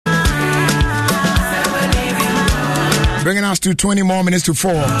Bringing us to 20 more minutes to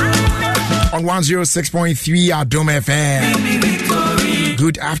 4 on 106.3 Adom FM.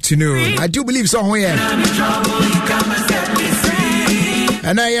 Good afternoon. I do believe so here.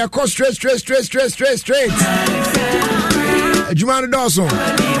 And I go straight. Jumano Dawson.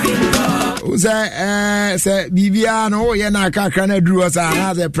 Who's say Bibiano, Yanaka can drew us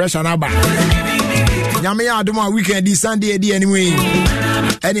as a pressure number. Yami Adoma weekend this Sunday anyway.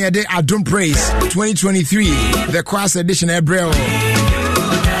 Any day Adom Praise 2023, the Kwanso edition April.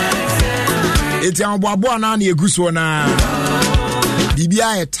 It's on Boabona ni Eguso na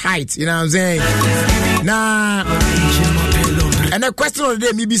Bibia tight, you know what I'm saying? Nah. And the question of the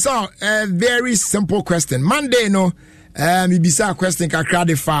day, maybe so a very simple question. Monday, no, maybe so a question kakra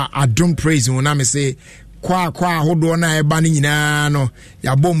fa Adom Praise when I say kwa hodo na eba ni nyina no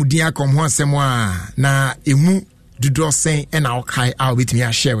ya bom din akom ho asem a na emu dudo sen e na okai a with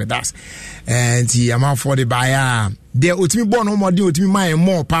me share with us. And the amount for the buyer there otimi born no more otimi my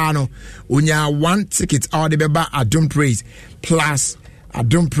more pa no onya 1 ticket out the beba Adom Praise plus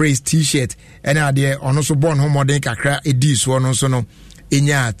Adom Praise t-shirt and there ono so born home modern kakra edi so no so no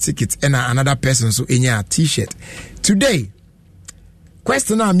enya ticket and another person so enya t-shirt. Today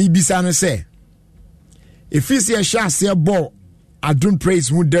question na me bisa no say if you see a shot say ball Adom Praise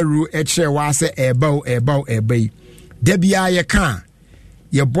who deru e share wa say eba debia ye kan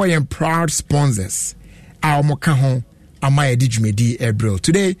your boy and proud sponsors our moka ho amaya dijumedi April.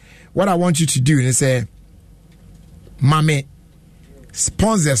 Today what I want you to do is say mame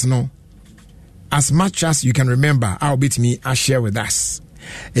sponsors no as much as you can remember I'll bet me I share with us.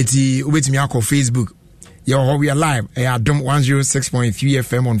 It's with me on Facebook. Yo, we are live. Adom 106.3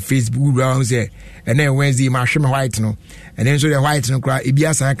 FM on Facebook rounds here. And then Wednesday, my shimmer white no. And then so the white no cry.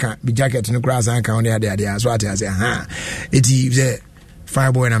 Ibiasa can be jacket no grass and count there. So I say, it's the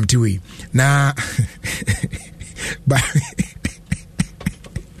fireboy and I'm two. Now, but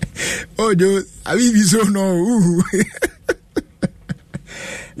oh, dude, I mean, you so no.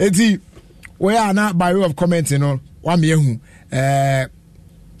 Let's see. We are not by way of commenting on 1 million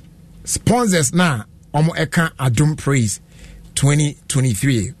sponsors now. Omo eka Adom Praise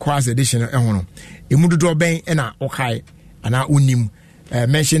 2023 Kwanso edition ehono emudodo ben na okai ana unim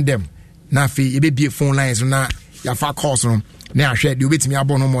mention them na fe ebebie phone lines na yafa calls no na ahwe de obetimi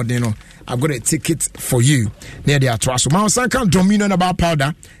abo no modern no I got a ticket for you near the atraso ma san kan dominion about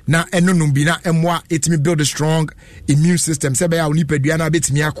powder na enonum bi na emwa etimi build a strong immune system se be ya onipadua na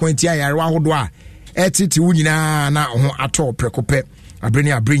betimi akwanti ayare ahodo a etiti wunyina na ho ato prekope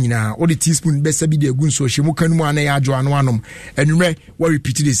abreni na all the teaspoon best be the gun so she mu kanu ana ya adwo ano anom enumre we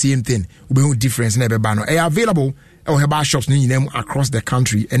repeat the same thing we be difference na be ba no available or herbal shops ni nyinam across the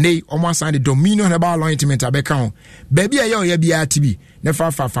country and they almost signed the dominion herbal ointment abeka ho baby ayo ya bia tibi na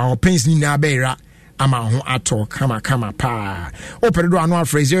fa ho pens ni na beira ama ho ato kama pa open do anu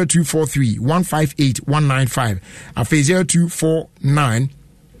afre 0243 158 195 afre 0249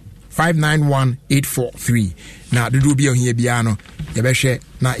 591843 na dudu bi ohia bia no ye behwe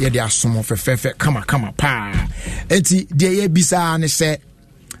na ye de asomo fefefe kama pa enti de ye bisa ne se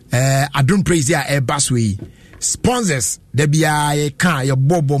Adom Praise ya e baswe sponsors de bia ye kan ye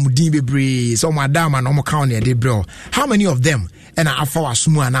bobom din bebre so madam na mo kan ye de bro how many of them and afa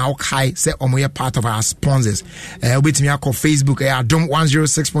asomo na okay say omo ye part of our sponsors obetimi akọ Facebook Adom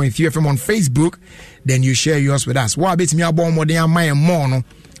 106.3 FM on Facebook then you share yours with us wa betimi abon modern amay more no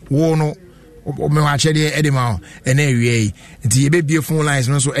wo no me wa chede edema e na ewie nti ebebie phone lines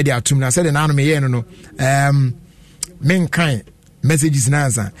no so ede atum na said na no me ye no men kan messages na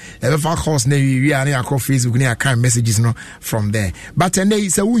answer e fa course na ewie na yakọ Facebook na kan messages no from there but and they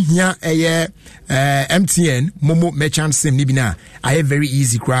say wo hia MTN Momo merchant sim ni bi na I very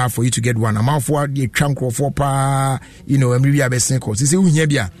easy cry for you to get one amount for the tranco for pa you know every bia be single say wo hia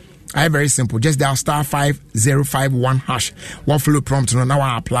bia I very simple. Just dial *5051# one follow prompt no now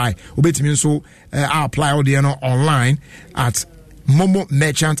I apply. Obetimi so I apply all the online at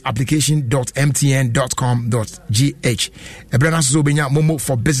momomerchantapplication.mtn.com.gh. Ebrana so benya Momo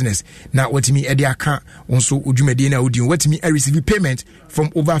for business. Now wetimi e dia kan onso odwumade na odi wetimi receive payment from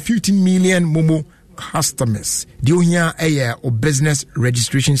over 15 million Momo customers. The ohia a business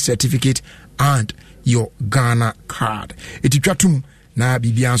registration certificate and your Ghana card. Etitwatum na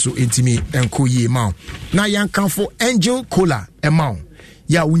bibia so entimi enko ye ma na yankanfo Angel Cola ema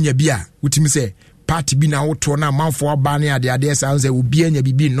ya wunya bia wutimi se party bi na woto na manfo aba ne ade sanse obi anya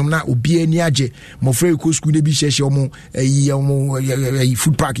bibi nom na obi ani age mo frɛ ko school de bi hyehye omo yi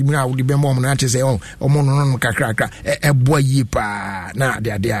food park mi na wo de be mo na che se omo no kakra ebo yi pa na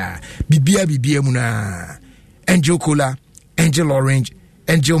ade a bibia mu na Angel Cola, Angel Orange,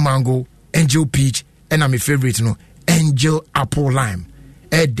 Angel Mango, Angel Peach and my favorite no Angel Apple Lime.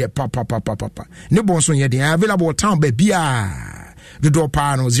 Ede papa. Ne bon so yɛ available town baby ah. The door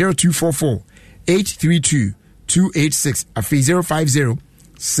panel 0244 832 286 afi 050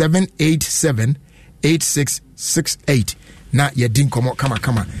 787 8668. Na yedin komo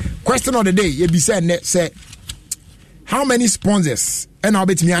kama. Question of the day, ye be say how many sponsors and I'll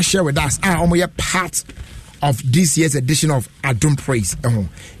bet me share with us are part of this year's edition of Adom Praise.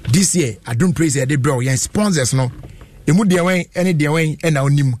 This year Adom Praise they bro yen sponsors no. Emu de wen any de wen and now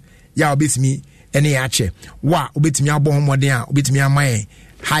nim ya bet me any ache. Wa obet me abo homoden a obet me amay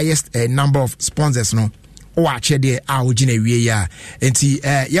highest number of sponsors no. O ache de a ogina wie ya. Enti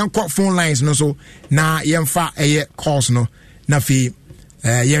yen call phone lines no so na yen fa calls no na fi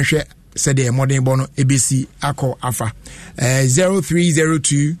yen hwe said the modern bono ABC Ako Afa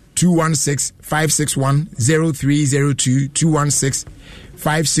 0302 216 561 0302 216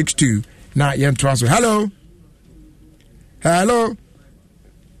 562. Now yen transfer. Hello.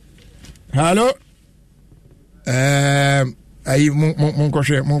 Ayi mon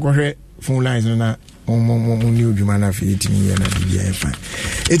coche phone lines na mon new jumana fi timi na bia fine.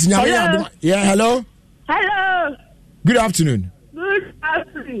 It's nyame. Yeah, hello. Good afternoon.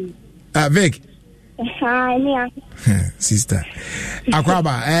 Vic. Hi, Mia. Sister.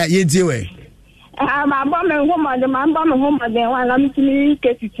 Akwaba, yenti we. My bomb and woman, the man bomb and woman, then one I'm to me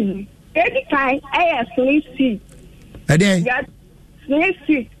get it to me. Every time I have snake seed. Then? Snake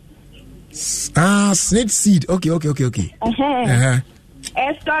seed. Snake seed. Okay.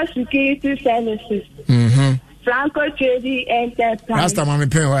 Extra security services. Franco Trading Enterprise. Last time I'm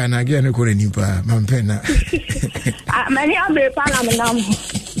paying and I get no call any pa. I'm paying now. Many of the Panama.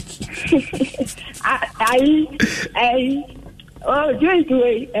 Drink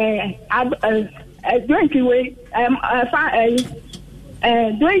away. Drink away.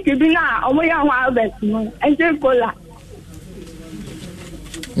 Drink be now. Oh, we are wild best. And drink cola.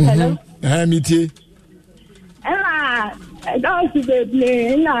 Hello. Me too. And don't see the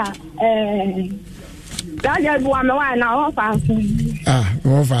plane. That just one now fast.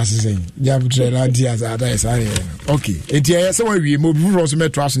 More fast saying. Jab trailer dias are there. Okay. It is so we move from the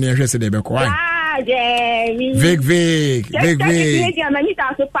trust near yesterday. Vic.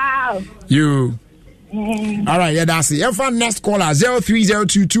 You. All right, yeah, that's it. F1 next caller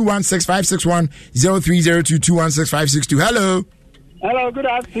 0302216561 0302216562. Hello, good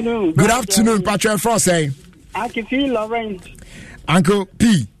afternoon. Good afternoon, Patrick Frost saying. I can feel Lawrence. Uncle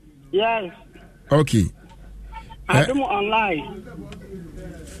P. Yes. Okay. Adom online.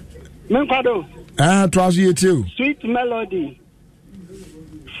 Menkwado. Trust you too. Sweet Melody.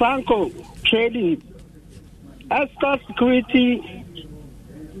 Franco Trading. Escort Security.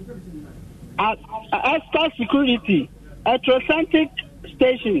 Escort Security. Electrocentric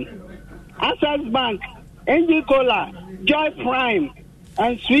Station. Access Bank. Angel Cola. Joy Prime.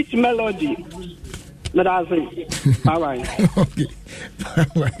 And Sweet Melody. But that's it. Bye-bye. Okay.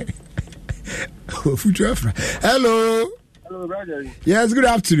 Bye-bye. Hello. Hello, brother. Yes, good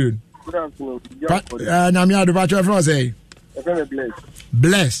afternoon. Good afternoon. Namia do Patrick Frost say.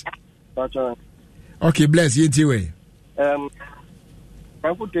 Bless. Okay, bless you way.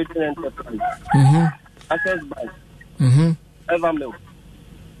 Franco Trading Enterprise. Access Bank. Evermilk.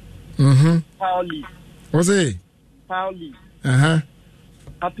 Pauli. What's it? Pauli.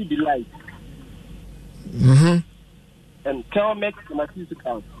 Happy Delight. And Kelmex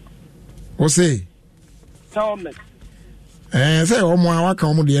Pharmaceuticals. What's it? Kelmex. Say, oh, my, what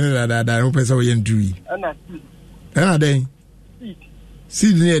come with the end of that? I hope it's all you do. And a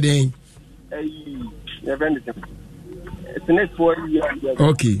seed near day. It's the next 4 years.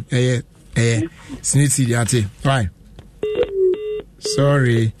 Okay, Snitty, right.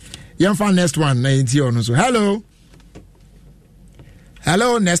 Sorry. Young fan next one, 90 on so.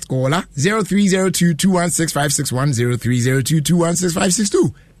 Hello, next caller 0302216561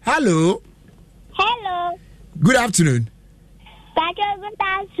 0302216562. Hello. Good afternoon. Good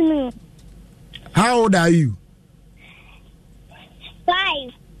afternoon. How old are you? 5.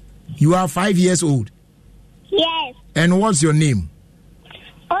 You are 5 years old. Yes. And what's your name?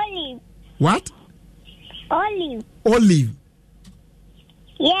 Olive. What? Olive.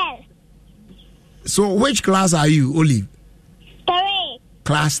 Yes. So which class are you, Olive? 3.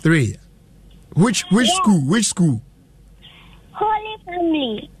 Class 3. Which school? Which school? Holy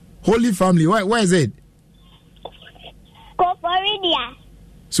Family. Where is it? Koforidia.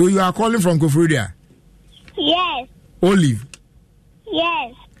 So you are calling from Koforidia? Yes. Olive.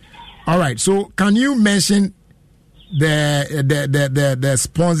 Yes. All right. So can you mention the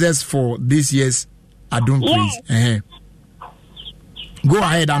sponsors for this year's Adom Praise? Yes. Go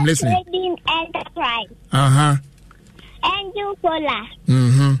ahead. I'm listening. Trading Enterprise. Angel Cola.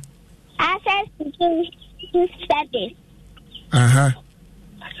 Access Security Service.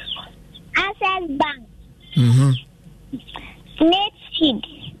 Access Bank.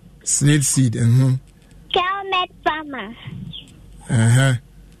 Snake Seed. Kelmet Farmer.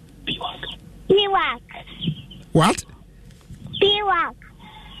 P-Wack. What?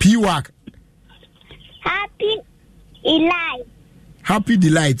 P-Wack. Happy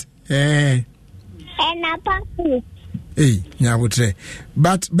Delight. And a puppy. Hey, I would say.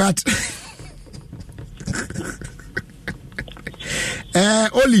 But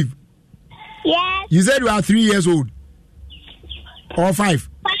Olive. Yes. You said you are 3 years old. Or 5?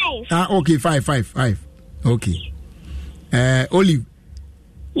 5. Okay, 5. Okay. Olive.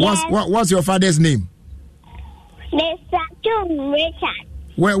 Yes. What's your father's name? Mr. John Richard.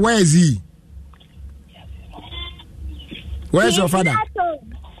 Where is he? Where's your father?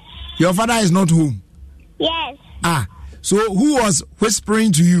 Your father is not home. Yes. So who was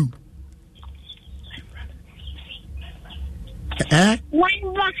whispering to you? One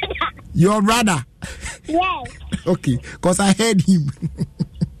brother. Your brother? Yes. Okay, because I heard him.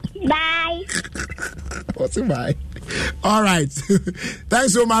 Bye. What's it, bye? All right.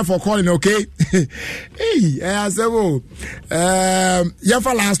 Thanks so much for calling, okay? Hey, I said, yeah,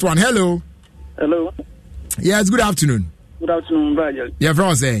 for last one. Hello. Hello. Yes, good afternoon. Good afternoon, Roger. Yeah,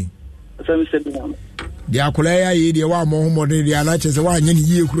 from saying. The Akulaya, the one more modern, the Alachas, the one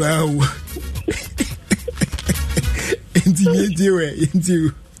you crowd. Into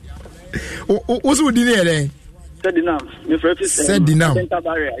you. What's with dinner then? Said dinner.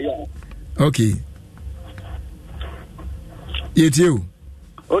 Okay. It's you.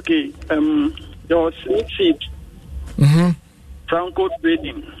 Okay. There was Snake Seed. Franco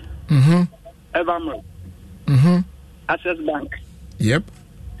Trading. Evermore. Access Bank. Yep.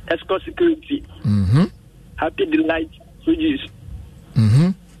 Escort Security. Happy Delight Fridges.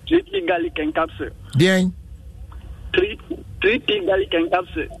 3P garlic and capsule. Then 3P garlic and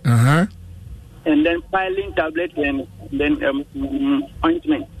capsule. And then piling tablet and then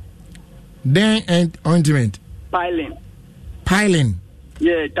ointment. Then and ointment. Piling.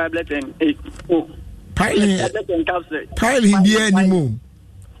 Yeah, tablet and piling. Tablet and capsule. Piling be anymore.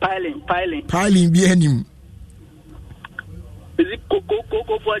 Piling be anymore. Is it cocoa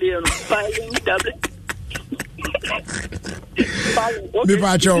for the piling tablet?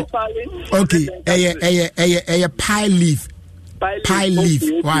 Okay, a pie leaf. Pie leaf.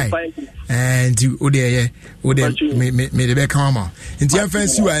 Why? And you, me the back home. And your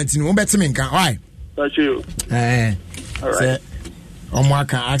friends, you and no better me. Why? That's you. All right.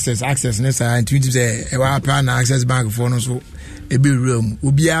 Access. Next time, to say, access bank for no so. A big room.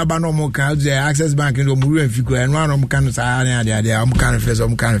 Ubia no more cards, the access bank in the room figure and one of kind of kind of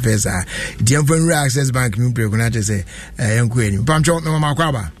face. The access bank, you going to say, young queen. Pamcho, no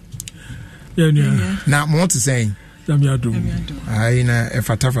Macaba. Now, more to say, I know a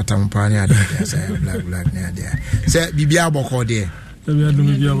fatafata pania, black near there. Say, Bibia Boko there.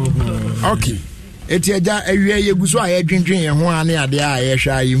 Okay. It's a year, drinking and one near there,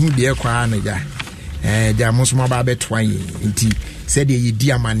 shy, you dear Kwanso. There are most mobile twine. Said ye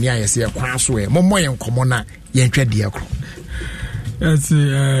dear man, I say a Kwanso, more and common, yentre dear. That's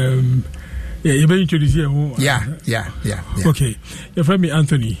you're very introduced here. Yeah. Okay, your friend me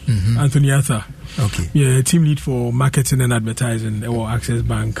Anthony Arthur. Okay. Yeah, team lead for marketing and advertising or Access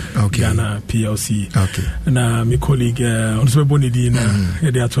Bank, Ghana PLC. Okay. And my colleague on Bonidi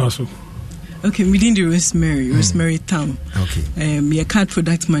they are also. Okay, within the Rosemary Town. Okay. Me a card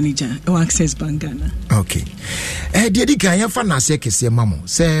product manager or Access Bank Ghana. Okay. Dedi kan ya fa na se kese mamo.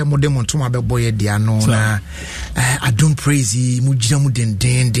 Se mo dem ntoma be boy dia no na Adom praise mu gina mu den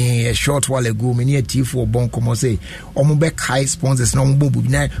a short while ago me ne tifo bon komo say omo be kai sponsors na omo bu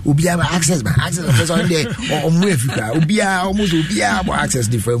na obi a Access Bank so there omo efika obi a bo access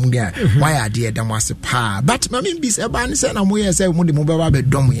the for mu dia why are there dem was pa but me be se ba ni se na mo ye se mo de mo be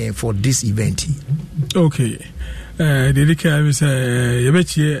dom here for this event. Okay. Dedicate me say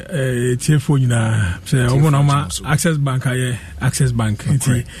yebechie telephone na say omo na Access Bank Access Bank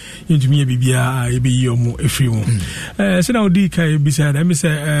nti yintumi bibia ebi yomo efri mu say na odi kai bi say na me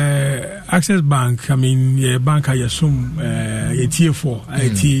say Access Bank I mean ye bank ayesum ye tie4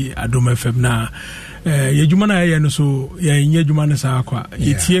 IT Adom FM na ye djuma na ye no so ye nye djuma na sa akwa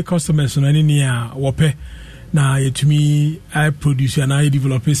ye tie customers no ni a wope na yetumi I produce and I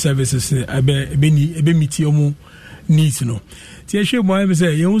develop services ebe miti omo needs no tie hwe mo am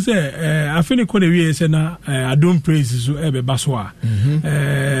say you say afini ko de wie say na Adom praise so ebe baso a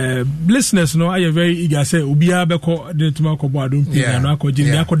listeners no are very eager say obi abeko de tuma ko bo Adom praise no akogye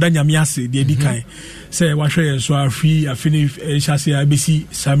ni akoda nyame ase de di kan say wa hwe so afini chase abesi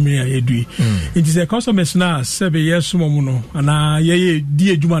samria yedui it is a customers na sebe yeso mo no ana ye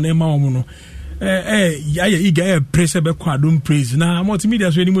di adwuma na ma mo no ya praise be kwa Adom praise na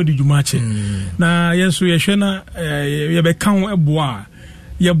multimedia so any mo di dwuma che na yeso ye hwe na ye be kan eboa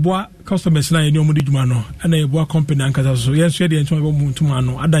ye boa customers na ye ni mo di dwuma no na ye boa company ankasa so yeso ye de ntuma be mu ntuma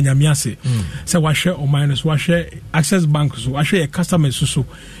no adanya me ase se wa hwe o minus wa hwe access bank so wa hwe customers so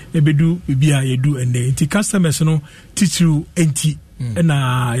ebedu bibia ye do and the customers no titru enti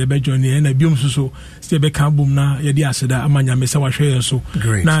na ye be join na biom so se be kan bom na ye di aseda amanya me se wa hwe so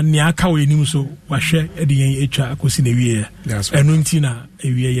na ne aka we nim so wa hwe e de yen etwa akosi na wie enu nti na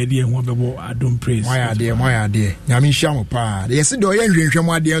ewie ye de ho bebo Adom praise moya de nyame hia mo pa ye se de o ye hwenhwem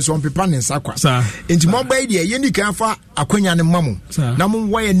ade so mpepa ne nsakwa enti mo ba de ye ni kan fa akwanya ne mamo na mo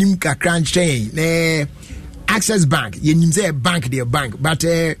wa ye nim kakra nchen na Access Bank ye nim say bank de bank but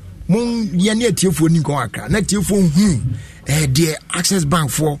mon ye ne tiefo ni kon akra na tiefo de Access Bank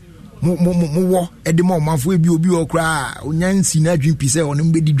for mo wo e de mo manfo bi obi okra onyansi na adwin pise ono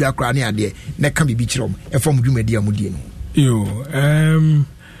mbedi dwa kra ne ade na ka bibi kirom e fam dwumadi amudie no yo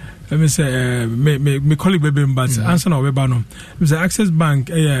let me say me colleague baby but answer no we ba no say Access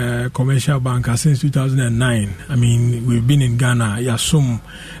Bank commercial bank since 2009. I mean we've been in Ghana ya sum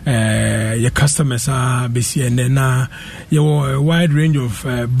your customers are busy and then a wide range of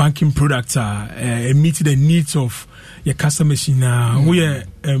banking products meet the needs of your customers in we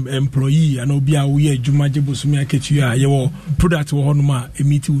employee and obia we jumaje bosumi aketu ya your product wo honoma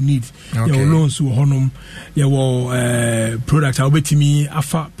meet you need your loans wo honum your product obetimi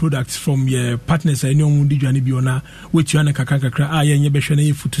afa products from your partners any on di dwane bi ona wetu ana kakra ye behwe na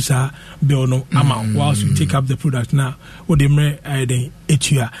ye futusa be ono ama whilst you take up the product na o de mre den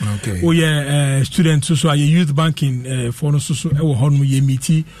etua we students so ye youth banking for no so e wo honum ye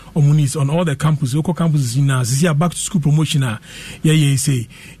meet omunis on all the campuses local campuses in this year back to school promotion ye say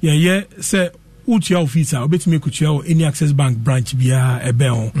yeah say utia officer obetime kutua any Access Bank branch bia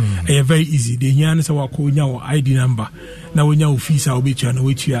ebel very easy the yan say wako nya ID number na wonya officer obetua na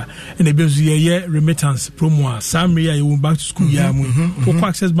wetua and e bezu ye remittance promo samria you back to school ya mu for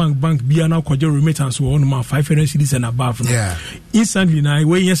Access Bank bia na kwaje remittance wo no ma 500 cedis and above no instantly na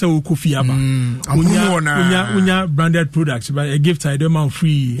we yes we kofi aba unya branded products but a gift item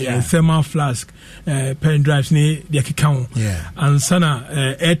free thermal flask pen drives ne de keka and sana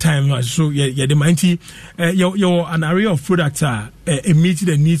airtime so yeah the mighty your an area of products meet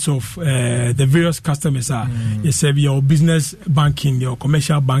the needs of the various customers you serve your business banking, your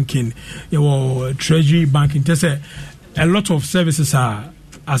commercial banking, your treasury banking. There's a lot of services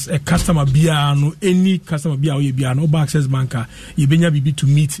as a customer biano, any customer biano, Access Banker, you be to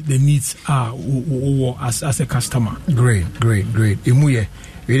meet the needs as a customer. Great. Imuye,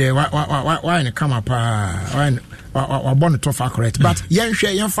 why come up? Why born to correct? But yen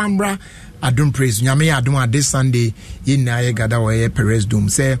share yen fambra. Adom praise nyame Adom this Sunday in na ye gada we Perez Dome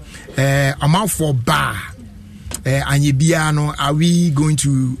say amount for bar anye bia no are we going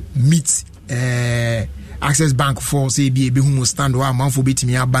to meet Access Bank for say bi hu stand wa amount for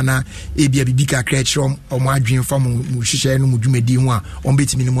betimi abana e bia bibi ka kretrom o mo adwen fam mu hihye no mu dwumadi hu a on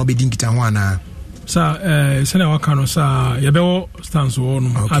betimi no mo be dinkita ho ana sa sene wakano sa yabewo stance wo no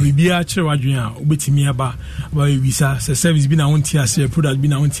abibia kire wadwen a obetimi aba visa se service bi na wonti ase product bi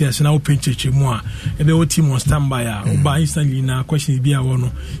na wonti ase na open cheche mu a yabewo team on standby a oba instantly na questions bi a wo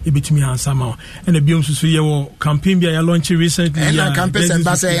no ebetimi answer ma and the biom so ye campaign bi a ya launch recently and campaign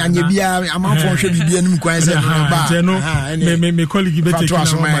and say anye bia amanfo hwe bibia nim kwan say ba me colleague be take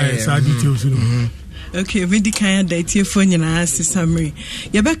na sa details no. Okay, really kind of data for you na summary.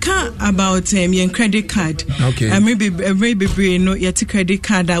 Yabeka about your credit card. Okay. Maybe no your credit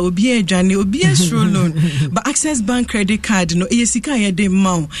card that will be a journey, will be a sure loan. But Access Bank credit card no yesika ya de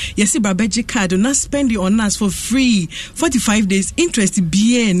mau. Yesi babeji card not spend it on us for free 45 days interest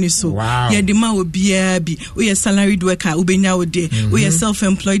be so. Wow. Ya de mau will be we a salaried worker ubenya ode. We a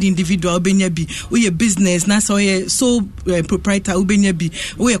self-employed individual ubenya bi. We a business na so sole proprietor ubenya bi.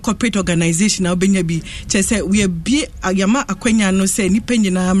 We a corporate organization ubenya bi. bi che say we be yama akwanya no say nipa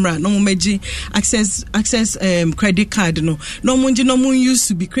nyina amra no meji access credit card no munji no mun use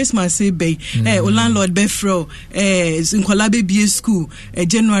to be Christmas bay o landlord be fro nkola be be school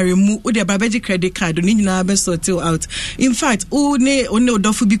January mu o de babeji credit card ni nyina be sort out. In fact o ne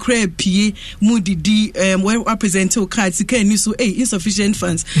odofu bi kra pie mu didi we represent o card sika ni so insufficient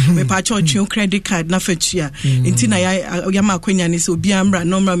funds me pa church credit card na fatua inti na ya ma kwanya ni so bi amra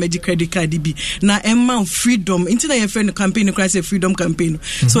normal magic credit card bi na emma freedom inti na your friend campaign cry say freedom campaign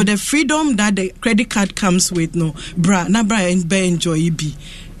so the freedom that the credit card comes with no bra and be enjoy bi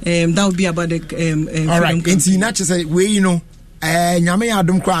that will be about the all right inti na say we nyame ya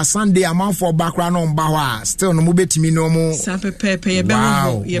adom kwa Sunday amount for background on bawa still no mubetimi no mo pepe ye be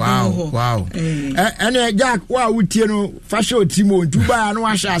ho wow ene Jack wa wutie no fashion timo ntuba no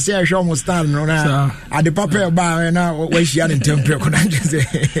ahya ase ehwe mo stand no na ade papa ba na wa hia ne temple ko na say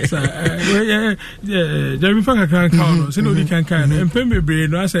Jeremy Faka kan no se no di kan no empem bebre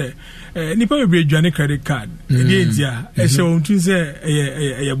no ase nipa bebre dwane credit card e dia e se on tun se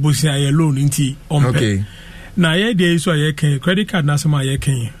e bosia ye loan nti ompe na ye dey so ye can credit card na sama ye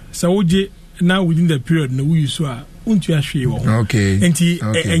can so woje now within the period no we so untu ahwe wo enti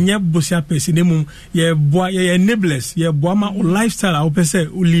enya bosia person nemu ye boa ye enablers ye boa ma lifestyle a opese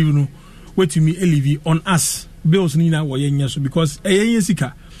o live no wetumi live on us bills ni na wo ye nya so because ye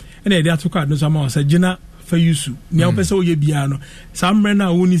sika na ye dey atoka no sama so gina fa yusu ni opese o ye bia no samre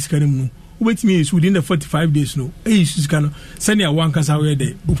na woni sika nemu wait me is within the 45 days no is kind of send ya one kasa we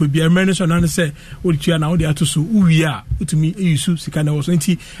dey opebi emene so na say otua na wo dey atoso uwi a utumi yusu sika na wo so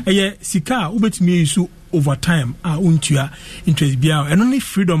nti eye sika ubetumi yusu over time untua interest bia and only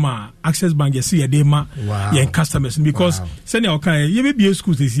freedom access bank you see dey ma your customers because send ya okay ye be be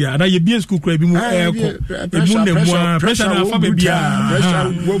school this year na ye be school kra bi mu pressure na fa be bia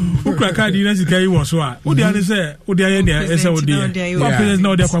ukra card na sika yi wo so wo dey an say wo dey dey say wo dey president na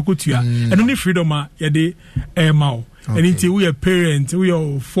wo dey kwakotua and only freedom you dey ma and until we are parents, we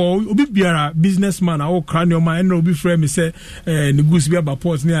are for obi biara businessman or cranium and obi friend me say the goose be about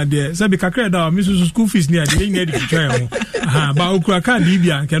ports near there. So be kakra da me school fees near the need to try but okura card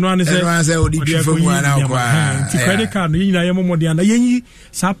bia can one say odi from one credit card you na yemo de na yen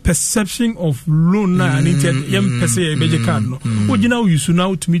sa perception of loan na and yem pese be card no ogina you so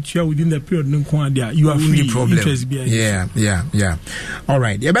now to meet you within the period no kon there you are free interest bia yeah all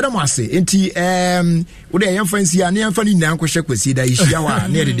right you better must say enti wo de yem fancy an fani na nkwhye kwasi da ihia wa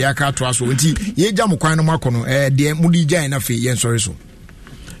na de aka to aso nti ye gya mo kwan no makono de mudi gyan na fe ye nsori so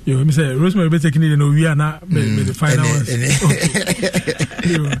yo me say Rosemary be taking it no we are na be the final ones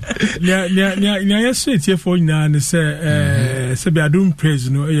nya ya straight here for na ne say be Adom praise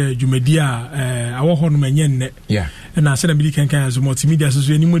no dwumadi a awo ho no manyen ne na say na bi kan so multimedia so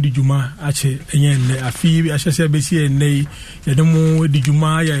ni mo di dwuma ache enyen ne afi ahyese be si enne ye de mo di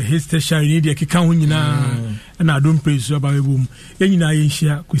dwuma ya hit station ni de keka ho nyina na Adom praise so ba bebum ye nyina ye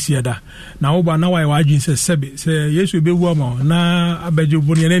hia kwesiada na wo ba na wa adwin say Yesu be wu ama na abaje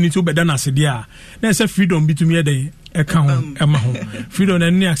bo ne ni to be da na sede a na say freedom bitumi ye den eka ho ema ho freedom na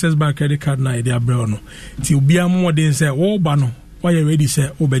ni access bank credit card na e dey abro no ti obi amodin say wo ba no why you ready say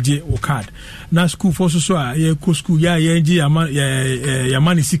obeje o card na school for so ye ko school ya ngi ya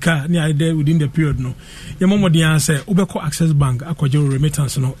money sika ni there within the period no ye momodin say obeko access bank akoje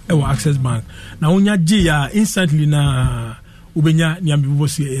remittance no e wo access bank na onya gi ya instantly na ubenya ni ambibo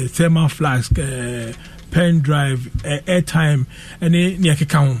si thermal flask pen drive airtime ene ni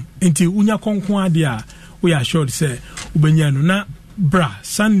akeka ho enti unya konkon ade a we are sure say ubenya no na bra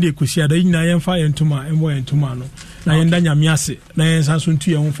Sunday kwesiada nyina yemfa yentuma embo yentuma no na yenda nyamiase na yensa so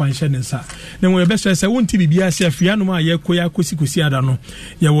ntu ye ho fanhye ne nsa na we be say wonti bibia se afia no ma ye koya kwesiada no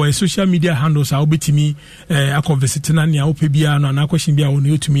ye wo social media handles a obetimi akonversit na ne a opebia no na question bia won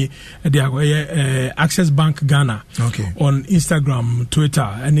yotumi de Access Bank Ghana on Instagram, Twitter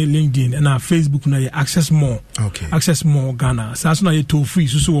and LinkedIn and Facebook na ye Access More Access More Ghana so na ye toll free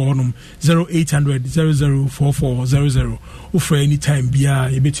so wonum 0800 004400 offer anytime bia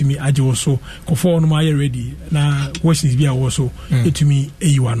ye betumi age wo so kofo no ma ye ready na questions be also to me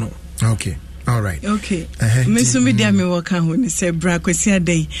no all right me so me dia me work ho ni say bra kwesi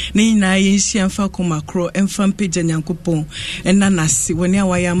adai na nyina ye nhia mfa komakro emfa mpagya nyankopon ena nase woni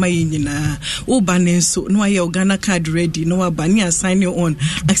awaya ma ye nyina wo ba ne so no aye Ghana card ready no aba ni assign on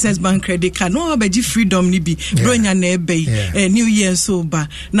Access Bank credit card no abaji freedom ni bi bro nya na ebe new year so ba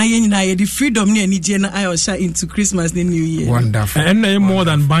na ye nyina ye the freedom ni ani je na ayo sha into Christmas ni new year wonderful and more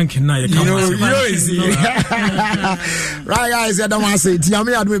than banking na ye come right guys Adom say ti am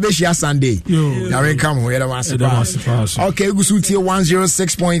Adom be share Sunday Darren come here. Okay, Gusuti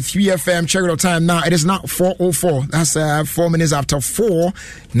 106.3 FM. Check your time now. It is now 4:04. That's 4 minutes after 4.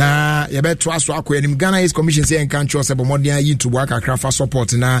 Na yebe to aso akwa nim Ghana is commission say enkan cho se bomodia yi to work akra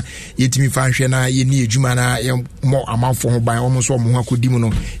support na yetimi fa hwe na ye ni ejuma na mo amanfo ho ban omo so mo akodi mu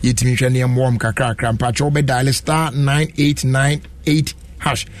no yetimi hwe na mo kakra mpa cho be dial star 9898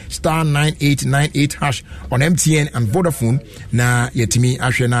 hash star 9898 hash on MTN and Vodafone na yetimi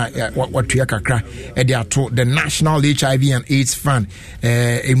ahwe na watu kakra e dey ato the National HIV and AIDS Fund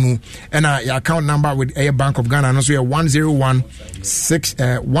emu and your account number with a Bank of Ghana no so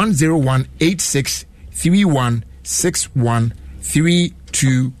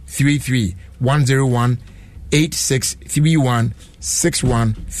 1018631613233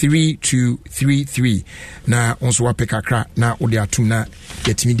 1018631613233 na onso wa pekakra na ode atum na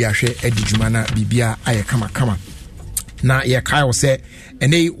yetimi de ahwe adijuma na bibia aye kama na ye kai say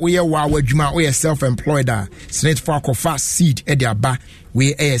ene we wa adwuma we self-employed snit for akofa seed e de aba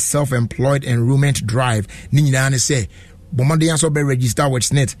we self-employed enrollment drive ni nyina ne say bomade yan so be register with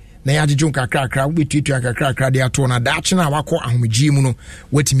snit na ya jejun kakra we tutu kakra de ato na dachi na wakọ ahomji mu no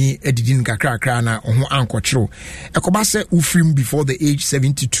wetimi edidin kakra na ho ankochiro ekoba se ufrim before the age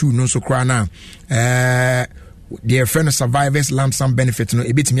 72 no so kra na their friend survivors lump sum benefit no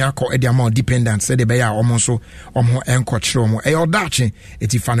ebetimi akọ e amount dependent say de be ya omo so omo enkochiro mo e odachi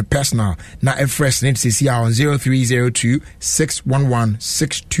eti fan personal na e fresh need cc on 0302 611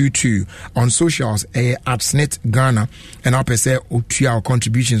 622 on socials at snit Ghana and up say otua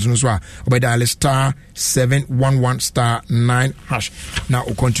contributions no so obeda star 711 star 9 hash na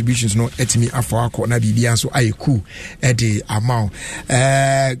o contributions no etimi afọ akọ na bibia so ayeku e de amount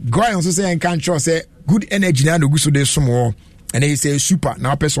going on so say enkan cho say good energy na no guso de somo and they say super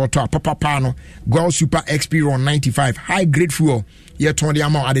now person to papa no Gold Super XP on 95 high grade fuel here turn the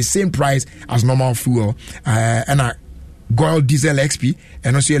amount at the same price as normal fuel and Gold Diesel XP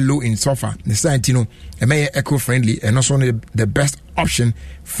and also low in sulfur the Santino and may eco friendly and also the best option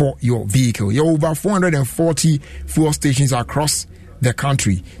for your vehicle. You're over 440 fuel stations across the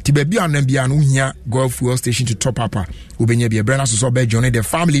country. Tibebi anambia no hia Gold fuel station to top up. Ubenye be brand so be join the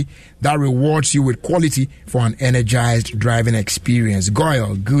family that rewards you with quality for an energized driving experience.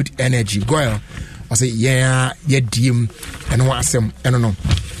 Gold, good energy. Gold. I say yeah dim and what asem no.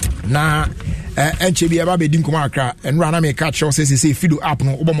 Na enche bi aba be dim kuma akra enra na me catch say fido app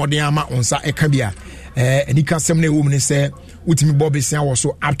no obomodin ama onsa eka bia eni kasem na wo me say utimi bobesian was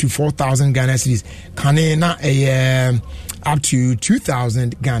so up to 4,000 Ghana cedis kane na up to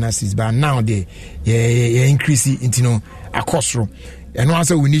 2,000 Ghana cedis but now they increase into no akosro and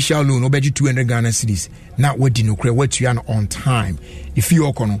once initial loan obeji 200 Ghana cedis na wadi no kre watu ya on time if you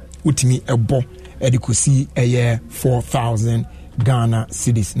okono utimi ebo edikosi 4,000 Ghana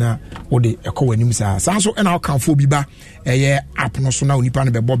cedis na ode ekowa nim sa sanso na akanfo bi ba app no so na onipa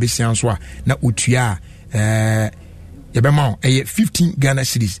no be bobesian so na otua yebema 15 Ghana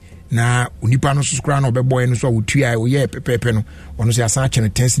cedis na onipa no so kra na obeboy no so wotua oye pepepe no ono so asan chene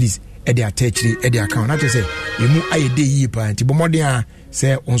 10 cedis e de attachiri e de account na say emu ayede yi pa nti bomode a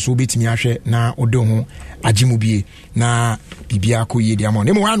say onso betimi ahwe na ode ho agimu bie na bibia ko ye de amount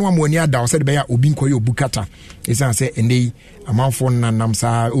emu anu amoni ada o say be ya obi nkoye obukata esan say endei amanfo nanam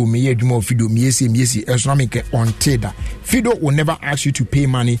sa o me ye adwuma fido miesi eso make on teda fido will never ask you to pay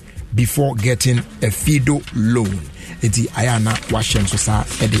money before getting a fido loan eti ayana washem so sa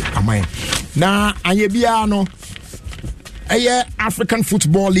e de amai na anye bia no African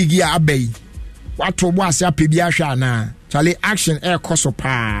Football League ya abei wato bo ase apebia hwa na Charlie action air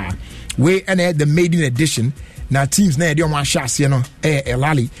kosopa we and the maiden edition na teams na de o ma hwa ase no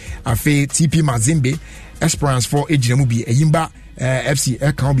Elali afi TP Mazembe Esperance for ejinamu bi Eyimba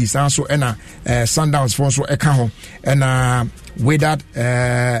FC can be so ena Sundowns for so eka ho ena Wydad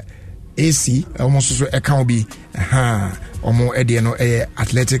AC almost so eka bi omo ede no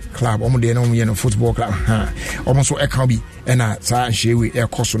athletic club omo de no ye no football club omo so eka bi ena sa hyewe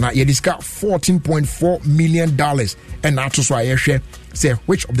ekoso na ye diska $14.4 million and ato so ayehwe say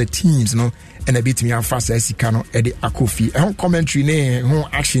which of the teams no and a bit me and fast as no ede akofi commentary ne ho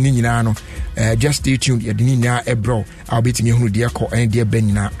action ni nyina no just stay tuned ye dini na ebro I'll bit me hu de ko and de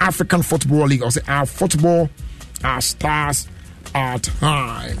benina African Football League or say our football our stars are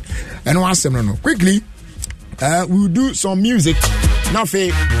time and once no quickly we'll do some music now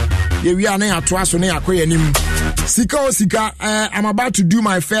fe we are na ato aso na akoye nim sika I'm about to do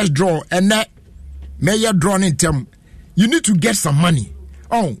my first draw and that may draw in term you need to get some money.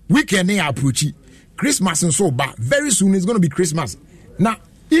 Oh, weekend they approach Christmas and so bad. Very soon it's going to be Christmas. Now,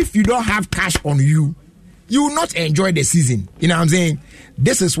 if you don't have cash on you, you will not enjoy the season. You know what I'm saying?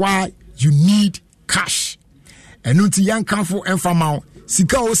 This is why you need cash. And until young comfort and famao,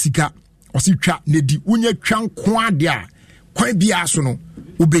 sika o sika, or si trap nedi, unya chan kwadia, kwan biasono,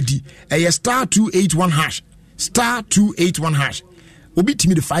 ubedi, a star 281 hash, star 281 hash. Obi to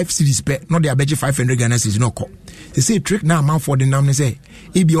me the 5 cities per, not the abeji 500 Ghana is no call. They say trick now, man for the name, say,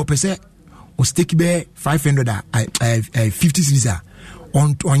 ebi opese, or stick bear 500, 50 cities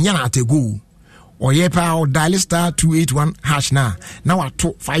on yana at a go. Or yepa or dial star 281 hash now I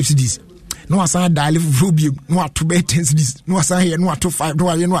took 5 CDs. No asan dial Ruby, no to bet 10 CDs, no asan here, no to 5, no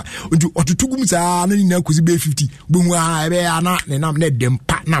or to 2 gums are no could be 50. Boom, I not and I'm let them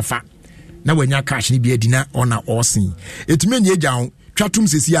partner fat. Now when your cash be a dinner on our awesome. It mean ye down, Chatum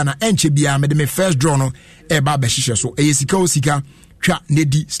Sisiana, and Chebia made me first draw no a babeshisha so a sika chat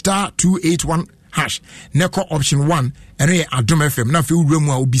nedi star 281 hash neko option 1 and ye Adom FM na feel room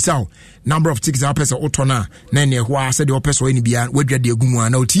wa obisa number of tickets are person otona na ne ho a said the person any bia wadwa de agumu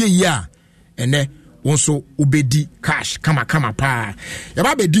na otie yi a ene wonso obedi cash kama pa ya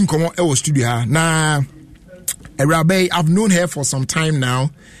ba bedi nkomo e wo studio ha na Erabe, I've known her for some time now,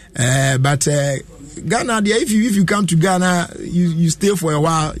 but Ghana, if you come to Ghana, you stay for a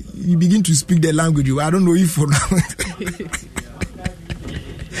while, you begin to speak the language. I don't know if for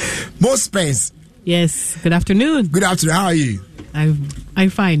most Spence. Yes. Good afternoon. Good afternoon. How are you?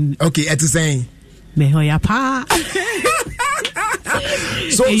 I'm fine. Okay, at the same. Mehoyapa.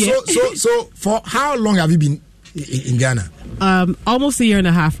 So for how long have you been in Ghana? Almost a year and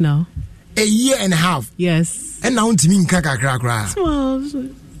a half now. A year and a half. Yes. And now to me kakra.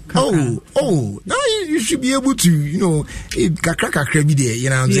 Oh, now you should be able to, kakra be there, you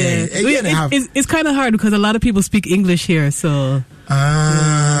know what I'm saying? A year and a half. It's kind of hard because a lot of people speak English here, so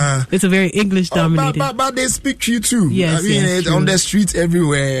it's a very English dominated. But they speak to you too. Yes, I mean, on the streets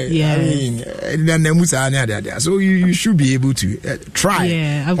everywhere. Yes. I mean, so you should be able to try.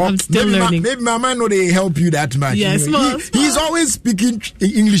 Yeah, I'm still learning. Maybe my man know they help you that much. Yes, he's always speaking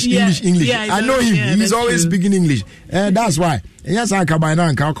English. Yeah, I know him. Yeah, he's always speaking English. That's why. Yes, I come by now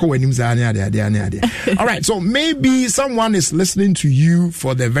and all right, so maybe someone is listening to you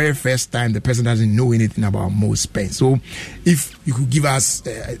for the very first time. The person doesn't know anything about Mo Spence. So if you could give us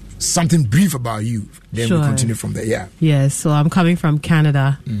something brief about you, then we'll continue from there. Yeah. Yes, so I'm coming from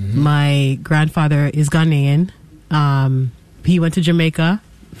Canada. Mm-hmm. My grandfather is Ghanaian. He went to Jamaica,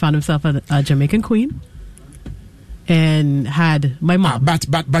 found himself a Jamaican queen, and had my mom.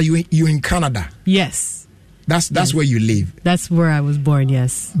 But you in Canada? Yes. That's where you live. That's where I was born.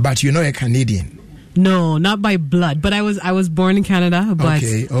 Yes. But you're not a Canadian. No, not by blood. But I was born in Canada. But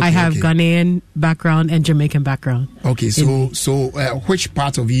I have Ghanaian background and Jamaican background. Okay, so which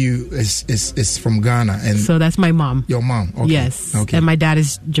part of you is from Ghana? And so that's my mom. Your mom. Okay. Yes. Okay. And my dad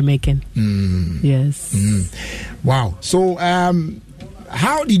is Jamaican. Yes. Wow. So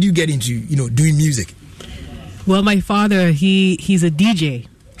how did you get into doing music? Well, my father he's a DJ,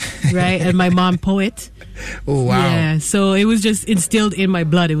 right, and my mom poet. Oh wow! Yeah, so it was just instilled in my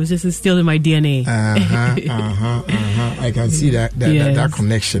blood. It was just instilled in my DNA. I can see that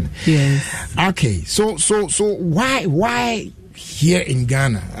connection. Yes. Okay, so why here in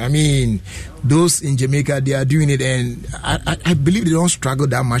Ghana? I mean, those in Jamaica, they are doing it, and I believe they don't struggle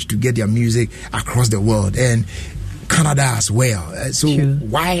that much to get their music across the world, and Canada as well. So True.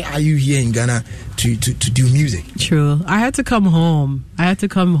 Why are you here in Ghana to do music? True. I had to come home.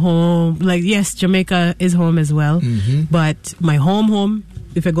 Like, yes, Jamaica is home as well. Mm-hmm. But my home,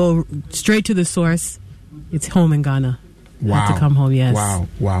 if I go straight to the source, it's home in Ghana. Wow. I had to come home, yes.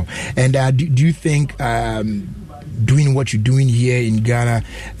 Wow. And do you think doing what you're doing here in Ghana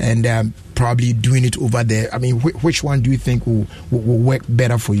and probably doing it over there, I mean, which one do you think will work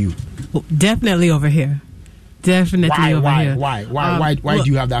better for you? Well, definitely over here. Definitely over here. Why do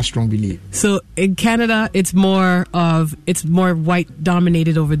you have that strong belief? So in Canada, it's more white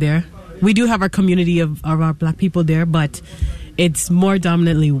dominated over there. We do have our community of our black people there, but it's more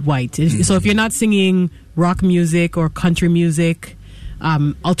dominantly white. Mm-hmm. So if you're not singing rock music or country music,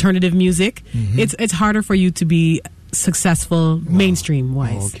 alternative music, mm-hmm. it's harder for you to be successful mainstream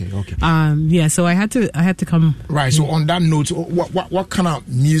wise. Okay. So I had to come. Right. So on that note, what kind of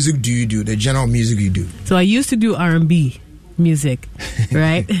music do you do? The general music you do? So I used to do R&B music,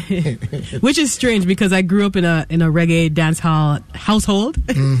 right? Which is strange because I grew up in a reggae dance household.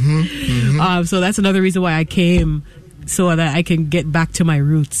 Mm-hmm. Mm-hmm. So that's another reason why I came, so that I can get back to my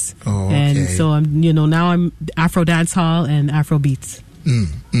roots. Oh, okay. And so I'm now I'm Afro dance hall and Afro beats.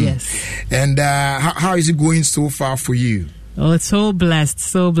 Yes. And how is it going so far for you? Oh, it's so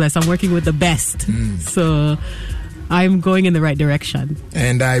blessed. I'm working with the best. So I'm going in the right direction.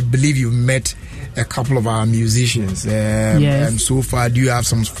 And I believe you met a couple of our musicians. And so far, do you have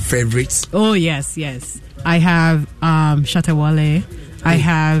some favorites? Oh, yes. I have Shatawale. I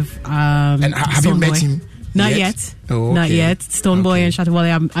have and have you met him? Not yet. Oh, okay. Not yet. Stoneboy and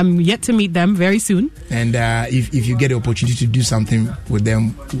Shatawale. I'm yet to meet them very soon. And if you get the opportunity to do something with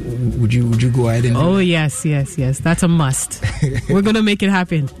them, would you go ahead and? Oh yes. That's a must. We're gonna make it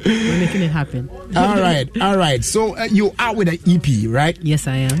happen. We're making it happen. All right. So you are with an EP, right? Yes,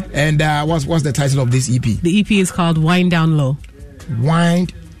 I am. And what's the title of this EP? The EP is called Wind Down Low.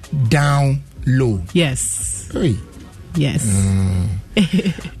 Wind Down Low. Yes. Hey. Yes.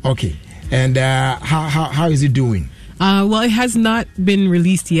 Okay. And how is it doing? Well, it has not been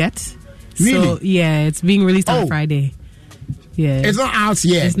released yet. Really? So, yeah, it's being released on Friday. Yeah. It's not out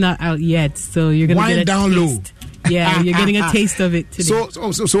yet. It's not out yet. So you're going to get a down taste. Low. Yeah, you're getting a taste of it today.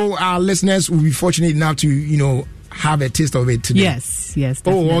 So our listeners will be fortunate enough to, have a taste of it today. Yes,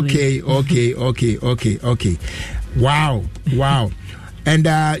 definitely. Oh, okay. Wow. And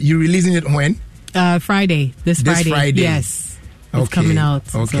you're releasing it when? Friday. This Friday. Yes. It's coming out.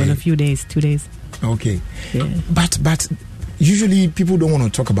 So in a few days, 2 days. Okay. Yeah. But usually people don't want to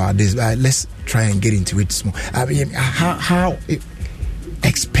talk about this. Let's try and get into it more. I mean, how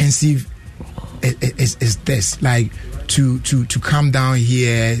expensive is this? Like to come down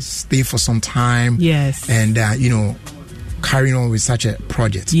here, stay for some time. Yes. And carrying on with such a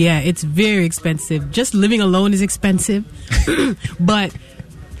project. Yeah, it's very expensive. Just living alone is expensive. But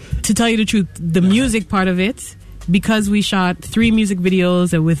to tell you the truth, the music part of it, because we shot 3 music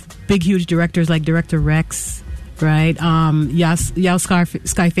videos with big, huge directors like Director Rex, right? Yao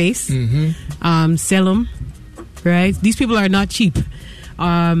Skyface, Selim, right? These people are not cheap.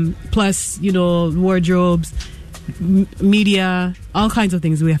 Plus, wardrobes, media, all kinds of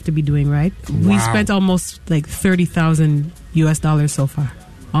things we have to be doing, right? Wow. We spent almost like $30,000 so far.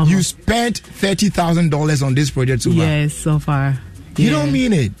 Almost. You spent $30,000 on this project so far? Yes, so far. You don't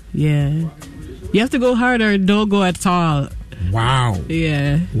mean it? Yeah. You have to go harder, don't go at all. Wow.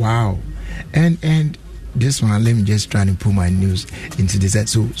 Yeah. Wow. And this one, let me just try and put my news into this.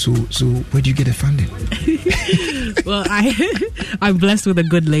 So where do you get the funding? Well, I'm blessed with a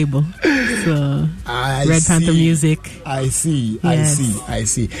good label. So Red Panther Music. I see. Yes. I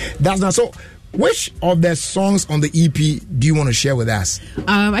see. That's not so. Which of the songs on the EP do you want to share with us?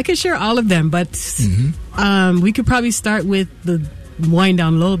 I can share all of them, but we could probably start with the Wind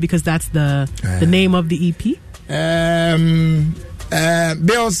Down Low because that's the name of the EP.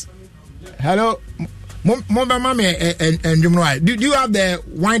 Bills, hello. Do you have the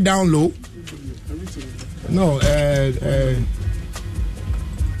Wind Down Low? No.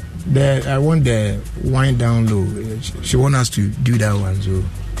 I want the Wind Down Low. She wants us to do that one. So.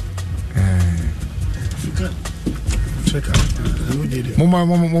 You can check out.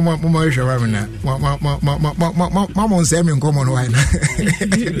 Mama, say me come on wine.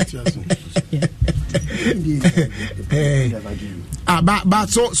 But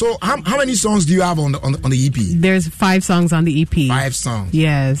so how many songs do you have on the EP? There's 5 songs on the EP. 5 songs.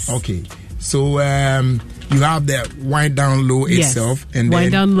 Yes. Okay. So you have the Wind Down Low itself, and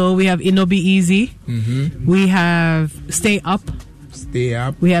Wind Down Low. We have It'll Be Easy. We have Stay Up.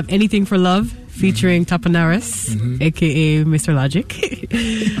 We have Anything for Love featuring Tapanaris, aka Mr. Logic.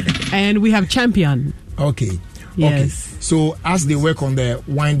 And we have Champion. Okay. Yes. Okay. So as they work on the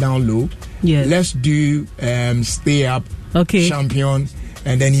Wind Down Low, let's do Stay Up, Champion,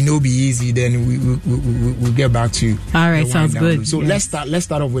 and then It'll Be Easy. Then we'll get back to. All right, sounds good. Low. So let's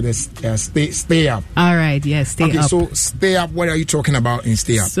start off with a Stay Up. All right, Stay Up. Okay, so Stay Up. What are you talking about in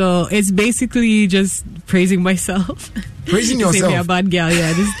Stay Up? So it's basically just praising myself. Praising yourself. Say me a bad girl,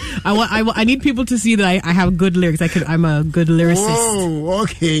 yeah. I need people to see that I have good lyrics. I'm a good lyricist. Oh,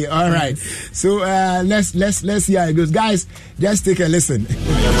 okay, all right. So let's see how it goes, guys. Just take a listen.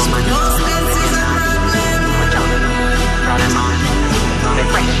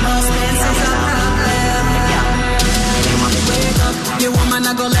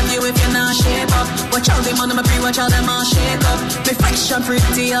 I go left you if you're not shape up. Watch all them on my pre, watch all them all shake up. Me fresh and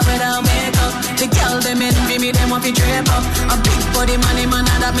pretty up without makeup. The girl them envy me, them want to drape up. A big body money man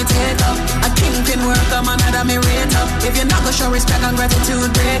that me take up. A kingpin worker man that me rate up. If you're not gonna show respect and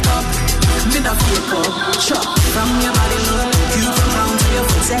gratitude, break up. Me the fake up, chop from your body look. Cute from round to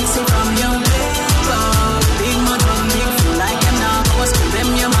your foot, sexy from your wake up. Big mud run, big fool like them now. Go screw them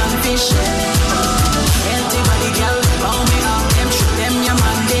your man fish. Healthy body girl, round me up. Them your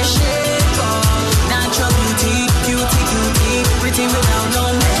man they shake up. Natural beauty, cutie, pretty without no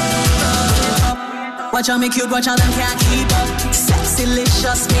makeup. Watch how me cute, watch how them can't keep up. Sexy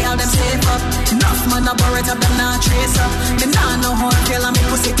delicious, me how them safe up. Enough man a borrow it up, them not trace up. Me nah no horn kill and me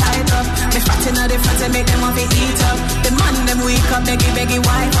pussy tight up. Me fat inna the front and make them have to eat up. The man them wake up, beggy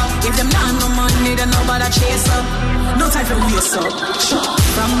wipe up. If them nah no money, then nobody chase up. No time for waste up.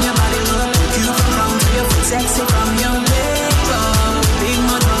 From your body look, you from round to your foot, sexy from your wake up. Big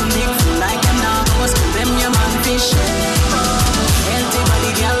mud on big foot like them now. Them your man fish. Healthy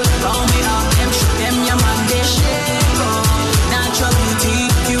body girl, round me up. Them your man they shake. Natural beauty,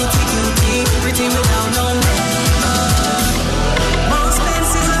 cutie, pretty without no makeup. Most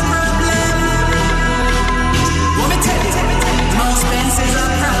pence is a problem. Let me tell you, most pence is a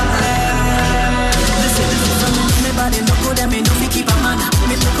problem. Listen, from me body no good and me no fi keep a man.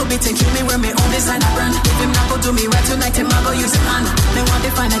 Me look a bit and keep me where me own designer brand. If him not go do me right tonight, him not go use a hand. They want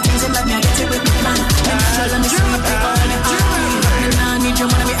to find the things him like me, I get it with me plan. Me natural and me sweet, people and me happy. Me nah need your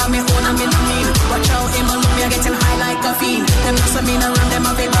money, me have me own and me no need. Watch out, him alone, me I getting high like caffeine. Them just a mean around them,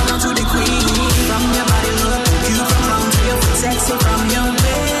 I pay back down to the queen. From your body look, you from round to your foot, sexy from your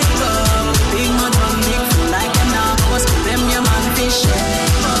wake up. Big mud on big foot like them now, cause them your man fish.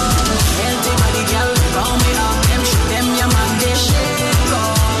 Healthy body girl, round me up, them your man they shake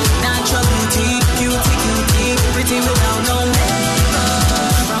up. Natural beauty, cutie, pretty without no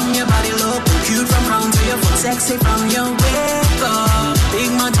makeup. From your body look, cute from round to your foot, sexy from your wake up.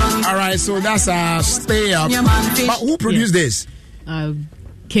 Big mud on. All right, so that's Stay Up. But who produced this?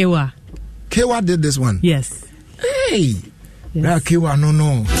 Kewa. Kewa did this one. Yes. Hey. Yeah, Kewa,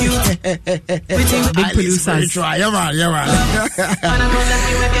 no. Big producers. Yeah, man.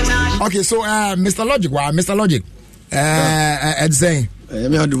 Okay, so Mr. Logic, Mr. Logic. Ed saying.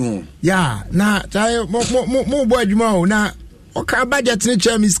 Yeah, now, more boy, now. Okay, budget ni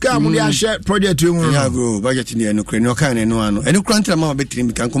chair miska mu dia share project we mu. Yeah, bro, budget ni eno kre no kan eno ano. Eno kra ntra ma betri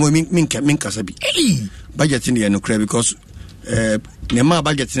mi kan komo min kasa bi. Budget ni eno kre because ne ma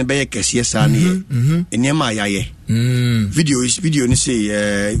budget ni be ye kese sa ne. Ene ma yaye. Video ni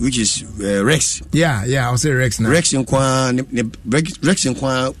say which is Rex. Yeah, I'll say Rex now. Rex in kwa me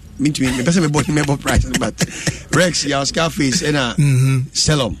person me bought price but Rex ya Scarface ena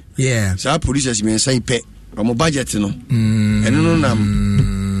Selom. Yeah. So our producers me say pay omo budget no eno no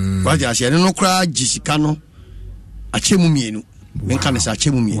nam budget ase eno no kra jisika no achemu mienu menka ne sa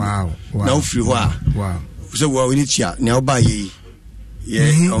achemu mienu na ofiri ho a so we need chia na oba ye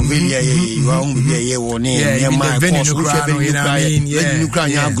on be ye wa on be ye wo ne ma course we be kra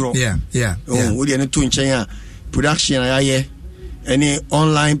nya agro we dey no to nchen a production ya ye any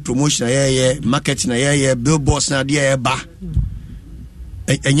online promotion ya ye marketing ya ye billboards na dey ba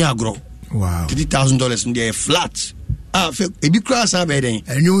enya agro. Wow. $30,000 in there flat. A big class are bedding.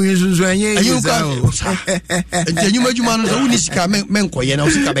 And you use and you man unisika menko ye na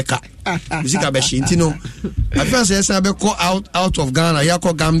usika beka. Usika beshi ntino. I fancy say be call out of Ghana,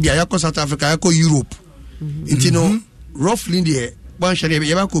 yako Gambia, yako South Africa, yako Europe. Ntino roughly there one share be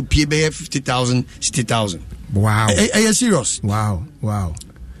yako pay be 50,000, 60,000. Wow. Are you serious? Wow.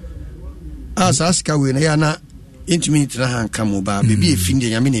 As aska we na na into minute na han kamo ba baby e finde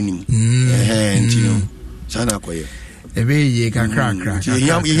nyame nanim ntino sana koye ebe ye kakra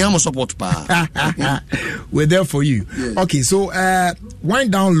yam support pa we're there for you. Yes. Okay, so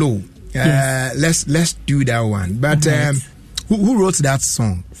wind down low. Let's do that one, but who wrote that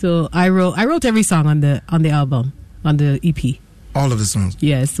song? So I wrote every song on the album, on the EP. All of the songs?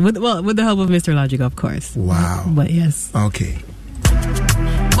 Yes, with the help of Mr. Logic, of course. Wow. But yes. Okay.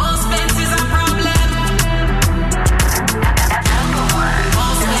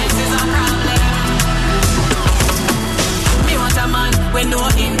 No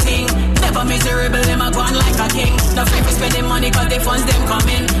hinting, never miserable, them a gone like a king. The free for spending money cause the funds them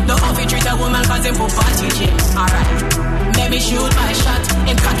coming. The Ofie treat a woman cause them put party gym. Alright, let me shoot my shot.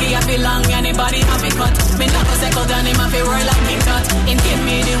 In cocky I feel long, anybody have a cut. Me not go settle down in my favor like me cut. In give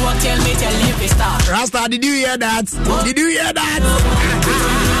me the work, tell me if we start. Rasta, did you hear that? Did you hear that?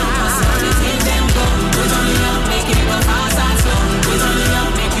 Make it go fast and slow.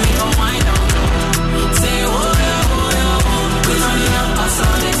 Make you go wind up. Say so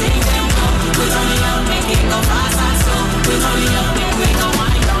they take them go. We only up, make it go fast and slow. We only up, make we go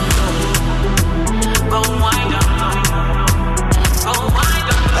wind down low. Go wind down low. Go wind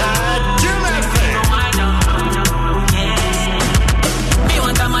down low. Go wind down low. Yeah. Me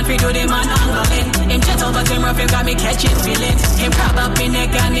want a man fi do the man angling. Him jet over him rough, him got me catching feelings. Him grab up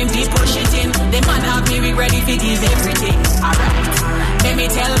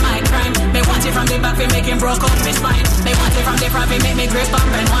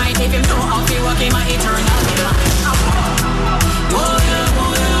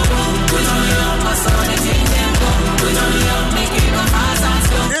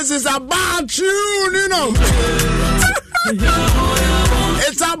about you, Nino.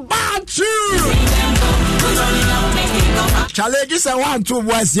 It's about you. Charlie, this is 1, 2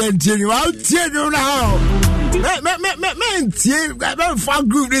 boys here. I'll tell you now. Man, fuck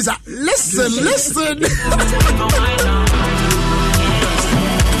group this. Listen.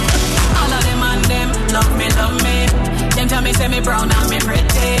 All of them and them love me. Them tell me say me brown and me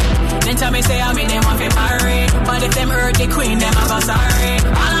pretty. Then tell me say I mean them want to marry. But if them hurt the queen, them I go sorry.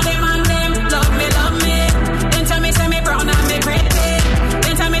 All of them and them love me. Then tell me say me brown and me pretty.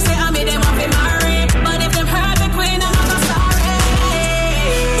 Then tell me say I mean them want to marry. But if them hurt the queen, them I go sorry.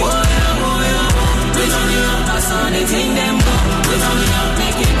 Oh yeah. We turn it up, that's all the thing them go. We turn it up,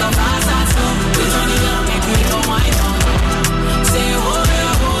 make it go fast and slow. We turn it up, make it go wind down. Say oh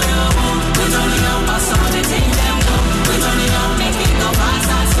yeah. We turn it up, that's all the thing them go. We turn it up, make it go fast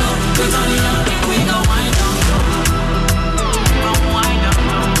and slow. We turn it up, make we go wind down. Go wind down.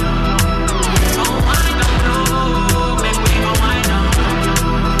 Go wind down. Make we go wind down.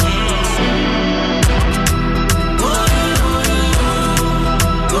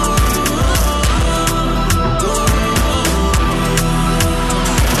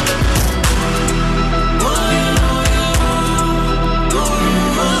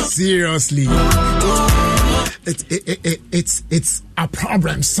 Seriously, it's a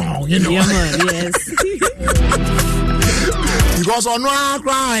problem song, you know. Yeah, man, yes. Because on one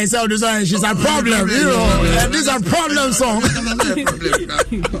cry, so this one she's a problem, you know. And this is a problem song.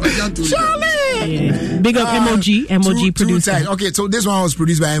 Charlie, Yeah. Big up MOG producer. Okay, so this one was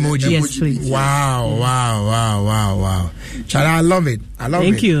produced by MOG. Yes, please. Wow. Charlie, I love it.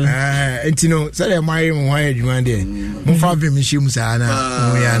 Thank you. And you know, say they marry me why you want there. Mufa be me shi musana.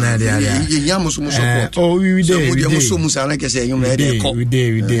 Oh, we did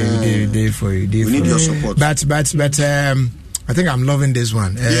for you. We need your support. But I think I'm loving this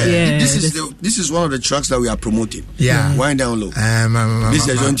one. This is one of the tracks that we are promoting. Yeah. Wind down low. This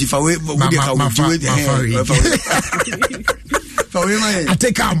is on Tifawe. I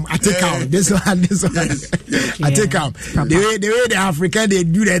take him. This one. I take him. The way the African they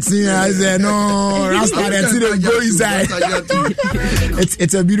do that thing, I say no. Rasta that thing they go inside.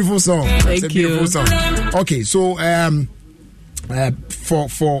 It's a beautiful song. Thank you. Beautiful song. Okay, so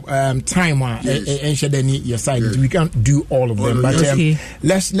for time and your side, we can't do all of them, but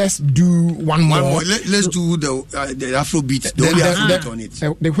let's do one more. Let's do the Afro beat. The only Afro beat on it.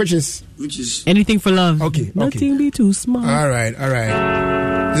 Which is Anything for Love. Okay. Nothing be too small. All right.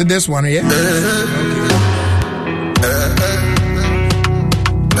 Is it this one here?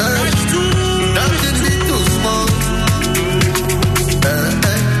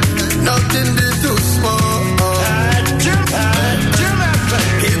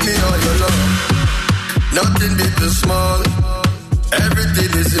 Nothing be too small.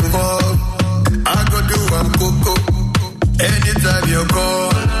 Everything is involved. I go do I'm coco. Anytime you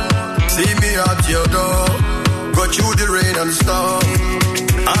call, see me at your door. Go through the rain and storm.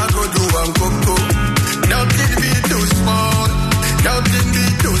 I go do I'm coco. Nothing be too small. Nothing be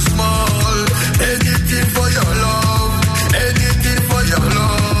too small. Anything for your love. Anything for your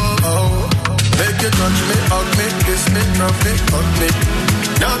love. Make you touch me, hug me, kiss me, drop me, hug me.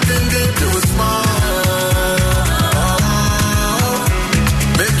 Nothing be too small.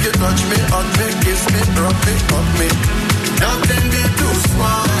 Make you touch me, hug me, kiss me, drop me, hug me. Nothing be too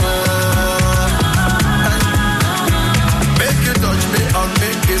small. Make you touch me, hug me,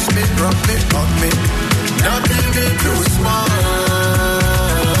 kiss me, drop me, hug me.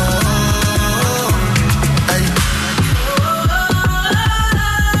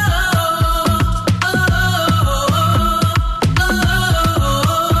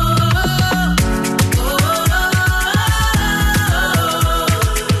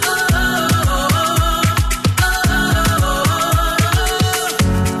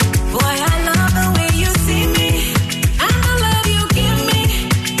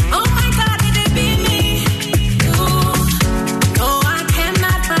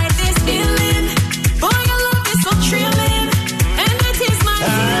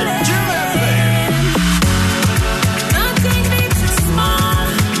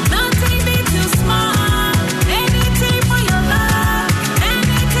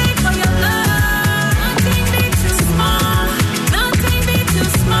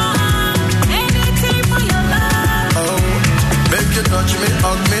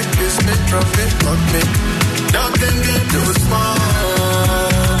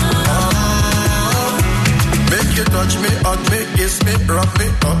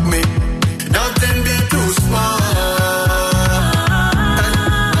 Nothing be too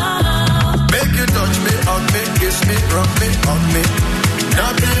small. Make you touch me, hug me, kiss me, drop me, hug me.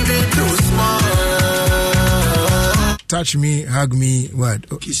 Nothing be too small. touch me, hug me, what?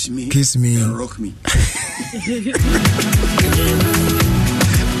 Kiss me. Kiss me. And rock me.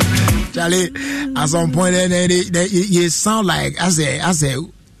 Charlie, at some point, you sound like, I say,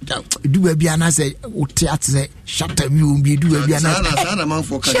 do a piano, I say, shut up, you be do a piano.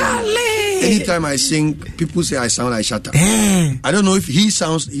 Charlie. Anytime I sing, people say I sound like Shatta. I don't know if he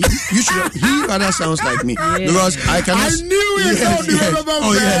sounds. He rather sounds like me because I cannot. I knew it.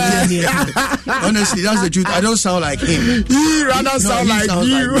 Yeah. Honestly, that's the truth. I don't sound like him. He rather sound like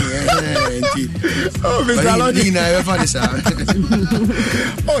you. Oh, Mr. Lodi.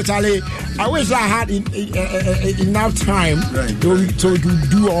 Oh, Charlie, I wish I had enough time to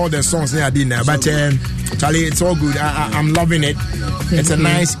do all the songs that I did now. But Charlie, it's all good. I'm loving it. It's a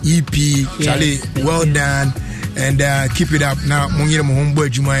nice EP. Charlie, well done. And keep it up. Now,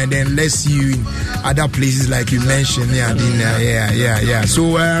 and then let's see you in other places like you mentioned. Yeah.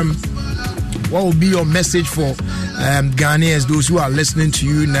 So, what will be your message for Ghanaians, those who are listening to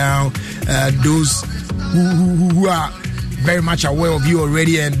you now, those who are very much aware of you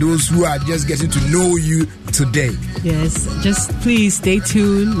already, and those who are just getting to know you today? Yes, just please stay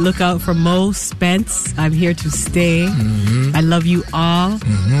tuned. Look out for Mo Spence. I'm here to stay. I love you all,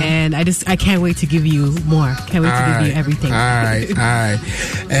 and I can't wait to give you more. Can't wait to give you everything. All right.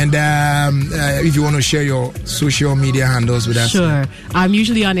 And if you want to share your social media handles with us. Sure. I'm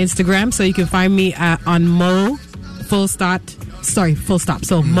usually on Instagram, so you can find me on Mo full stop. So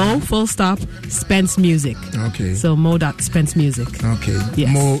Mo full stop Spence Music. Okay. So Mo.Spence Music. Okay.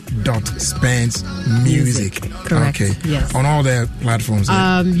 Yes. Mo.Spence Music. Correct. Okay. Yes. On all the platforms.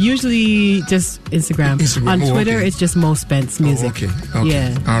 Usually just Instagram. On Twitter, it's just Mo Spence Music. Okay.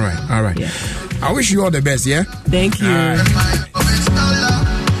 Yeah. All right. Yeah. I wish you all the best. Yeah. Thank you.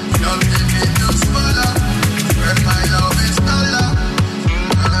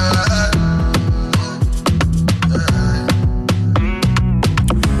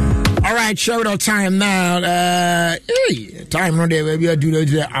 Share with our time now. Time no day we do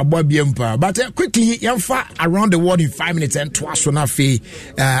the abobia. But quickly, yamfa around the world in 5 minutes and twice on fe.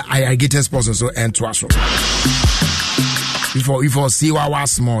 I get a sponsor so and twice. Before see what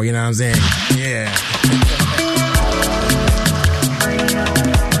was small, you know what I'm saying? Yeah.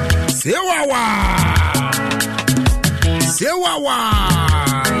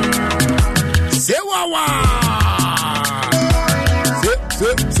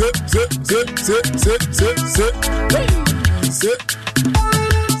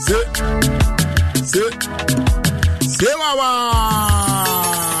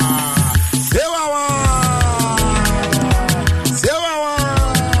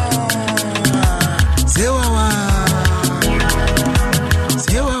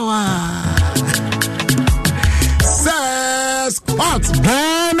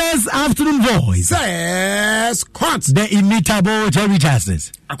 Ghana's afternoon voice says Quant the immutable Jerry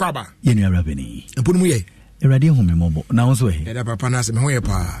Justice Akwaba Yenu Rabini Epudumuye Eradi home mobo na wonso e Eda papa na se me ho ye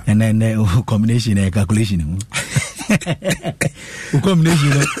pa and then combination and calculation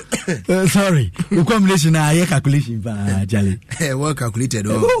combination sorry combination and calculation pa Jali well calculated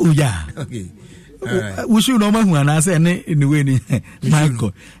oh yeah okay. We should know who and say in the way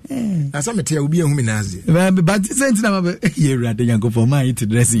Michael. As I'm tell you, be nazi. But since now, you're at the young for my to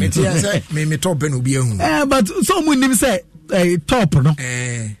dress in. Me top and be a but someone him say top, no,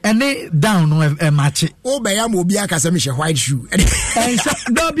 and they down no a match. Oh, by am will be a Casamisha white shoe.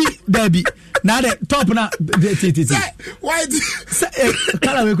 Debbie. Now the top now, white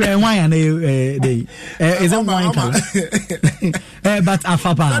color we wine and they is a wine color. But a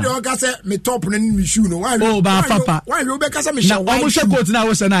papa. Me top and shoe no why papa why you make us a almost coat now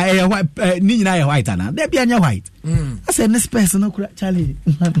was an I white and there be a white. I said this person no Charlie.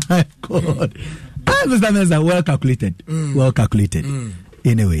 My God. Those are well calculated. Well calculated.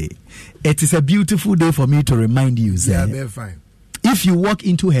 Anyway, it is a beautiful day for me to remind you, sir. Yeah, fine. If you walk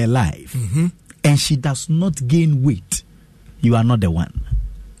into her life and she does not gain weight, you are not the one.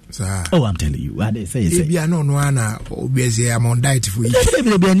 Sir. Oh, I'm telling you. What they say. I'm on diet for you.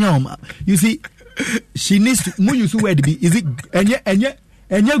 You see, she needs to. More you see where to be. Is it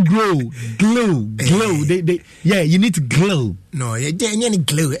and you glow. Yeah, you need to glow. No, you need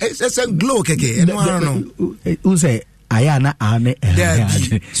glow. It's a glow, keke. No, I don't know. Who say? Ayana Arne.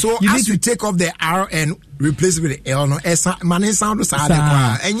 So you as you take off the R and replace it with the L, no, man, sound so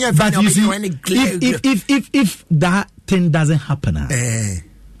and yeah, but you see, if that thing doesn't happen,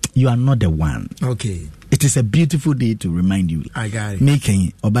 you are not the one. Okay. It is a beautiful day to remind you. I got it.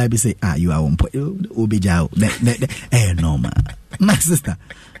 Making or Bible say, you are on point. Obejao. No, my sister,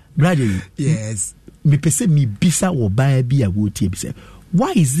 brother. Yes. Me pese mi bisa or buy be a wood say.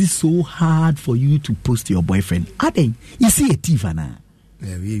 why is this so hard for you to post your boyfriend? Adom, you see a thief, Anna.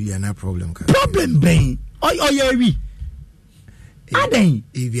 We are not problem. Problem, brain. Oh, yeah, we. Adom.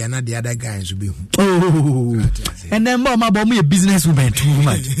 If you are not the other guys, will be. Oh, and then Mama bought me a businesswoman too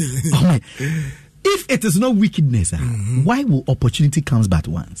much. Oh my. If it is not wickedness, why will opportunity comes but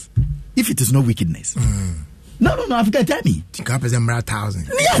once? If it is not wickedness. No, Africa, tell me. Think up as 1,000.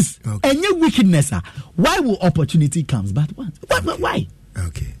 Yes. Okay. And your wickedness, why will opportunity comes but once? Why?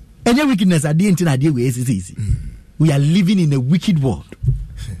 Okay. And your wickedness, I didn't idea where it's easy. We are living in a wicked world.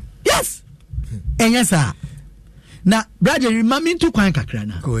 Yes. And yes, sir. Now, brother, remember me to Kwan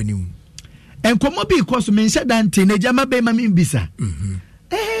Kakrana. Go anyway. And come up because men said that teenager may be mammy bisa.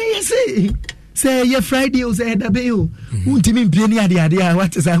 Yes, say your Friday or say that bill. Won't you mean plenty idea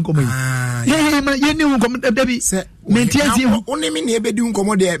what is uncoming? You knew Debbie said, maintains you only mean here be doing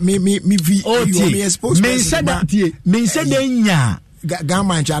commode me oh, me exposed. Men said that ye, men said ya.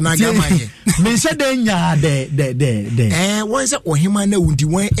 Gamma Chana Gamma. Men said de. Once or him and the wound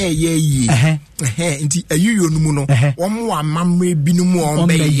one ye. A you no one more mammy binumo on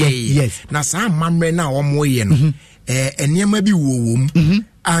bay. Yes. Now some mammy now on more yen. And near maybe womb.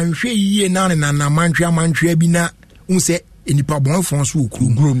 And she ye none and a mantra bina unse in the problem from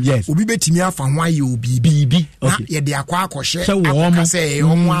groom. Yes. Will be betting me from why you be BB. Yet they are quack or share. So say,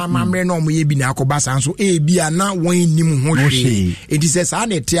 oh, mamma no me be Nakobas and so a be a now one nim. It is as I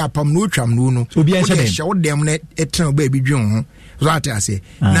tear upon no tram no. So be a show them net a turn baby John. That I say.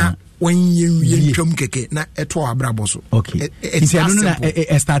 Now, when you chum keke, not a toa braboso. Okay.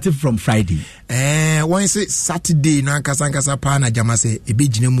 It started from Friday. Once Saturday, Nankasankasa Pana Jamase, a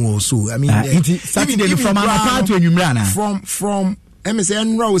big name so. I mean, Saturday from our part to Numrana. From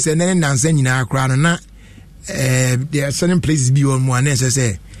MSN Rose and then Nansen in our crown. There are certain places beyond one, as I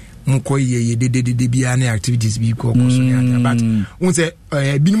say. Mkoye did be any activities be called. But once a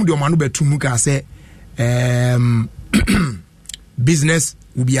binum do manu betumuka say business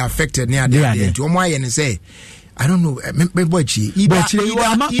will be affected near there. To why and say, I don't know. People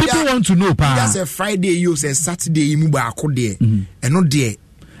want to know. That's a Friday. You say Saturday. You move back there, and not there.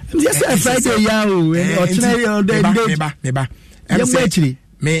 Just a Friday.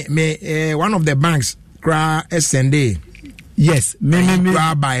 Me. One of the banks, SND. Yes, me.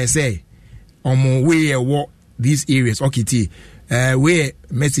 By say, on way walk these areas. Okay, where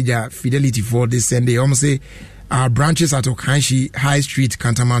messenger fidelity for this Sunday. Almost say. Our branches at Okanshi High Street,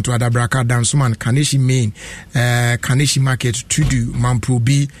 Kantamanto, Adabraka, Damsuman, Kaneshi Main, Kaneshi Market, Tudu, Mampro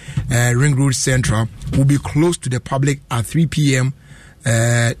B, Ring Road Central will be closed to the public at 3 p.m.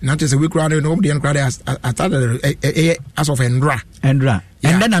 Not just a week rather, nobody and crowd as of Endra. Yeah.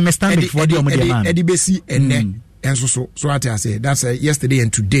 And then I'm standing for the Edibesi and then. And so what I say, that's yesterday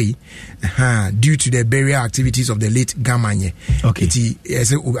and today, due to the burial activities of the late Gamanye. Okay.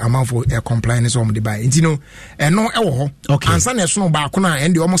 It's amount for compliance on the buy. You know, and no, okay. And Sunday, so Bakuna,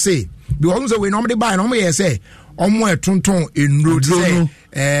 and you almost say, the almost way normally buy, normally say, almost tonton in road,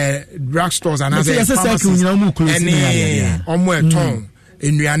 drugstores and other pharmacies, and almost ton.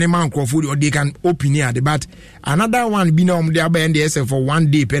 In the animal food, or they can open here. But another one be no there by NDS for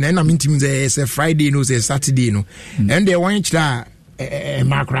 1 day, and I mean, it's a Friday, no, say Saturday, no, and they want that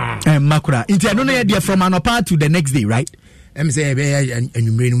macra. It's I don't know idea from an apart to the next day, right? I'm say, and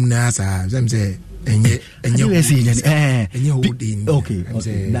you bring NASA, I'm say, and you okay,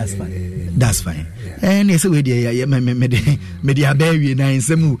 that's fine. And it's a way, media baby, and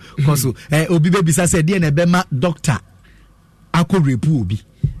some also, Obi baby said, dear Bema doctor. Ako repu bi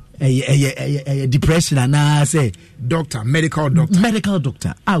depression and I say medical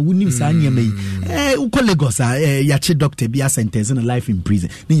doctor wouldn't say me uko Lagos yache doctor be a sentence in life in prison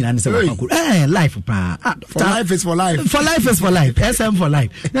ni nyina say life pa life is for life SM for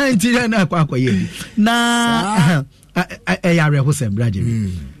life na nti na akwaye na yare ho sem braje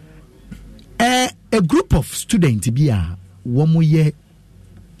a group of students be a womo ye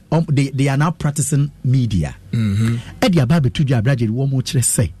they are now practicing media. Edi ababe tuju abraje womo kire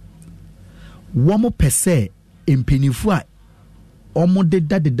say. Womo pese empenifu a omo de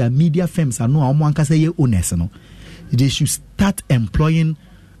media firms anu omo ankasa ye owners no. They should start employing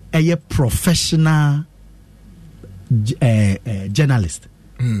a professional journalist.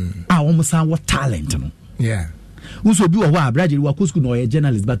 Omo san what talent no. Yeah. Unso bi wo abraje wo ko school no a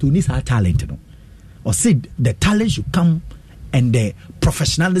journalist but who needs her talent no. Or say the talent should come and the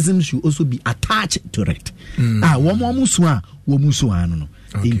professionalism should also be attached to it. Womusua no.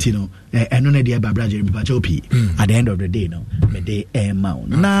 Intino eno na dia babraje bi pachopi at the end of the day no me dey mount.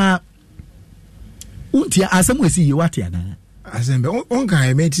 Na untia asem we see you what ya na. Asembe on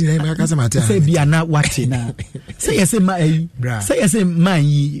kan meti na makasa mata. Say bia na wate na. Say yes man. Say yes man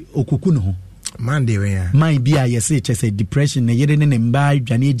yi okuku no ho. Man de we ya. Man bia yes say depression na yere ne mba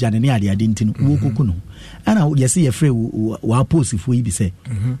dwane dwane ne ade ntino wo okuku no. Ana yes ye free wa post fo yi bi say.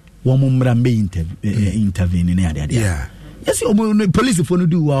 Wo mo mra mbe intervene ne ade. Yeah. Yes, police for no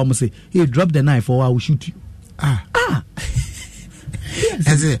do what I say. Hey, drop the knife or I will shoot you.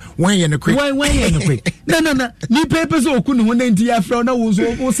 As it when you're in a quick. When you're in a quick. No. Ni papers or couldn't one into your friend. I was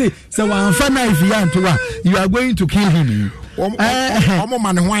say, so I'm fine if you are going to kill him.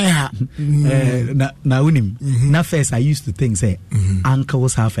 Now, now first I used to think, say,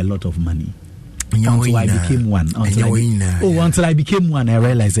 uncles have a lot of money. Until I became one. Until I became one, I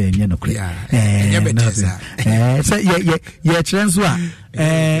realized so transfer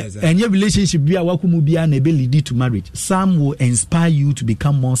and your relationship be a wakumubia and ability to marriage. Some will inspire you to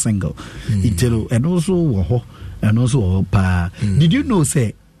become more single. And also did you know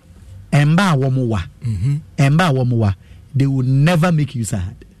say Emba Womowa they will never make you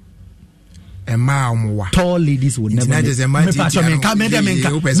sad. Tall ladies would never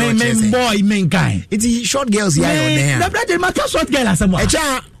it's short girls here short girl as someone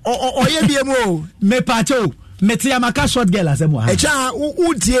me pacho metiamaka short girl as someone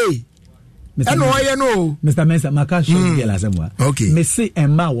Mr. Mensa maka short girl as someone okay me say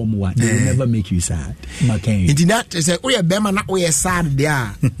Emma Womowa they will never make you sad it that say we bema na we sad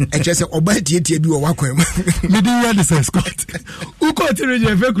there e say obatie bi wo wakwam me do you the Scott uko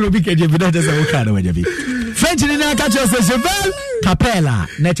tirije fe kro bi keje bi that say wo ka na wajabi French ni na ka che say Cheval Capella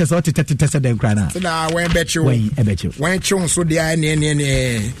na che so tete dem kra na when bet you when chon so there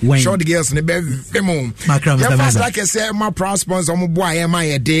ne short girls ne be femo fast like I say my proud sponsor mo boy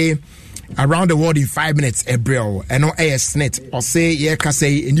my day around the world in 5 minutes April and no air snit or say yeah ka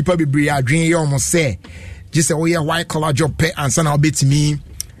say nipa bebre adwen ye almost say just say oh yeah white collar job pay and son bit me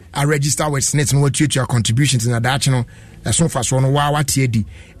I register with snit no what your contributions in that channel that's so fast one wa tiedi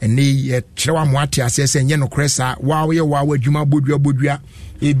and ne chewa mo ati ase say nye no kresa wa we adwuma bodua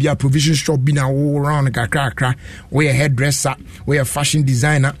e bia provision shop bi na all around kakra we a hairdresser we a fashion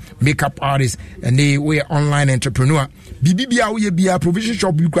designer makeup artist and we a online entrepreneur bibia we bia provision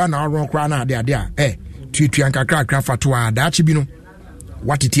shop bi kwa na ron kwa na ade tutu an kakra fatoa da chi bi no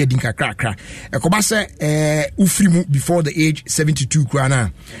what it din kakra ekoba se ufrimu before the age 72 kwa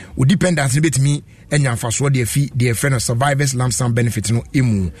na o dependence betimi enya mfaso de fi de friend of survivors lump sum benefit no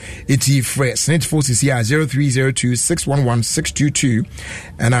emu eti free snit forces here 0302611622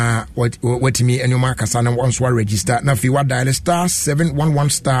 and what me enuma kasa na once register na fi wa dial star 711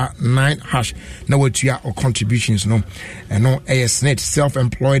 star 9 hash na what you are contributions no and no snit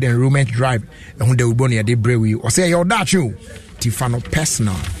self-employed enrollment drive and who de uboni de brewi or say your that you Tifano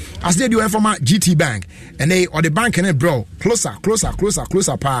personal as they do from GT Bank and they or the bank and bro closer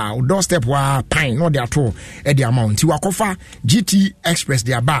pa doorstep wa pine no their to at the amount you are GT Express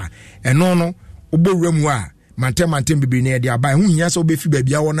their bar and no obo remwa mantem be near their buy who yes obe fi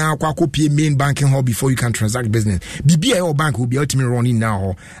baby na akwa copy main banking hall before you can transact business BBI or bank will be ultimately running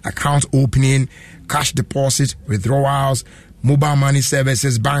now account opening cash deposit withdrawals mobile money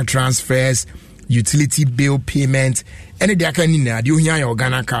services bank transfers utility bill payment any they can in there you hear your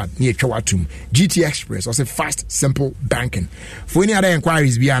Ghana card near Chawatum GT Express or say fast simple banking for any other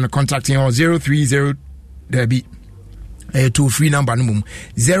inquiries be on contacting on 030 there be toll free number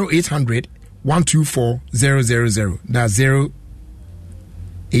 0800 124 000 that's 0800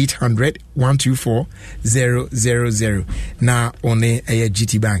 124 000 now only a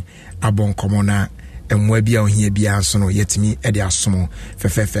GT Bank abon commona and where be on here be so no yet me at their small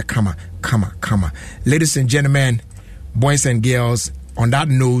fe kama. Ladies and gentlemen, boys and girls, on that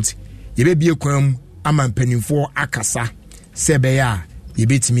note, you be a kwam aman penny for akasa sebeya you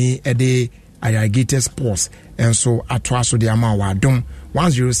beat me a day irrigated sports and so atwaso the amawa Adom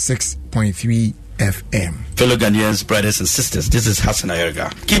 106.3 FM. Fellow Ghanaians, brothers and sisters, this is Hassan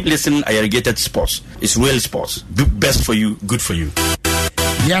Ayerga. Keep listening. Irrigated Sports. It's real sports. Best for you, good for you.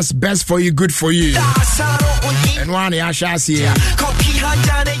 Yes, best for you, good for you. And one I shall see of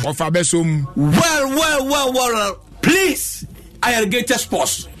Abesum. Well. Please, Irrigated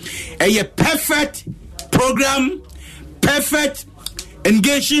Sports. A perfect program, perfect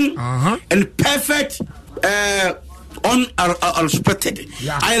engaging, and perfect unexpected.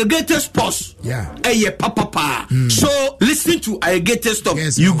 Irrigated Sports. Papa. So listen to Irrigated Stuff.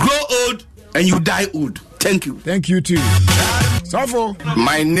 Yes, you grow old and you die old. Thank you. Thank you too. Sofo.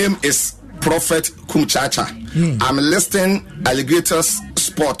 My name is Prophet Kumchacha. I'm listening Alligator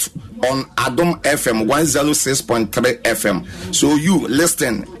Sport on Adom FM 106.3 FM. So you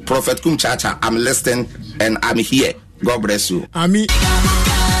listen, Prophet Kumchacha. I'm listening and I'm here. God bless you. Ami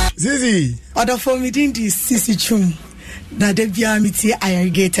Zizi Other for me didn't Sisi Chum that they be amity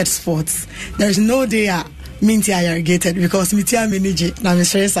irrigated sports. There is no day minty irrigated because mitia manage na me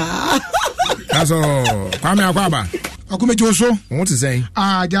stress that's all. Kwame Akwaba Akume Joso what is saying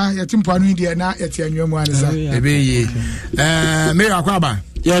ja yetimpo anu dia na yeti anwemu anisa ebe ye me Akwaba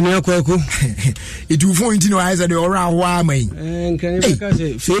ya me akwaku itu phone ntino I said ora ho amai nkan e ka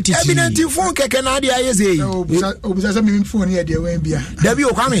say feti evident phone keke na dia yese obisa say me phone ya dia wan bia dabi o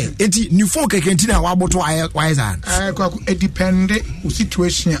Kwame enti ni phone keke ntina wa boto why that kwaku it depend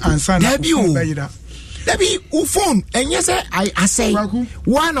situation answer na dabi o Debi u phone enye se I say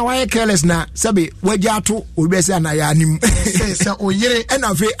one why careless na sabe waja to obese na ya anim say oyere e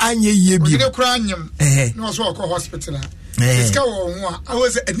na fe anye yie bi oyere kura anyem no so ko hospital ska wo ho a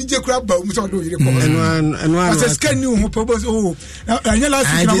was enije kura ba mu so do oyere ko enu ska ni ho purpose anya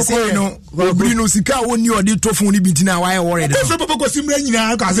last week na no obiri no sika woni odi to phone bi ntina why worried so papa ko simra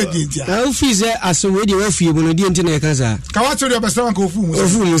nyina ka say dia Ofie say aso we dey Ofie bu no di ntina e ka sa ka wa to dey obesa ka ofu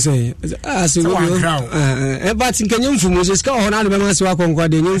mu say aso we but nkanyem fumu so ska ho na be ma se wa konkwa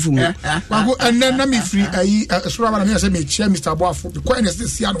de nyem fumu wako na me free ayi sura ba na me say me chia Mr. Boafo ko ene se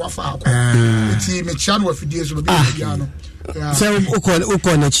sia no wa fa akọ ti me chia no wa fidie so be bia no se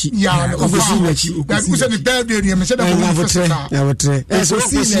uko na chi ya ofosi na chi ku se ni birthday ni me se da ko ya wotre so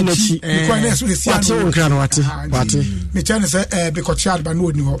ofosi na chi ko ene so sia no nkra no wate me chia ne se be ko chia ba no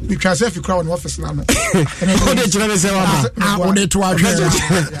ni ho me twa se fi kra no office na no o de chira me se wa ba o de to adwe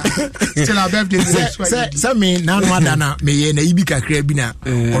still our birthday se me na no adana me ye na ibi kakra bi na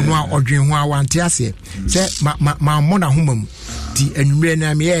ono a odwen ho awante ase se ma mo na homam ti anwure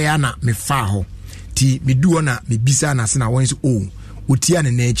na me ye ya na me fa ho ti me duo na me bisa na se na won se otia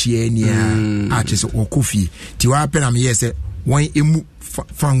ne na echi ania a che se okofie ti wa pe na me ye se won emu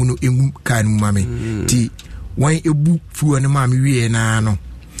fangu no emu kan mu mame ti won ebu fuo ne ma me wie na no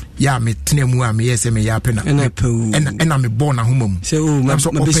ya me tena mu a me ye se me ya pe na ena me born na homam se so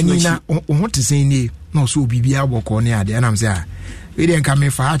opani na o hote sen ni no so bibia boko ne ade na me se a we dey nka me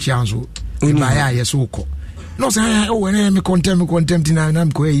fa ha chia nso ba ya ye so ko no say when me contempt na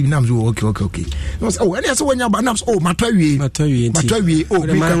me ko e na so okay no say when so wanya ba na so matwawie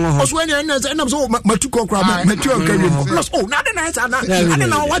o so when na so matuko kra matuo ka wi no so na de na sa na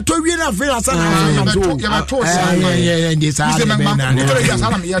na watwawie na fe asa na so ya to sa ndi sa na ya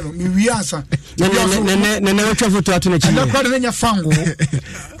sala me ya no mi wi asa na watwa foto ato na chi na kwa de nya fango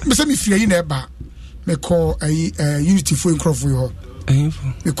me se mi fie yi na e ba me ko unity for crop yo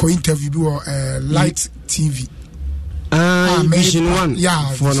we ko interview bi Light TV Vision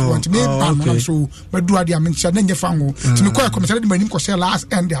 1 for no want me ban so but do ade am ncha na nya fango ti me ko commission de manim ko share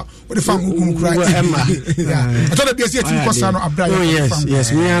last end there we the fango gum kura yeah I thought be say ti ko sa no abra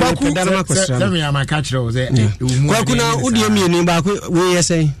yes we are pedal ko sa let me am catch you say kwa kuna udie mienu ba ko we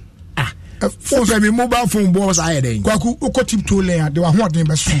say phone say me mobile phone boss aye den kwaku uko tip to le de wa ho den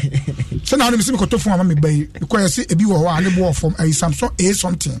be so se na no me se me ko to phone ama me bai ko yesi ebi wo ho a le bo from Samsung A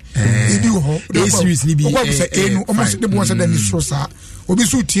something ebi wo ho A series ni bi ko say e no o mo se de bo se da ni so sa obi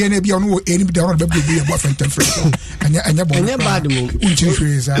so tie na bia no e ni bi da ro be be e bo friend anya bad mo unchi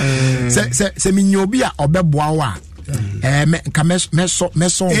freeza se me nyobi a obeboa wa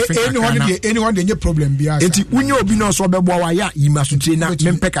meso anyone dey problem bia enti unyo obi no so beboa wa ya yimasutire na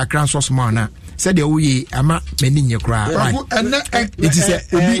mempe kakran so small na said the way ama mani nye kra it is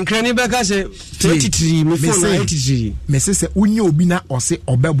obi nkrani beka se 33 me phone 83 me se unyo obi na ose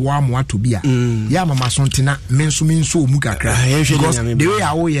obeboa mo ato bia ya mama so ntena menso omu kakra because the way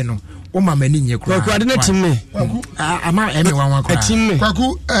awo ye no o mama ni nye kra kwa de na timme ama eme wanwa kra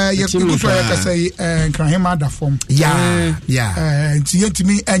kwaku ye kudu so ya kasai nkrahema da form ya nti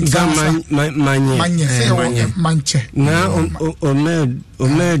yetimi enka manye se manche na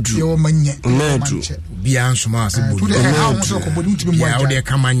omedu yo manye bia nsoma ase bodu ya o de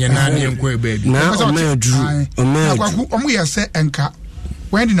kamanye na ne nko ebabi na omedu kwaku omu ye se enka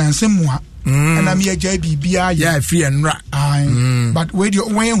when di nansem mu ha ana me agya bibia ya free enra but we do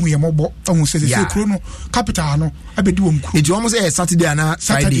when hu yemobo ohun se kro no capital no abedi wo mkru it almost say Saturday and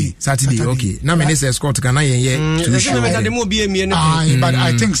Saturday okay na me say escort kana yen to show but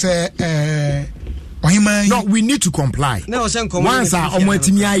I think say no, we need to comply. Once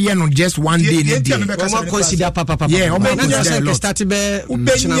omo aye no just one day ni day. Omo consider papa. Yeah, omo consider start be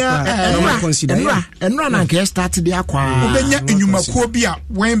consider. Enra na ke start dey akwa. Ubenya enyumakuo bi a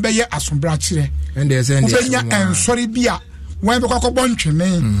wen be ye asombra kire. And they say ubenya ensori bi a wen be kwakọ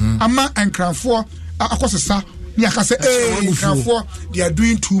ntwene ama enkranfo akosesa ni akase enkranfo they are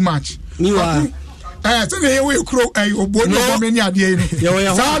doing too much. Say we kro obo no many ade ni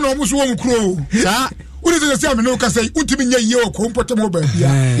sa no mo so wo kro sa What is the same? No, because ultimately, you are compatible.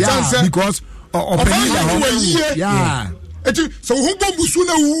 Yeah, because yeah. So who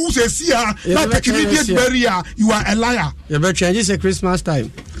sooner who says here like an immediate barrier, you are a liar. You better change this at Christmas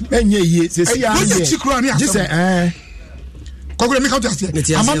time. And yes, just say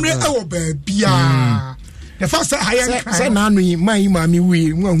the first I Nani, my mammy,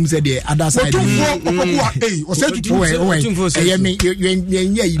 we won't say the other side. Or said to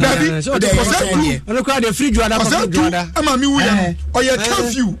look at the refrigerator. Or your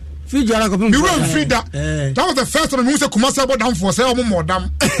curfew. You run free that. That was the first time we said Kumasi about down for say more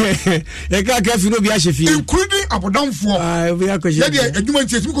dam. They can't get you including about down for. We are going to do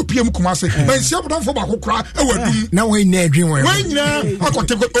PM Kumasi. But she about down for Bako cry. Now we need dream. When I got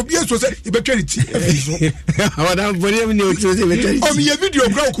to go obvious was a better. I don't believe you to the video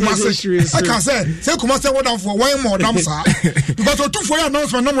grow Kumasi. I can say Kumasi about down for one more dam, sir. Because 2 for your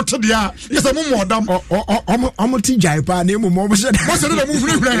announcement no more to the yes, I'm more dam or Jaipa name more. What's another movie?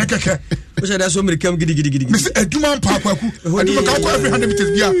 That's so many come giddy. Mr. Eduman Papa, every 100 meters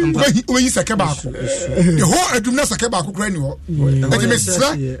beer, when he's a cabacco. The whole Eduna Sakabaco granule.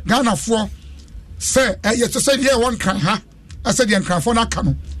 Ghana for, sir, you to say here one can, huh? I said, you can for not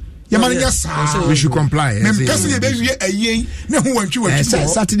come. We should comply. Saturday,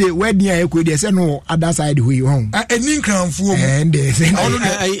 where near could they say no other side who you home? And income for and they say,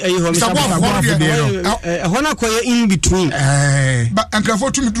 in between. But I'm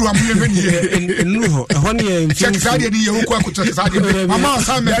going to do a million. Check Saturday, you could say, Mamma,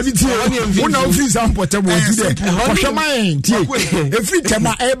 I'm one of these unportable today. What's your mind? Every time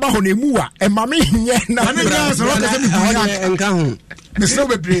I ever on a moor and mammy, and come. Miss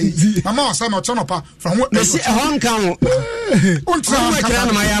Noble, Mamma, some of Tonopa from what they say, Hong Kong. What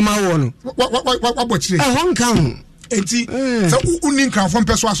you? Hong Kong. So, Unin come from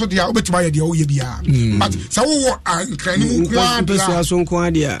Persuaso, the Albert by the OEBR. But so, I'm training Persuasion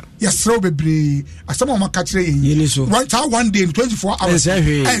Quadia. Yes, so be a some of my country in one day in 24 hours.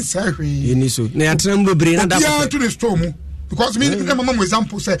 And sorry, in so. They are tremble brain to the storm. Because me, Mamma,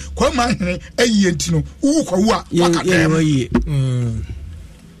 example, say, come my a year to know who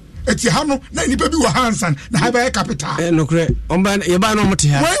it's a hammer, then baby were hands and the high capital. No, great. On ban, you buy no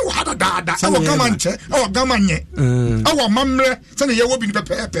material. Well, what a dada, our Gamanche, our Gamanye, our mamma, send a wobbing the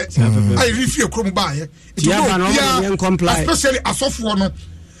pepper. I refuse come by. It's comply, especially a soft one.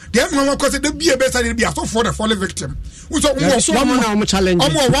 The other one because the beer better than be a soft for the fallen victim. We saw one challenge,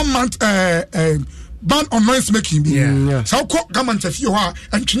 1 month ban on noise making. So, Gamanche, if you are,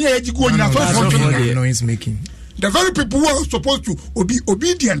 and Chinese go in a noise making. The very people who are supposed to be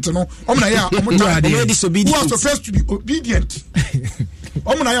obedient, you know, who are supposed to be obedient.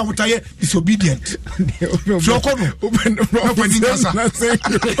 Disobedient.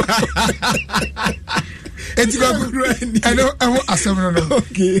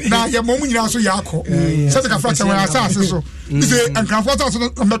 Now, your moment also Yako. Such a fracture where I so. And Crawford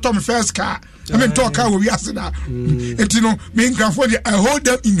first car. I mean, talk how we ask that. And you know, being Crawford, I hold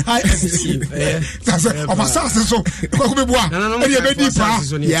them in high esteem. That's a assassin. So,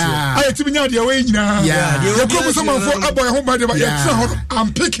 yeah, I to be now the way now. Yeah, you're going someone for a boy home by the way.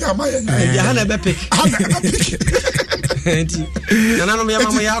 I'm picking my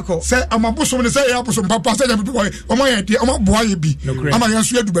say, I'm a bosom and say, I'm papa said, oh my dear, I'm a boy be. I'm a young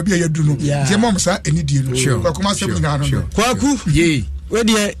to baby, you do know. Your mom said, any deal. Sure. Kwaku, ye. Where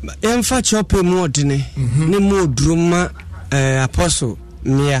the infant chopper more dinner, no more drama, apostle,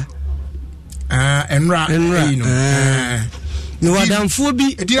 near. And no, I don't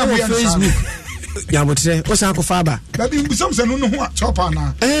phobia, dear Facebook. Yeah, but say, what's Uncle Faber? That be something no know what chopper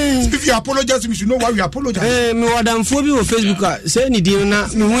now. If you apologize, you should know why you apologize. No, I don't phobia on Facebook. Say any deal now.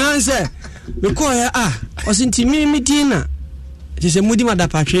 No answer. Because wasn't me dinner. Just a moody mother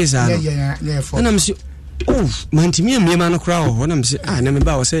patresa. Yeah. And I'm saying, oh, man, to me, man, crowd. When I'm saying, I never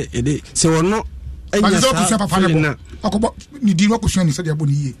bow say it. So or not. I don't know. You did not question. He said, me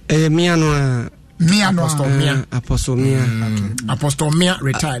Apostle Mia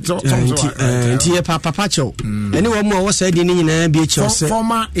retired. So Papa Pacho. Anyone more was said in BH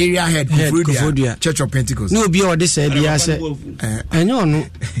former area head Church of Pentecost. No, be all this idea. I know,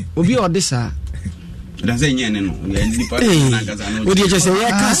 will be all this. Would you just say,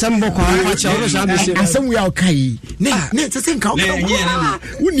 yeah, some book and some we are okay? Nay, to think how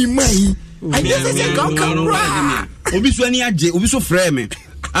wouldn't mind. I never think how come. Obi so frame.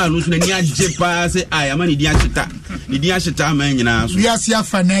 No so ni agye pa say I am ni di acheta man nyina so ya sia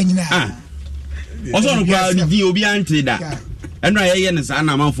fa na nyina oso no kwa di obi ante da eno aye ne sa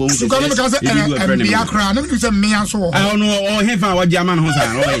na manfo so ko me ka say me akra na me say me aso no o hefa wa di ama no ho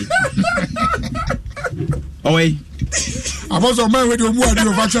sa no Oi. Apostle man with your word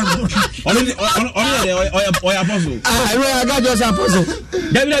of action. Apostle. I got just apostle.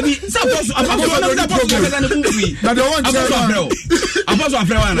 Debbie, apostle. Apostle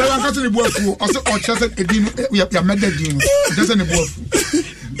Afrewana. I got to the book or just a dean. We have met the dean. Just in the book.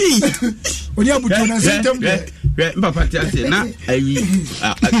 When you have Papa, na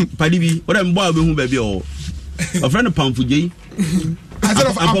Padibi, what I'm boy, baby, or a friend of Pound Fuji.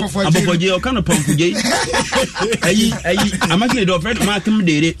 Apple kind of Pound Fuji. I'm actually the friend of Markham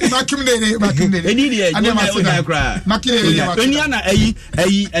Day. Markham Day, I never cry. Makina,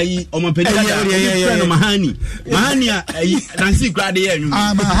 on my penny, Mahani, Nancy Grady,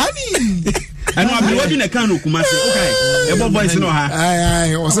 Mahani. I know I've been watching a canoe, Kumasi. Okay, a voice in her.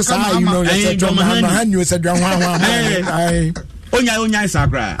 I was a you know, I don't mind you said, Onya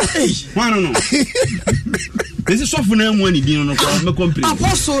Sakra. One. This is soft for them when you didn't know.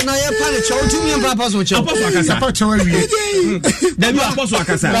 Apostle, now you're planning to me and Papa's watch. Apostle, and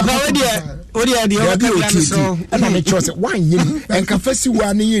I chose one and confess you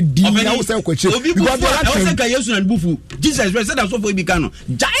one year. Jesus said, I'm so for Bicano.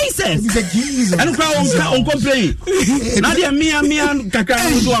 Jesus, and crown complain. Nadia, me and Kaka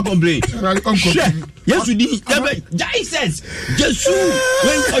do a complain. Yes, we did. Jesus, Jesus,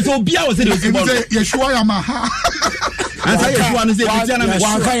 when Otobia was in the Yeshua Yamaha. And say you want to say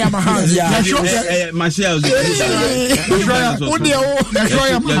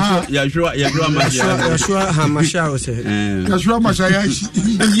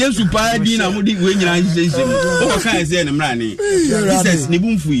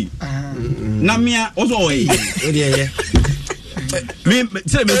me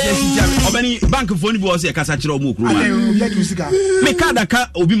tell me obani bank phone bi o se kasa kire omo okuru me kada ka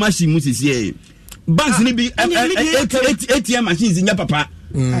obi machine musisi banks ni bi ATM machines nya papa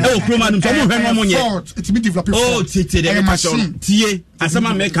e okuru ma dum so mo hwe no mo nye it be develop oh tete de ka so tie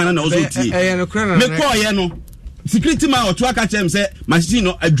asama me kan na ozo tie me call ye no security man or to aka chem say machine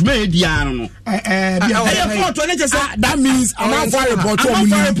no adwuma e dia no that means I'm for report to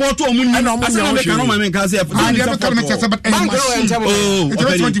omun and asama me kan no me kan say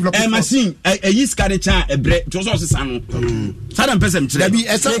machine yi skade cha ebre to so sesa no sada person kire bi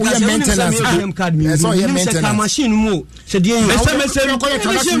esa we maintenance so ye maintenance machine mu se die yi me ko ya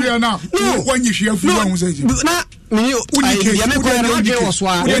transfer na when you share food wan say na me ya me ko na ade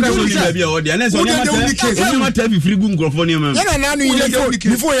oswa bi o dia na so ni free gun grofo ni am na na no ile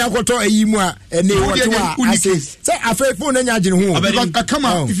before ya koto ayi mu a ene woto a say afei phone na nya agene ho because come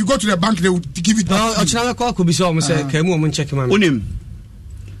on if you go to the bank they will give it back o chana ko ko bi so mo say kai mu check man onim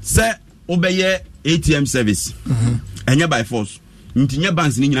say obeye ATM service enya by force ntinya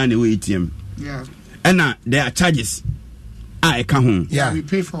banks ni nyina na ATM yeah and there are charges I can yeah we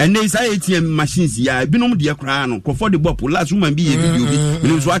pay for and there is ATM machines yeah binom de kra no for the bop last woman be video bi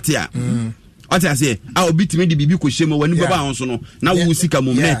no so atia what I say I will beat me the bibi ko shemo wani baba on so no na wo sika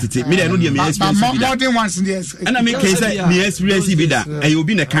mom na tete me dey no dey me experience bi da more than once in the and I make say me experience bi da e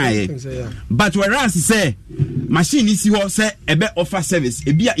obi na kan but whereas say machine is here say ebe offer service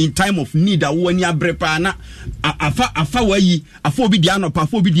e bia in time of need a wo ani abrepa na afa wayi afa obi dia no pa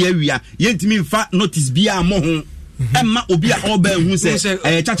afa obi dia awia yentimi mfa notice bia mo ho Emma obi a oba hu se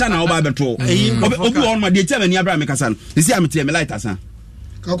chacha na oba beto obi on ma de tell me abra me kasa no see am tie me light asa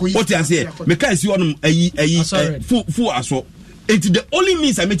what you say me kan si on ayi fu aso it the only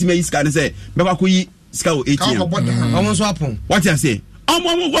means I met me is can say me ba ko yi ska o ATM omo so apon what you say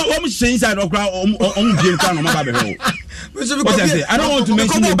omo she inside okra omo bien kan no ma ba be ho what you say I don't want to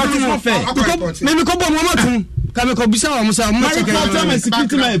mention it but it's not fair me ko bo mo tun kame ko bisa wa musa mo check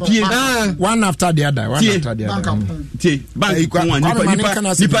security man pie one after the other bank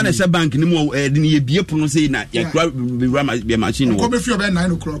nipa na she bank ni mo de ne bie pono sei na ya kura be machine wo ko be fi obe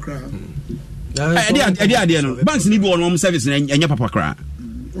 9 o'clock kra no banks ni bi won service na enya papa kra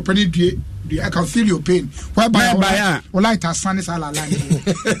open due I can feel your pain why buy light as sun is ala line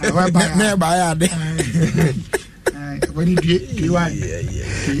why buy when you why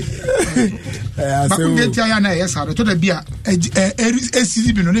but we get ya na yes how to the bia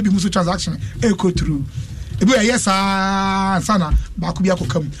ACC bi no na bi muso transaction e go through e bi yes sana ba ku bia ko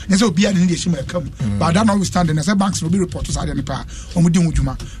kam na say obi a ne dey shima kam but that notwithstanding na say banks will be report to side pa o mu di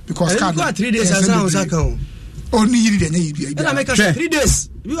hujuma because card 3 days answer on account only you dey na bia na make 3 days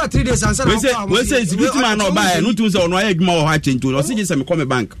you got 3 days answer we say security man no buy no tun say ono adwuma wo ha change to o say say me come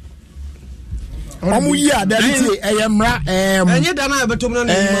bank omu yi adality eyemra enye da na betom na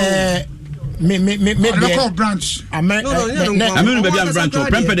me branch no baby am branch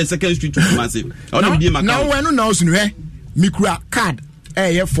prepare the second street to massive I want to be my now when no so no mikura card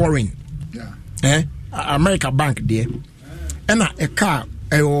foreign America bank there and a car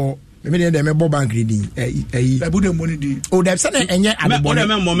maybe they may bank reading money di oh that's an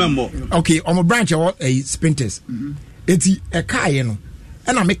member okay on a branch or a sprinters it's a car you know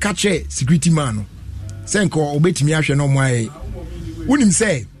and I make catch a security man senko obetimi ahwe no mai wonim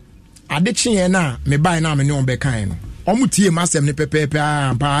say adeche na me buy na me ne on be kan no omutie masem ne pepepe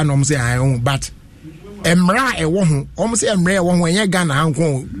pa na om say I but emra e wo ho om say emra e wo ho enye Ghana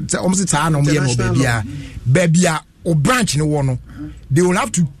hanko om say taa na om ye no babia o branch ne wo no they will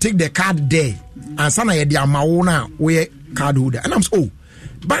have to take the card there and sana ye dia mawo na we card holder and I'm so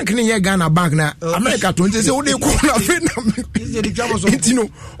bank ni ye Ghana bank na America to say o dey call na fe na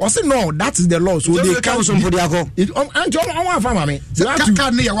or say no that is the law so they count some for their call and I want farm me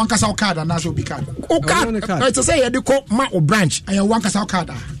card ni ye one kasa card na so be card o card to say ye dey call ma o branch and one kasa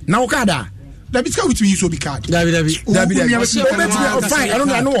card na o card that be with me so be card David fine I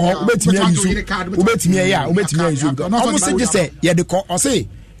don't know obetimi ya almost say ye dey call or say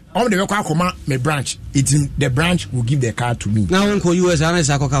I'm the work akoma my branch. The branch will give the card to me. Now unko US ana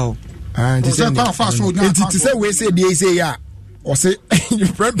isa koka and it say we say they say yeah or say you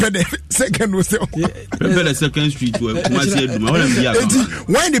prepare the second we say prepare the second street where Kumasi Adom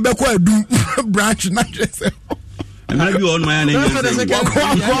when the beko do branch not just maybe on my name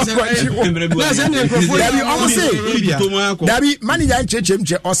Dabi manager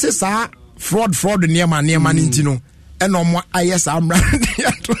chechemche or say sa fraud near man ntino and no more IS amra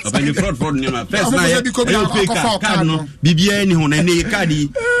open the fraud near my first na you pay card no bibia ni ho na ne card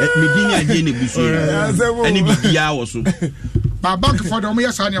medini ade ne busu ani bibia wo so ba bank for them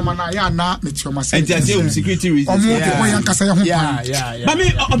yes anya man ya na metioma say security reasons but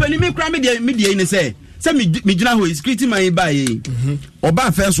me open me kra media ni say me gina ho security man buy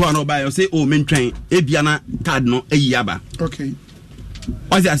oba first one oba say oh me ntwen ebia na card no eyi aba okay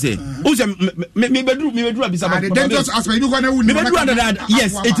what I say who say me bedru abisa the dangerous aspect you go na me bedru that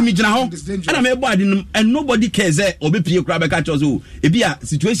yes it me gina ho and me board and nobody cares obi pie kra be catch us o ebia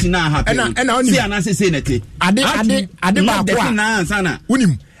situation na happen see ana say nete ade ba kwa na answer na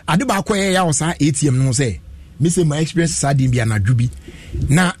unim ade ba kwa ya o sa ATM no say me say my experience sa din bia na dwubi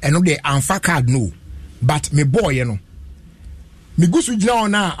na eno de amfa card no but me boy you know me gusu gina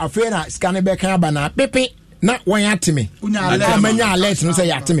on na afera scan be kan aba na pepe na one atime amanya alert no say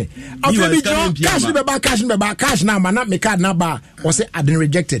yatime after cash na ma na me card na ba o say I been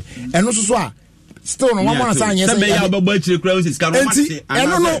rejected and no so a still no one answer yes say ya baba chire crowd is can no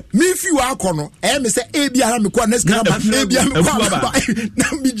me fi wa akono me say e bia na me kwa next card e bia me kwa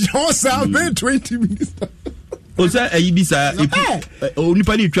na me just 20 minutes o say ayi bisa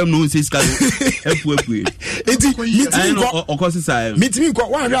onipa ni twam no say ska efu enti mitimi ko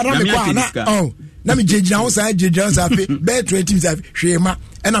wa hwa me kwa na na me jeje na say fe be 20 minutes hwema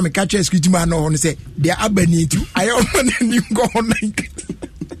e na me catch security man no ho say they abani tu ayo na ni go on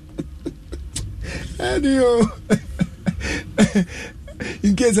adio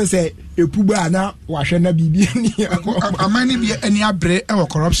in case I say epuba na wa hwe na bibia ni amani bi ani abre e wo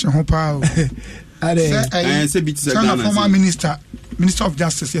corruption ho pa o say bit say former Minister of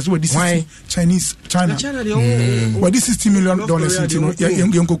Justice, yes, what this China. What this $60 million was what $60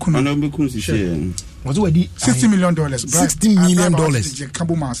 million. $60 million.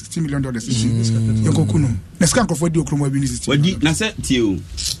 Kabuma $60 million. Yonkokuno. Let's can't afford the Okromo business. What did na say to you?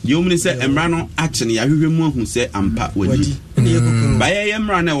 You say Emrano action. Ya who who say ampa wedi. By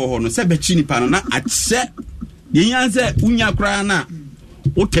Emrano or no say bechini panona at set. The answer unya krana.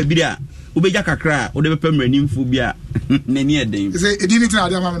 Okebia. Ubeja kakra o de be pemranim fu bia na ni eden say e didn't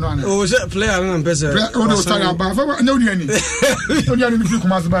tell am no ana o say player na pese o do start aba fa no ni ni free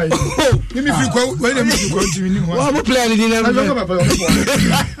come as buy me free ko we dem free ko timi ni ho wa mo player ni na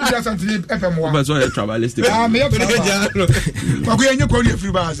just anti FM wa but so e tribalistic me kwa ko yenye ko ni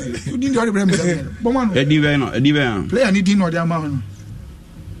free ba say you didn't do the brand bo man e di be player ni di no de ama ho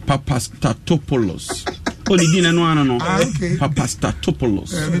Papastatopoulos. Only dinner no ano no.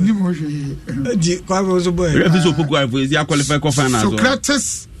 Papastatopoulos. Ni mo hwe. Di kwa bo so boy. Refi so poku afo is ya qualify ko fan azo.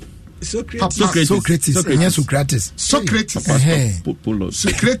 Socrates.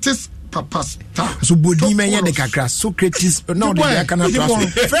 Socrates Papasta. So body men de kakra Socrates no de cannot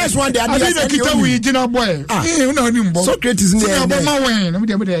trust. First one they are kita we jina boy. Eh no ni mbo. Socrates ne ya bo ma wen, no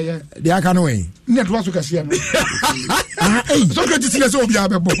de ya. They are can wen. Net was so kase no. Socrates ne so obi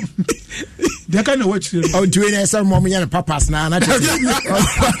abebo. They can watch. Oh doing some mom yan papas na.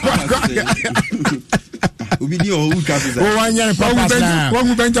 Ubidi o who traffic. Oh, one year papa na.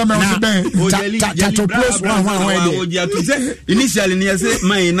 One Benjamin Tato plus one dia to say initially near say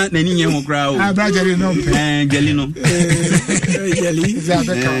my na nani nye ho kra o. Ah, Brajeri no. Jelly no. Jelly.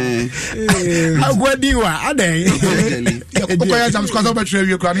 Agwadiwa aden. Okoya jam squad over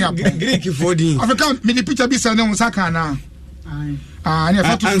trade kra ni abo. Greek fodi. African me the picture bi say na Saka na. Ah, near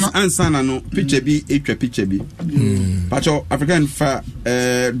Ansana no picture bi etwa picture bi. Pacho African fa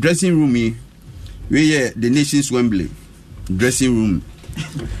dressing room me we the nation's Wembley dressing room.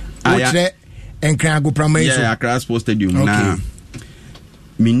 Otre enkran go primary. Yeah, Accra Sports Stadium. Okay. Na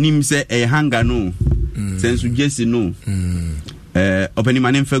minim say e hanga no. Sense Jesse no. Opening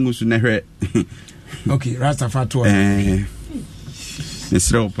man mfangu su na hwe. Okay, Rastafa to.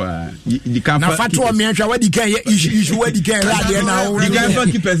 Nesropa. Di kan na fatwa me ahwa wadi kan issue wadi kan radio na o. Di kan fa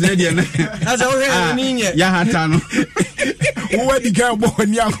keepers na dia na. Asa o he ni nye. Ya hata no. Wadi kan bo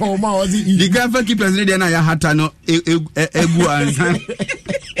ni akoma o di kan fa keepers na dia na ya hata no egu ansan.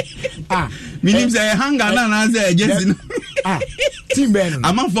 Minim say hanga na say Jesse. Team Ben.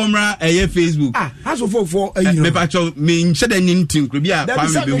 Ama formra Facebook. Haso for me pacho me nchede ni ntinkro bi a kwa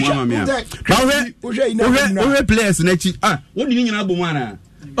me be mu ama me. Ba we players na chi wo di nyina bo mu ana.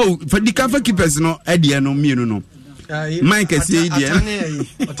 Oh, for the cover keepers no e no mienu no. Mike say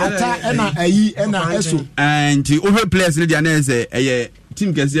ata na ayi na eso. And we players na dia na say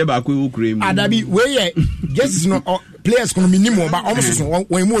team kese ba ko okure mu. Adabi we ye just no players kono minimum ba almost so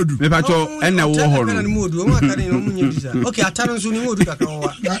when modu. Me pacho na wo ho no. Okay, atano so ni modu kakra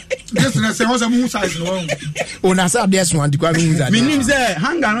wa. Just na say what's a size no. Ona say this one dikwa me that. Minim say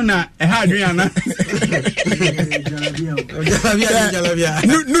hanga no na e ha adwen ana. Jalabia.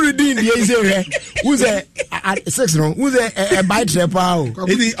 Nuruddin dey say who's a 6 no who's a bite trapper o.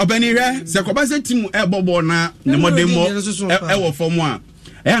 Edi obani hwe se ko ba say team e bobo na ne modemo e wo form a.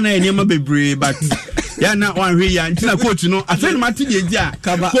 E na enema bebre but ya na one hwe ya ntina coach no afeni mati dey dia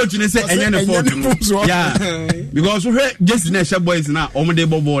coach ne say enye ne fault no. Yeah. Because we just na share boys na omo dey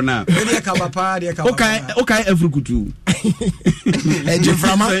bobo na. Okay everkutu.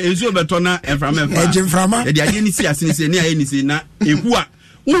 Ejimframa ezo beto na enframa ejimframa e dey anye ni si asene se ne aye ni se na eku a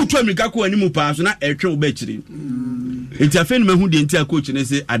wo tu America ko ani mu pa so na etwe wo ba chiri. Enti afeni mahu dey ntia coach ne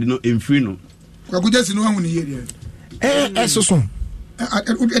say ade no emfiri no. Kwa kujesi no hu ni ye soso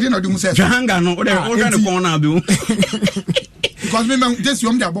ede na do mu say hanga no o dey o hwe ko na bi because me just you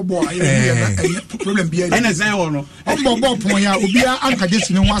am da bobo problem bi e na say wo no o bobo pon ya obi anka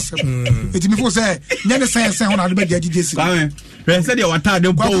jesi ne ho asem eti me fo say nya ne say ho na de be jesi kwa me say dey wata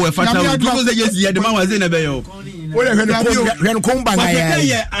de bo we fata do say jesi ye de ma wa say na be yo o le hwe ko mba na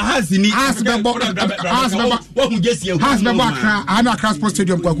ya ahas ni wo hu jesi e has be back ana Accra Sports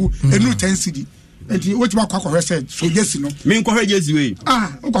Stadium kwaku enu 10 cedi enti wo tiba kwakọ hwese so jesi no me nko hwe jesi we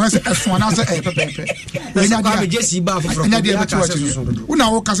nko hwese eso na say pepepe we nya ga jesi ba foforo nya de una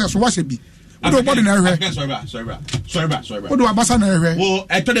wo kase so wa se bi wo body na hwe sorry wo do abasa na hwe wo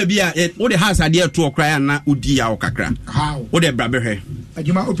eto de bia wo de house ade to okra na odi ya okakra wo de bra be hwe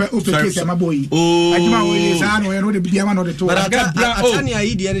ajima ope case ma boy ajima wo ile sa no no de bia ma no de to atani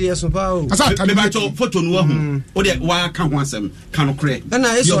ayi de de so pa o asa me ba to photo no hu wo de wa ka ho asem ka no kre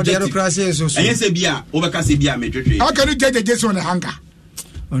na eso de kra se so eye se bia wo be ka se bia me twetwe how can you judge Jesse on the hanga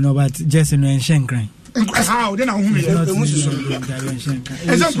no but Jesse no enshenkran how then I hu me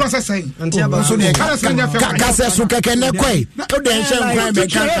process say so de kase so keke ne kwai o de enshenkran be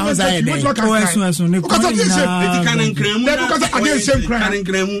kan kan say de so ne ko na kan nkremu na because I dey enshenkran kan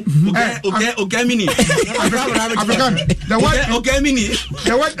nkremu okay mini African the word okay mini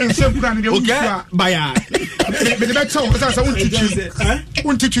the word enshenkran de okay baya be the better so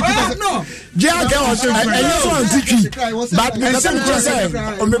won teach you no ja ke o so so teach you but enshenkran say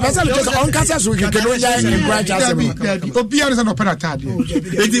o me pasa le so on kase so keke no ya in branch asem obi are no pena tade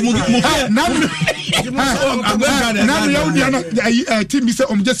eti mu na ya udi na team bi say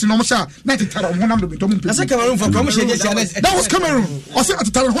Jesse no mo sha na tetara mo nam do beto mo asa Cameroon for promotion Jesse that was Cameroon o say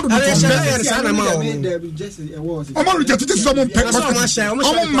tetara ho do o mo reject Jesse so mo pe o mo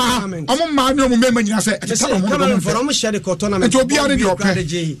ma ni o mo mema nyina say tetara ho do for mo share the tournament obi are the ope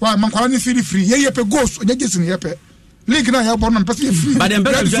wa man kwala ni free ye pe goals o Jesse ni ye pe league na ya born na person but them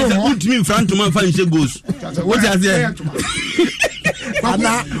better just put me in front to man fan she goes what is there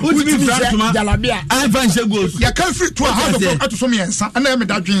ana utimi jalabia an fan she goes ya can free to a house of to so me ensa ana me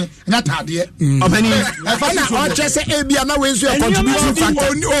dadwen nya taade obani na o chese ebia na we nso e contributing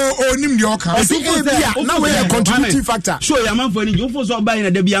factor onim de oka ebia na we e contributing factor so ya man for ni jo fo so buy na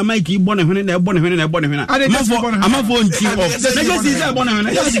da bia Mike bo ne hwene na ebo ne hwene na ebo ne hwene amafo nti of na just is ebo ne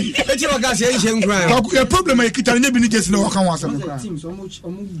hwene e ti oga se e nkran the problem e kitare nya bi ni just na o kan wasa teams omo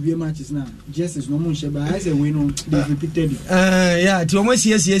wie matches na just no mo nsheba I say we no they repeated yeah ti omo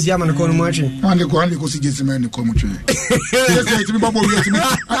sie ama no ko no mo atwe ande ko si just man ko mo twe ti mi babo wi ti mi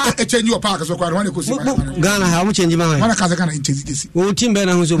e change your park so kwa wane ko si Ghana ha mo change man wana kaza kana change jesi o team be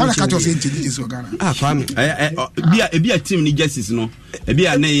na ho so wana kaza so change jesi o Ghana kwame bia team ni justice no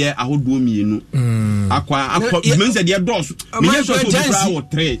bia na ye ahodo mienu akwa mense de dos me ye so bra wo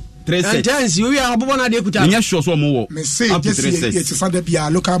 3 sets we are abobo na de kuta me ye so mo wo me say just ye ti sa de bia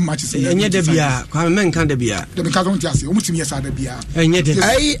local matches enye de bia kwame men kan de bia de me kaza on ti ase o mutimi ye sa de bia enye de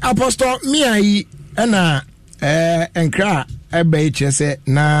ai apostle me ai na enkra ebe chese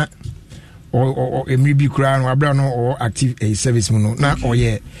na o emri bi kura no abra no o active a service mu no na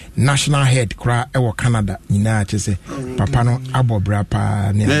oye national head kura e wo Canada nyina chese papa no abobra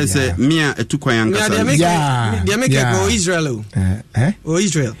pa ne ya say mia etukwan yankasa ya de make go Israel o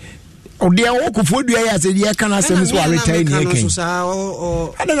Israel o de o kufo dua ya se de kana sem so retire ne ken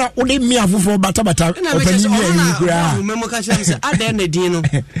ada na o de mia fofo bata opani mi kura memo ka chem se ada na din no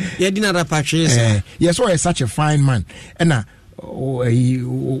ye din na patrice yes so such a fine man na o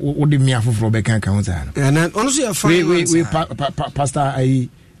de mia foforo be kan kan za na ono so ya fine we pastor ai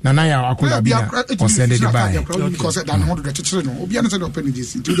nana ya akula bia o send the buy because that 100 children no obi an say open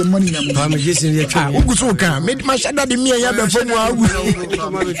this to the money na mo Jesus ya twa o guso kan me ma shada de mia ya be fo mu awu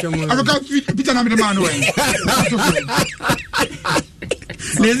avoka bita na me man we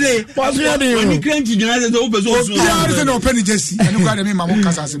Leze, when you can't generalize the open source, you are no penny Jesse, and you got me, Mamma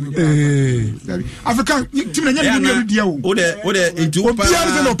Casas. African, Tim and Yadio, or into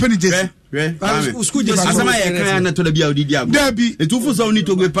no penny Jesse. School just as I can to the Biadia. Derby, a 2 for only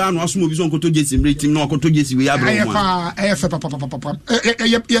to go pan or smooth on to Jesse, rating no to Jesse. We have papa. A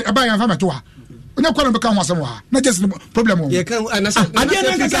buy a famatua. No call become once more. Not just problem. You can understand. I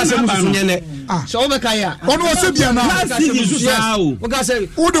didn't so Kaya. On was Sabia now. What I say,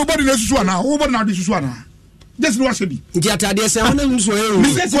 oh, nobody knows one now. Over now, this is one. Just no should be. Jata, there's a woman who's stadium.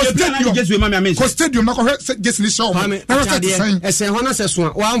 Just in the show. I say, one says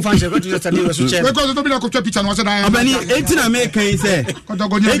one function. Because the Dominic Capitan was an 18 American say,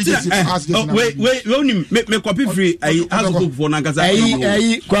 wait, make copy free. I have a for Nagaza.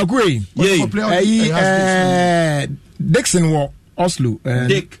 Dixon war Oslo.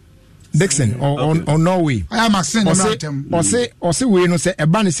 Dixon or Norway. I am a sender. Or say we no say a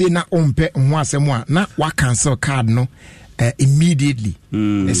ban say na ompe nwa na wa cancel card no immediately.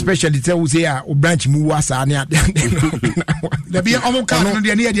 Especially tell we say o branch mu wasa na there be on card no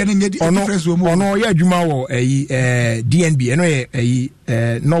dey near difference wo mu ono ya adwuma wo DNB eno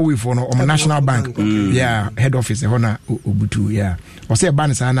Norway for no national bank yeah head office ho na obutu yeah o say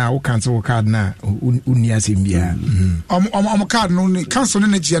ban sa na o cancel card na unni asembia card no cancel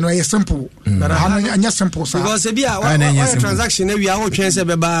na gia no simple anya simple sa because bia wa transaction na we a wo twen se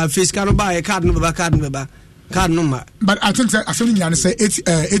beba fiscal no ba card no beba card number. But I think that actually you say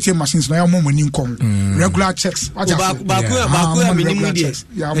ATM machines now more money come regular checks. Baku minimum dey.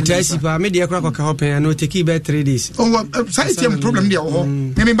 The test pa me dey kra ka hope no take about 3 days. Oh, say ATM problem dey ho.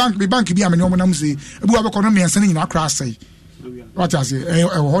 Me bank bi am no mo nam say ebu abekọ no me ense nyina kra say. What I say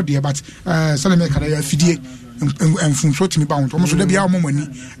ho dey but so me kara ya fidie enfunso timi ba won. So da bia mo money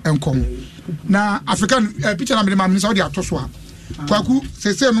enkom. Na African picture na me ma minister dey atoso a. Kwaku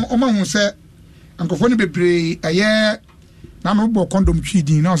say no o ma hu say ankofo ni bebre aye na no bo condom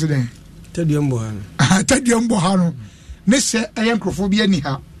twidin na o se den tadium bo ha no ne se aye ankofo bi ani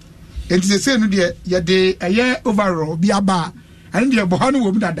ha enti se no de ye de aye overall bi aba ani de bo ha no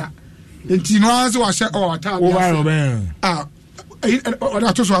wo dada enti no aso wa hye o ta overall ben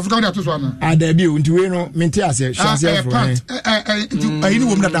ora to so Africa ora to so na ada bi nti we no mente ase hwase afro ayi ni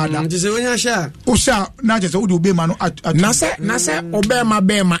wo dada nti se wonya sha o sha na je se wo de obe ma no na se obe ma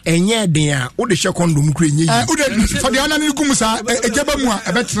enye den a wo de hye condom kura enye wo de for the anani gum sa ejeba mu a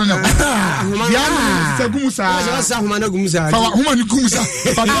ebetre na ya na se gum sa sa homa na gum sa fa homa ni gum sa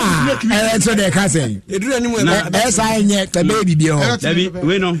so de ka say eduru ani mu e sa enye tabe bibi o dabi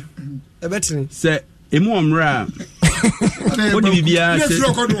we no ebetre se emu omra odi bibia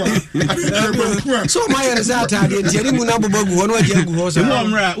so my yere sa ta de ntiri mu na bobagu ho no age agu ho so emu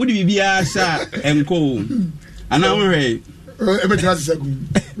omra odi bibia sha enko ana wonhwe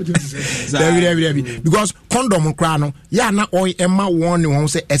because condom kra no ya na oy emma won ne ho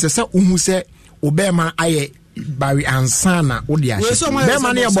say esese uhu say obema aye bari ansana wo dia she be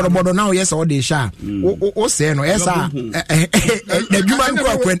ma na bodobodo na wo yes wo de sha wo say no esa adwuma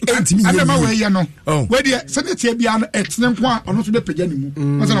nko akwan entimi ye ma we ye no we de se ne tie bia no etne nko a ono so de pagya ni mu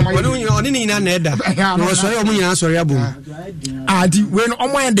wo say no ma oni ni na na eda no so ye omu nyina so ya bom adi we no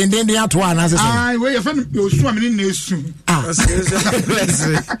omo en denden ato ana se ai we ye fa no osu amene na esu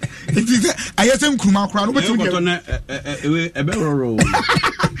it is ayesem kuruma kra no betu de ebe roro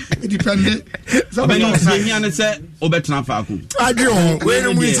it depend so be no se ne say obetena faako adio we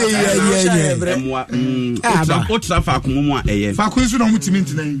no mu say ye otra faako mu a eye faako nso no mutimi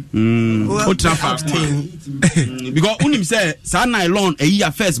ntinan otra faako because unim say sa nylon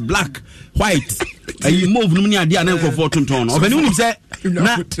eyi first black white eyi move no ni ade a na nkofo tonton no obani unim say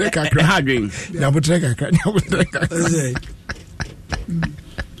na hadwin na butreka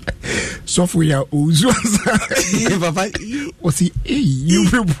so for ya ozu papa o si you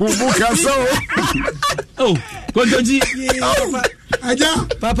people book so oh kontoji aja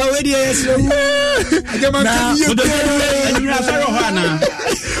papa we dey so aja man you na sorry hana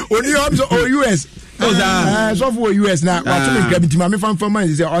oni am so US so for US na what me grab it me fan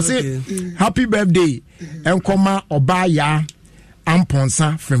man say o say happy birthday enkoma obaya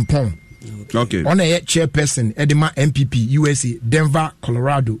amponsa frimpon. Okay. On a chairperson Edema MPP USA Denver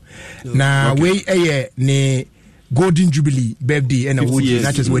Colorado. Na we ne Golden Jubilee birthday and award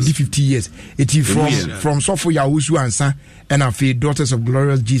that is we 50 years. It is from Sofo Yahusu Ansa and our Daughters of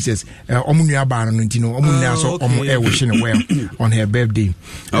Glorious Jesus. Omunia Baranutino, Omunia so omo wishing well on her birthday.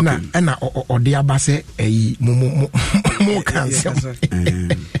 And or the abase a more cancer.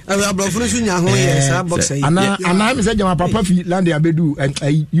 And I'm saying my papa land abedu and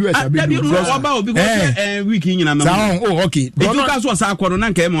US abedu. Week in oh okay.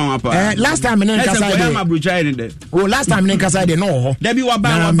 Last time in Kasa. Oh, last time in Kasa de no. Debbie wa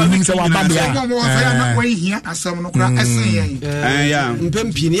ba we here asem no kra esen yeah.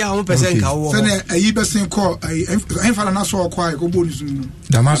 Mpempini a 1% ka wo. Se na ayi besen call enfala na so kwa ko bonus no.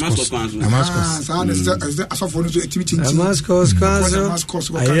 Damascus. Sa na asofo no so activity. Damascus Kwanso.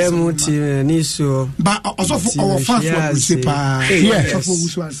 Ayemu ti ni so. Ba asofo our fans for say pa. Asofo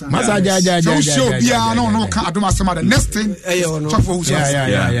wusu ansa. Masa ja. So bia no ka Adom asema the next thing. Asofo wusu ansa.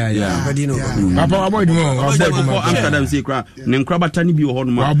 Yeah. Badino. Papa avoid mo. Amsterdam say kra ne nkra batani bi ho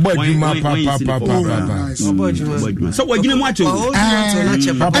no ma. So we gina mu acho.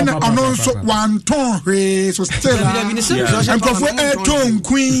 And ono so one ton so still. And for ton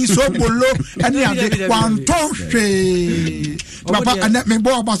queen so bolo and one ton papa and me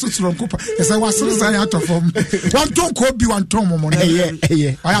bo aba so tron kopa. Say was say out of form. One ton ko bi one ton mo.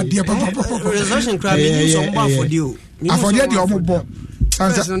 Yeah. I dey papa. Resolution cry me so mba for you. For the omo bo.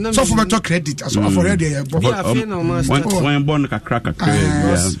 So for better credit so for the when born kakra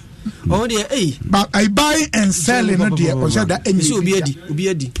oh dear but I buy and sell no dear or say that any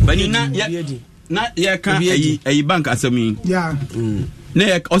obiadi na ya kan ayi bank asemi yeah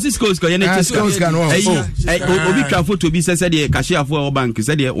na osisco ya na chesco kan obi twa photo bi se de cashier for bank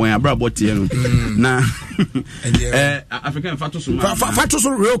se de wen abra bote no na African fatoso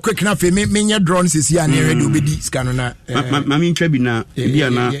real quick na fe me nya drone sisi a na ready obedi scan no na mami ntwa bi na bia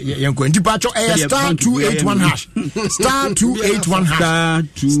na yenko ndipacho star 281 hash star 281 hash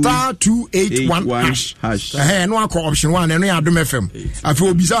star 281 hash no akọ option 1 no ya Adom FM afi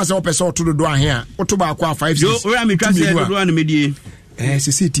obisa se opese oto do ahe a oto ba akọ 5 yo ora mi twa se do na medie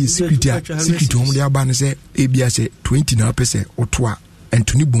secret home de aba ne se ebia se 20 na pese oto a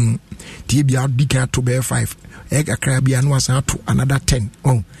Anthony Boom tie bia dika to be 5 kakra bia no asan to another 10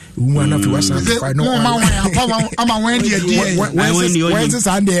 oh we na fi wasan 5 no ama when dey when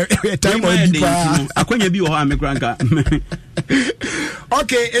Sunday time or deeper akonya bi wo ha me kranka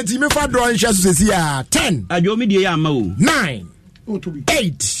okay eti me fa draw nhia so sesi a 10 ajo me die ya ma o 9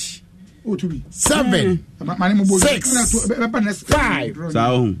 8 7 6 5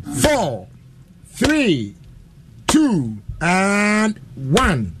 4 3 2 and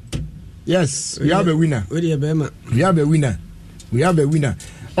 1. Yes, we have a winner. We have a winner.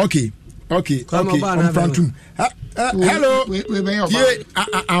 Okay. I'm from two. Hello.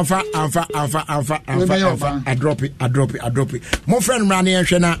 Alpha. I drop it. My friend Rani and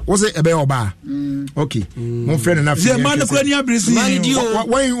Shana, was it a bear bar? Okay. My friend and after man when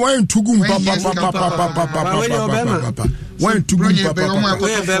to go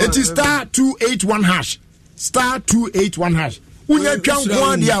it is star 281 hash. Star 281 hash. Unya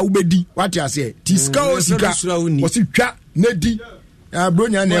twa dia ubedi. What you say? Tiska osika. Osi twa nedi.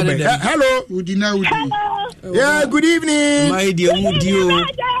 Bronya nebe. Hello. Udina. Yeah, good evening. My dear Mudio.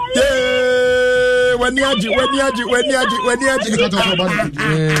 Yeah, when you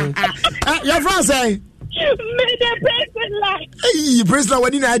your friend say? Hey, President,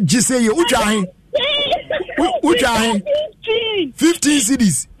 what did I just say? You trying? 15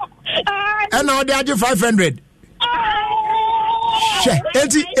 cities. And now they are 500.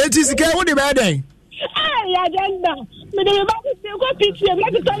 It is okay. What the bad day?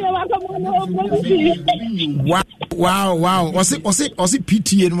 Wow. Was it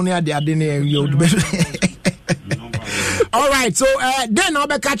PTA money at the all right, so then I'll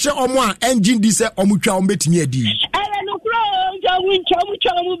be catching on one engine this omucha ombetimi edi.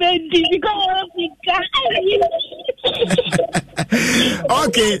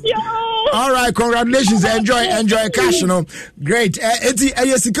 Okay. All right, congratulations. Enjoy cash, you know. Great.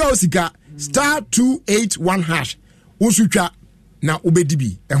 Sika star 281 hash. Usucha na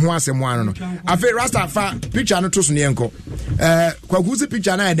ubedibi. Ehwa asemo no. Afi Rasta fa picture no to so ne enko. Kwakuzi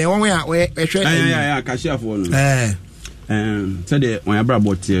picture na de won we ehwe. Yeah, cashier no. Said the when I brought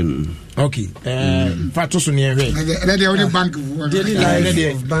botier. Okay. Fa to so ne ehwe. The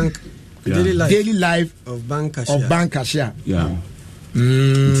bank daily life of bank cashier. Yeah. I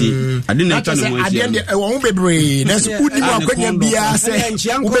didn't know bebre na so udi mo akwanya bia se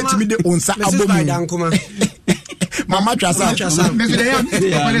ubetimi de onsa abomu mama trasa me so dey am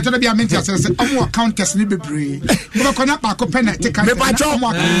when to be am say am accountants ni bebre mo ko na pa ko penalty kan me pa cho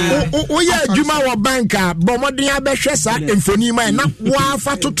o ye adwuma wo banka bo modin abehwe sa emfoni man na wa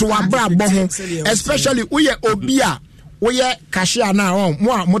fa toto abra bo ho especially we ye obi a oye cashier na on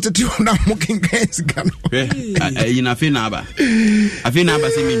mo motete na mo kinkan sika no you na fe na ba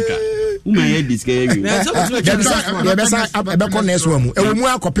se minka uma ye diska ye wi ya besa ebe ko na eso mu ewo mu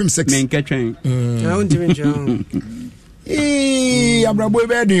akopim 6 men ketwen na won timi nja abrabo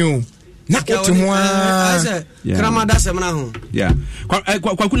ebe dun na otimwa krama da semna ho yeah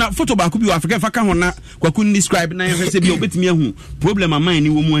kwakuna photo ba ku bi Africa fa ka ho na kwakun describe na ye se bi obetimi ahu problem aman ni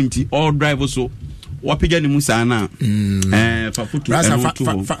wo mu anti all drive so wapija ni musa na fa photo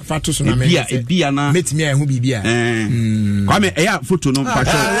fa to so na me bia na metimi ahu bibia kwa me eya photo no pa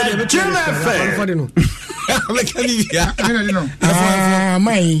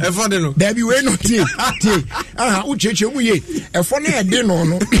mai Debbie we no tie ucheche mu ye efo na e de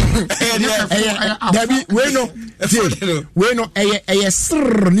no Debbie we no eye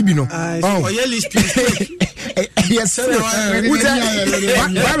sr ni bi no oye list yes sir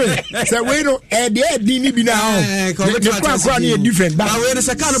say we no e de ni bi na the kwa ni different but we the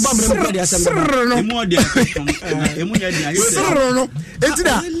second bomb no dey asem emu dey emu ya dey no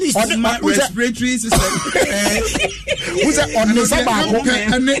etida respiratory system who's on the sabako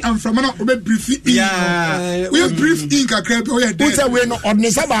and from na obe brief in we brief in kakra be o ye who's we no on the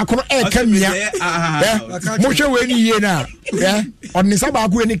sabako no e kamia mo hwe we ni ye na on the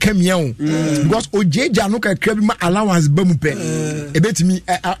sabako ni kamia o because ojeja no kakra bi ma allowance ba mu pe ebetimi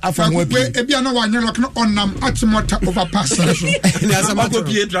afa ho abi e bia na wanye lock no onam atimota overpass so ni asabako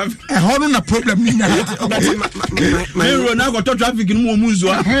pie traffic hono na problem ni na me ro na go to traffic ni mo muzu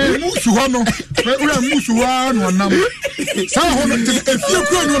musu hono ura musu wa no nam sa hono te efie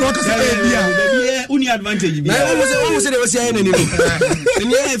kuro ni no ka sa bia uni advantage bia wo se de wo se aye na ni no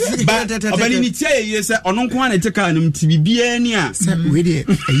ni efie obani ni tie ye se ono nko na te ka no ti bia ni a se we de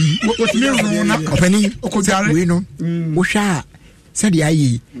wo me ro na obani okojare we no wo hwa said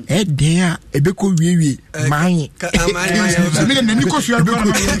ayi den a ebeko wiewie man me na ni ko su adu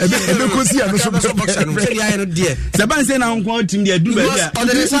ebeko si ano so said ayi no de se ban se na nko tim de adu ba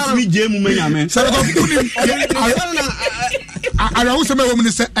dia mi je mu manyame se ko kuni ara wo se me wo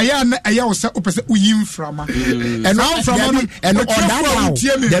mu se aya na aya wo se opese uyim frama eno frama no eno odada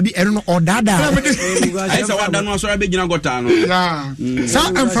debi eno no odada ai se wada no so ra be gina gota no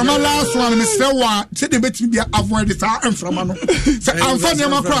sa frama last one me se wa se de betimi bia avoid sa frama no se amfa ne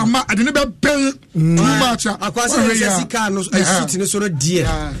makro ma ade ne be ben mucha akwase se sika no sit ne so no die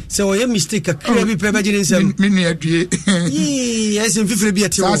se o ye mistake akra bi preba gine nsem me ne adue yes mfifre bi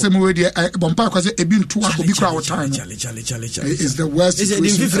ati wo sa se mo we de bompa akwase ebi ntu akobi kra wo time chale is the worst is it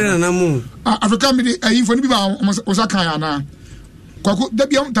mfifre na mu Africa me info ni bi ba o sa kan ana kwako da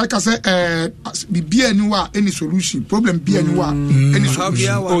bia mta se bibia ni wa any solution problem bia ni wa any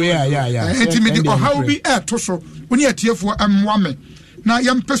solution oh yeah intimate or how be to so oni atiefo amwame na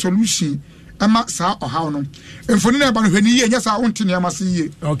yampe solution ama sa o how no mfoni na ba no hwani ye nya sa wonte ne amase ye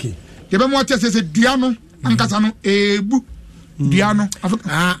okay ye be mo ate se dua no ankasa no ebu dua no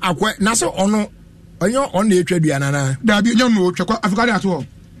akwa na so ono onyo on etwa dua na da bi nyo no otwa kwa Africa dey ato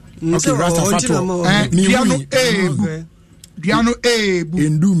okay rasta fato dua no ebu duano ebu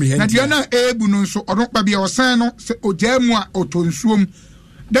endu mi na duana ebu no nso odon pa bia osan no se ojamu a otonsuom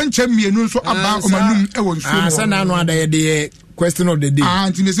dan chamienu nso aba omanum e won nsuom asa na no ada ye question of the day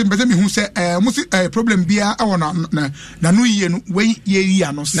nti me se mbese me hu se musi problem bia e wona na no yie no we ye yi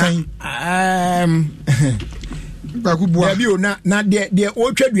ano san Dabi o na de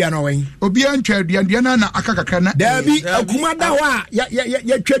o twadua no wen obi antwa dua na aka kakra na dabi akuma da ho a ya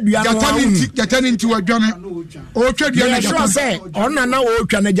twadua no jatani nti wadwane o twadua na sure say ona na o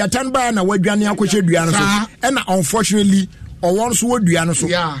twa na jatan ba na wadwane akohye dua no so and unfortunately ɔwɔ nso wɔ dua no so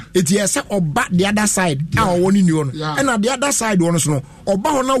eti ɛsɛ ɔba the other side a ɔwɔ ni no ɛna the other side wɔ no so no ɔba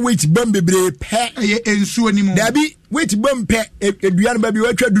hɔ na weight bam bebree pɛ ɛyɛ nsuo ni mu dabi weight bam pɛ edua no ba bi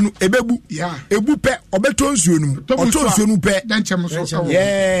watwa du no ebebu ebu pɛ ɔbɛtɔ nsuo no mu ɔtɔ nsuo no pɛ dankyɛm so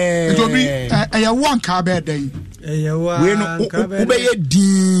ɛto bi ɛyɛ wɔn ka bɛɛ dan ɛyɛ wa we no wobɛyɛ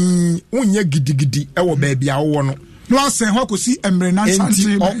din wonyɛ gidigidi ɛwɔ baabi a wɔ no no asɛn hɔ kosi emre nan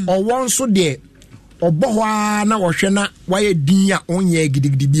santre ɔwɔ nso deɛ ɔbɔ hɔ a na wɔhwɛ na wayɛ din a ɔnyɛ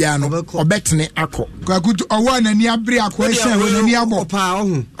gidigidi biara no ɔbɛtene akɔ kwakutu ɔwɔ n'ani abere akɔ ɛhyɛ wɔ n'ani abɔ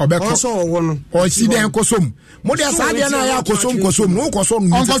ɔbɛkɔ ɔsi dɛn kɔsɔm mo de saa deɛ no a yɛ akɔsɔm na wokɔsɔm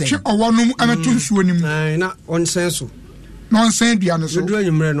no ɔnkɔtwe ɔwɔ no mu ɛmɛto nsuo no mu na ɔnsɛn so na ɔnsɛn dua no so dua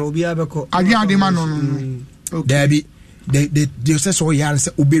nwummerɛ no obiara bɛkɔ adwe ade ma no daabi they say so yeah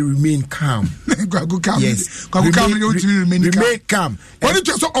say obe remain calm yes calm remain calm what did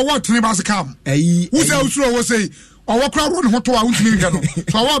you so what three bas calm who say usuro wo say owo kra ro ne hoto a untimi nka no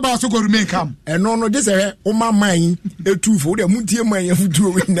so owo ba so go remain calm no just say o ma man etu fo de mutie man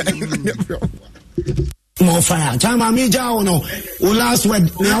yafutu we na more fire chama mi jawo no o last word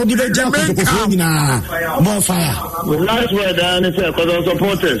na o di be jawo ko nyina more fire last word and say cause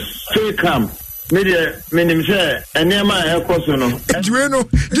supporters stay calm media menim say enema e koso no edwe no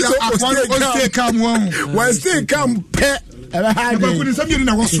this stay calm one stay calm pe how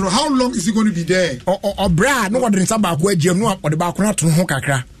long is he going to be there bra no what nsa ba ko agem no o de ba ko na to ho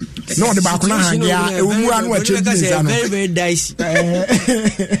kakra no de ba ko na hange a ewumu anu a chebi nsa no very dicey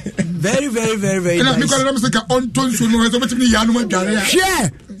very na mi ko na me ka on ton so no so betimi ya no ma dware a share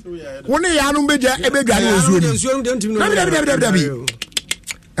woni ya no beja e bedware ozuo ni dabi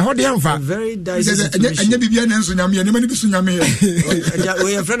how dey amfa very dicey anya bibia na nso nyame ne mani bi so nyame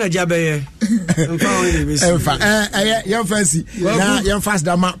we your friend ajabe amfa your fancy na your fast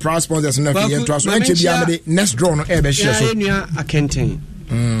dama proud sponsors na fi yen to so enche bia me next draw no e be share so enua akenten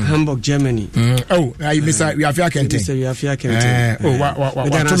Hamburg Germany you miss we have Akenten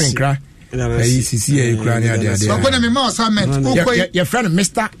what to me kra ACC Ukraine ade so when me ma assignment your friend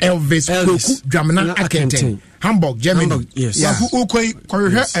Mr Elvis Koku Dwamna Akenten Hamburg Germany yes ukoi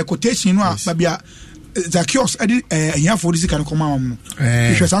kwahwe quotation no a babia Zakios edi ehia for this kan koma am no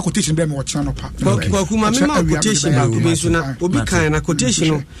hwehwe sa quotation be me wo chana no pa kuma me ma quotation ba ko be so na obi kan na quotation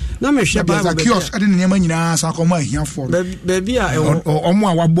no na me hwe ba Zakios edi ne ma nyina sa koma ehia for baby a omo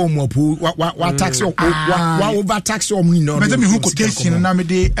a wabɔ mu apu wa tax wa over tax omo ni no me me hu quotation na me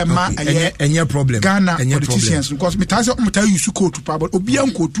de ema enye problem Ghana politicians because me tax omo ta use quote pa but obi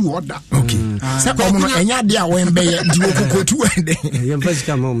an quote order okay se omo no enya de a wen be ye di wo quote ende yem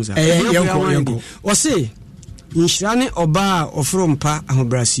fasika ma omo sa yenko say inshirane oba ofrompa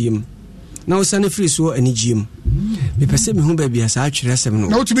ahobrasiem na usane free so anigiem me pese me hu ba bia sa atwere asem no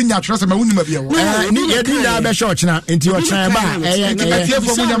na utimi nya atwere asem wonu ma bia wo ni yedi na be church na enti o chan ba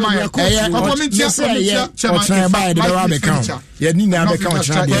etiefo mu nyama ya ko mi tia o chan ba de ba be count yedi na be count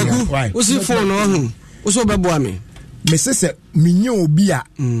chan why usi phone no hu uso be boa me mesese minye obi a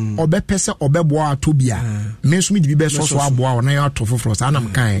obepese obeboa atobia me nso mi di be so aboa o na ya to foforo sa na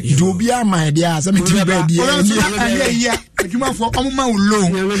mkan di obi a ma de a se me ti ba di ya adwumafo omma ulo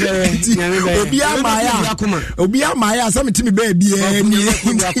obi a ma ya se me ti ba di ni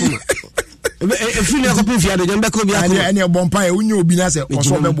efini akopun fi ade jamba ko bi akoma ene bompa e unye obi na se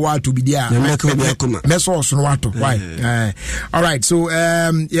oso beboa atobi dia me so so no ato why all right so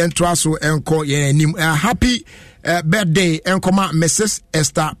yen so enko yen nim happy birthday enkoma Mrs.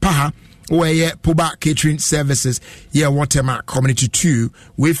 Esther Paha where Puba Catering Services Watermark Community 2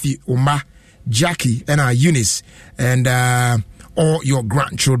 with the Uma Jackie and Eunice and all your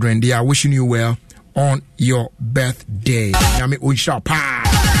grandchildren. They are wishing you well on your birthday. Yami Unsha Pa.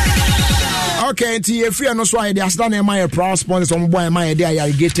 Okay, if you know so I understand my proud sponsors on boy my idea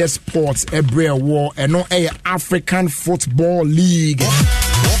Irrigated Sports every war and no African Football League.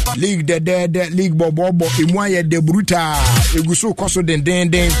 League the league bobo imwaye de bruta eguso koso den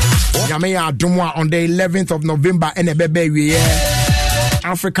nyame ya Adom on the 11th of November and ebebe we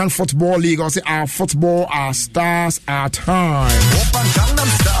African Football League or say our football our stars our time.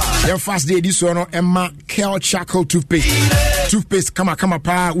 Your first day this one Emma Kel Chaco toothpaste toothpaste kama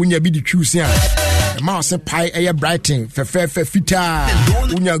pa unya bi di choose ya mouse pie air brighten fe fita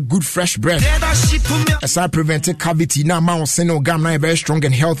unya good fresh breath as I prevent cavity na mouse no gum na very strong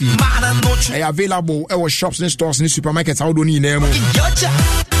and healthy available at shops and stores and supermarkets how do you name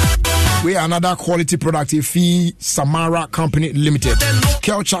we are another quality product Fee Samara Company Limited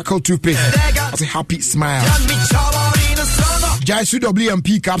Kel Charcoal toothpaste as a happy smile Jaisu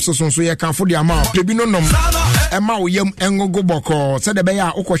WMP capsules so you can for the amount prebino nom Emma yam engo boko said the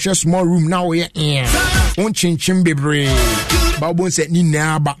bear okoshe small room now we on chinchim bebre Babon said ni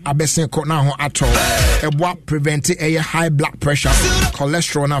na ba abesen ko na ho ato eboa prevent a high blood pressure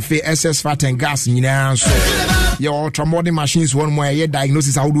cholesterol na fe excess fat and gas nyina so your ultramodern machines one more ye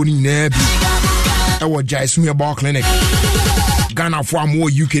diagnosis how do ni na bi e wo Jaisu Herbal Clinic Ghana for more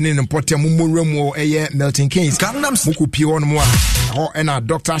UK in important mumu Milton Keynes muku pie on mo ho na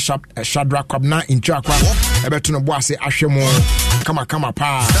Dr. Shadrack Kwabna in Chakwa ebeto no boase ahwemo kama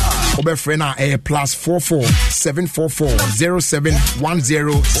pa obefre na +44 744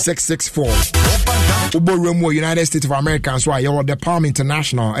 0710664 Uboremo United States of America so ayo the Palm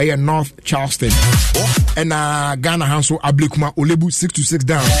International North Charleston and Ghana Hanso Ablekuma Olebu 626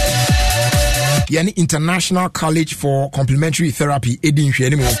 down Yani International College for Complementary Therapy Edin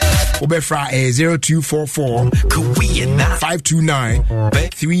Hwenimo Obefra 0244 529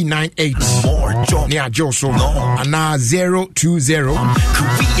 398 Nia Joso Ana 020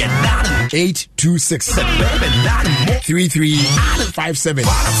 826 3357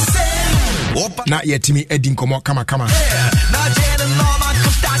 Na yetimi Edin komo kama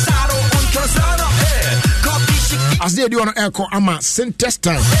as they do on echo ama synthesis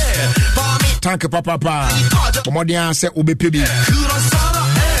time tank papa Omodia say obepebi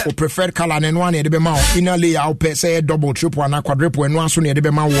o preferred color and one e de be ma inner layer o pe say double triple and quadruple and one so ne de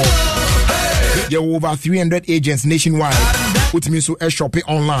be ma wo there are over 300 agents nationwide which means to shop it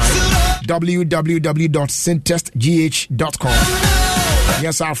online www.syntestgh.com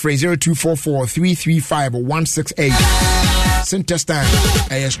yes our phrase 0244 335 168 Syntestan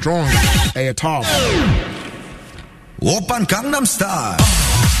a strong a top Open Gangnam Style.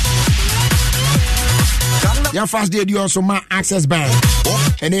 Your first day, you also my Access Bank.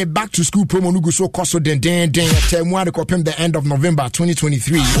 And a back to school promo nugu so cost den term to copy the end of November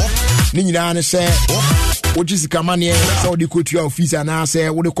 2023. Nina say, what is the command so the quote your fees and I say,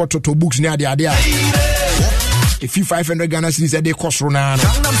 what the quarter to books near the idea. If you 500 Ghana cedis a day cost Ronano.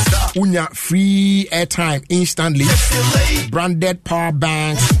 Unya free airtime instantly. Branded power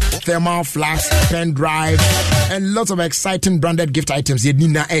banks, thermal flask, pen drive, and lots of exciting branded gift items. You need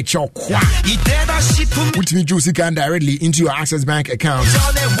na which means you can directly into your Access Bank account.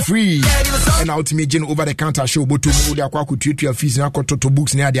 Free and ultimate over the counter show but to treat your fees and to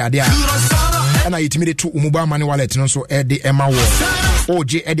books near the idea. And I intimidate to mobile money wallet and also add the Emma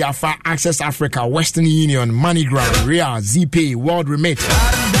OJ Ediafa Access Africa, Western Union, MoneyGram, Ria, ZPay, World Remit,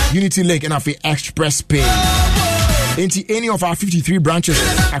 Unity Link, and Afi Express Pay. Into any of our 53 branches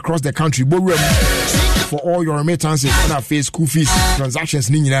across the country, for all your remittances and Afi school fees transactions.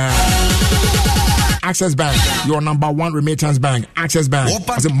 Access Bank, your number one remittance bank. Access Bank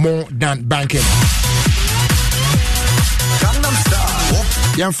is more than banking.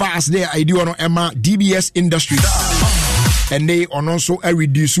 Young fast there, I do on Emma DBS Industries. And they on also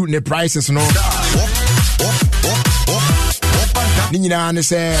reduce the prices no. Nina and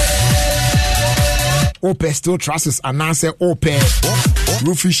say open steel trusses and I say open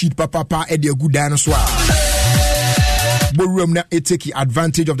roofing sheet papa at the good dinosaur. But room now it take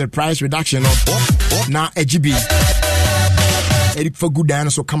advantage of the price reduction of now AGB. Edit for good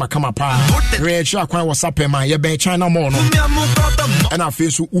dinosaur come pa. Red shark quite was up man you be China more no. And I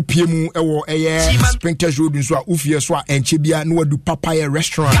feel so upiemu ewo eye Springtest Road nso a Ofie so a enchebia no adu papaya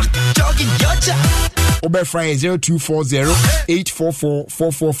restaurant. Obefry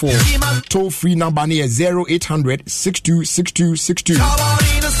 0240-844-444. Toll free number near 0800-626262.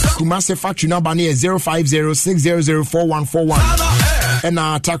 Kumase factory number near 050-600-4141. And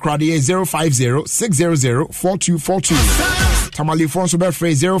our Takradi is 050-600-4242. Tamale Fonso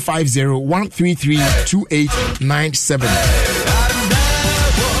Obefry 050-133-2897.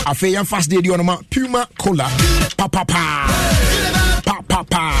 Afeya fast day on ma Puma Cola pa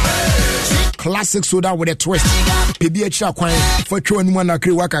classic soda with a twist. PBH kwan for tro ni na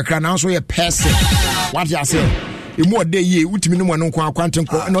kre waka kra na so ye person. What you say? E mo dey ye utimi no no kwa kwanten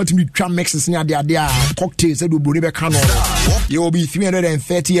ko na utimi twa mixes ni ade cocktails e do bro ni be kan no. You will be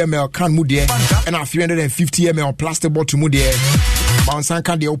 330 ml can mu there and a 350 ml plastic bottle mu there.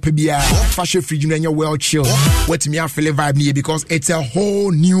 Bounsanka de Opebia, fashion fridge, and you're well chill. What's me a feel vibe near because it's a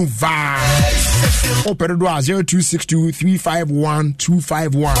whole new vibe. Open the door 0262 351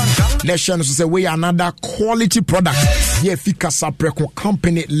 251. Let's share say we another quality product. Yeah, Fikasa Preco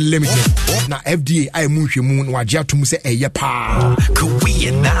Company Limited. Now FDA, I moon wajia to say a yapa. Could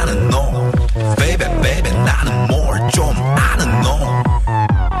we not know? Baby, not more. John, I don't know.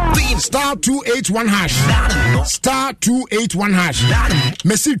 Star 281 hash. Star 281 hash.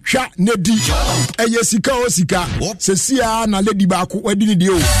 Messi cha nedi. Eye sika o sika. Sesia na lady baako wadini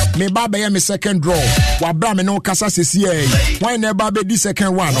dio. Me baba ya me second draw. Wa bra me no kasa sesia. Why never be the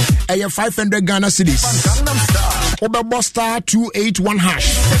second one? Eye 500 Ghana cedis. Obebo star 281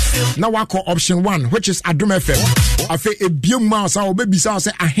 hash. Now wako option 1 which is Adom FM. Afe ebiem ma sa obebisa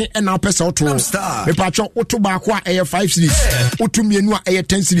say ahe na pesa oto. Me pacho oto baako a eye 5 cedis. Oto mienu a eye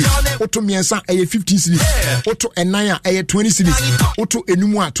 10 cedis. Oto miensa eye 15 cedis. Oto enaya eye 20 cedis. Oto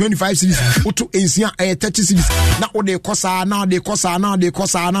enumu a 25 cedis. Oto ensia eye 30 cedis. Na ode kosa na ode kosa na ode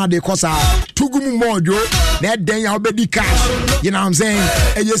kosa na ode kosa. Tugumu mojo na den ya obedi cash. You know what I'm saying?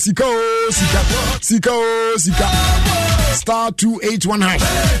 Eye sika o sika. Star 281 hash.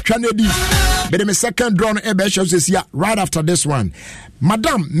 Trinity. But my second draw no ebe shows this year right after this one.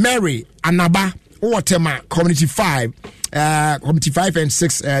 Madam Mary Anaba Owatema Community 5 and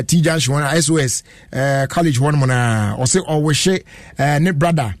 6 T Junction SOS College one mona or say always she ne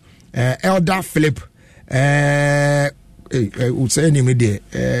brother Elder Philip would say name there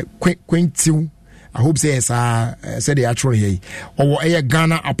Quintu. I hope says said the actual here or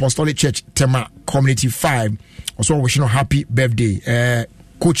Ghana Apostolic Church Tema Community 5 also wishing a happy birthday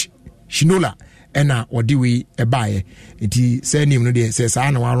Coach Shinola ena odi we ebaye enti say name no dey say sa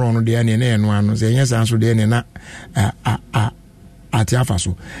na wa ron no dey na eno ano say yes answer dey na ati afa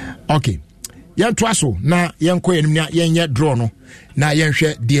so okay yen to aso na yen ko yen yen draw no na yen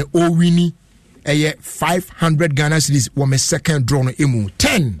hwe dey o wini eye 500 Ghana cedis wo me second draw no emu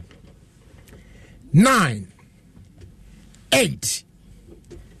 10 9 8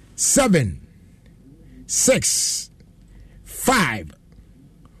 7 6 5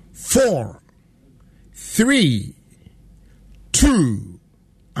 4 3 2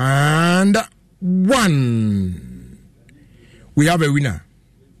 and 1. We have a winner.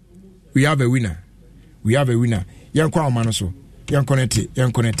 Young Kwamanoso. Young connect.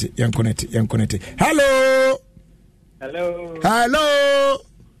 Hello.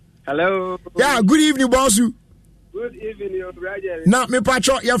 Yeah, good evening, boss. Good evening, your brother. Now, me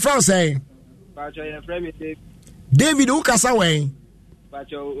patcho, your friend saying. Patcho, your friend is David Ukasaway.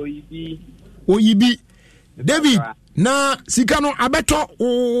 Patcho, Oyibi. David, na sikano abeto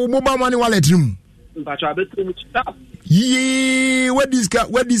mobile money wallet room. Patcho, abeto stop. Yee, where this guy?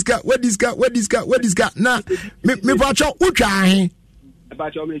 Na, me patcho, ucha ahe.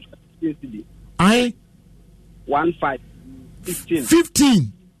 Patcho, me yesterday. Ahe?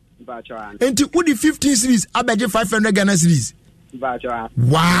 15. And to put the 15 series, I bet you 500 Ghana series.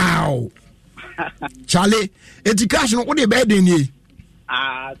 Wow. Charlie, it's cash on what they bed in ye.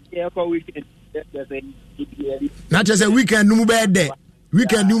 For weekend. Not just a weekend, no bad day.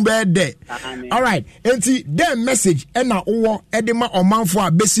 All right. And see, their message, and now, Edema or Manfo,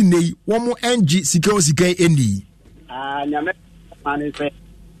 Bessine, one more NG, Sika, Endi.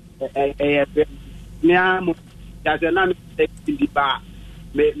 That's a name in the bar.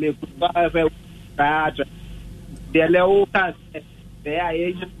 Me the level cast they are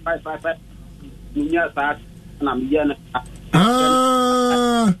agent 555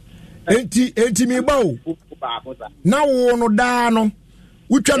 enti me bow now no dano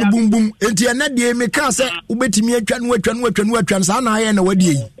utwa no bum bum enti ena de me ka se ubetimi atwa no atwa sa na aye na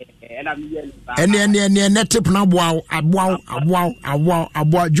wadi ene tip na aboa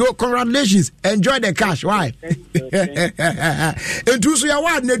Joe, congratulations, enjoy the cash. Why entu so ya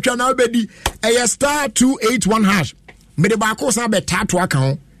wa na atwa na obedi e star 281 hash me de ba ko sa be tato aka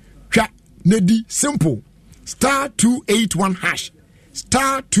ho twa na di simple star 281 hash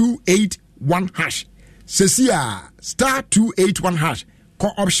star 281 hash sesia star 281 hash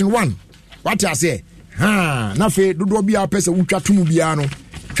ko option 1 what I say na fe dodo bia pese wutwa tumu bia no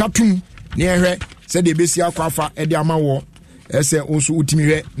twatum ne ehwe se de besi akwafa e de amawo ese onso utimi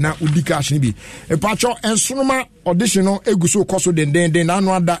hwe na udi cash ni bi e pacho ensonoma audition no eguso koso den na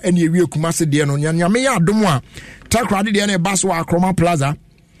anu ada ene ewie kumase de no nyame ya adom a takrade de na baso akroma plaza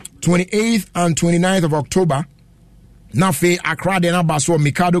 28th and 29th of October. Nafe Accra na baso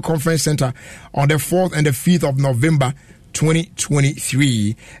Mikado Conference Center on the 4th and the 5th of November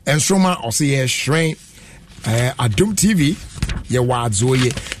 2023. Ensonoma ose shrine Adom TV ye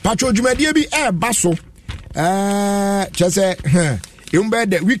wadzoye patro dwumadie bi baso chese Umbe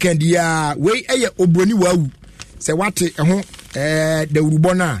the weekend ya we eye obroni wawu. Se wate ho the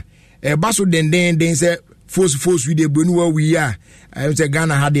urubona baso den se force we de broni wawu ya. Say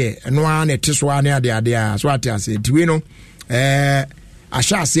Ghana had it no one at Tiswa near the so what I said to no I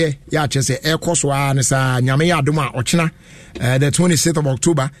shall say ya say air course one is Nyamea Duma Ochina the 26th of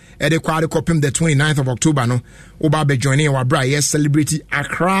October at the Quad Copim the 29th of October no Obabe joining our bra yes celebrity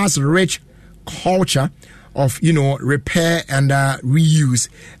across rich culture of repair and reuse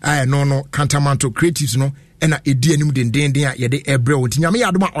no Cantamanto creatives no and a dianum den ya de ebro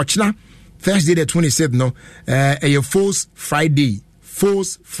Nyamea Duma Ochina Thursday the 27th no a False Friday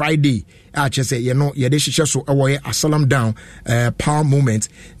I just say yede shisha so away a salam down power moment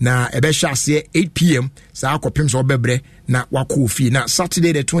na ebesha say 8 p.m. sa akopem so bebre na wako fi na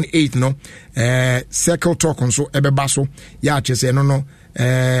Saturday the 28th no circle talk on so ebeba so ya just say no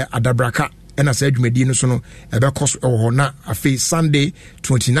adabraka ena say dwumadi no so no ebekos ho na afi Sunday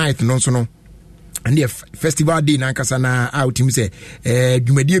 29th no so no and the festival day na kasa na out him say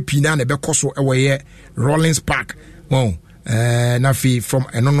dwumadi pi na bekoso ewe Rollins Park na fi from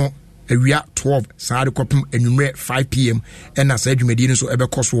enono awia 12 saa de kopem enumre 5 p.m. and as adwumadi no so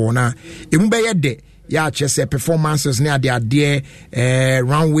ebekoso na emu be ye de ya chese performances ne ade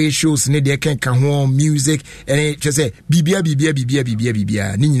runway shows ne de kenka ho music and chese bibia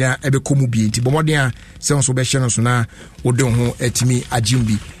ni nyina ebekomu bi nti bomoden a se so be hye no so na wode ho atimi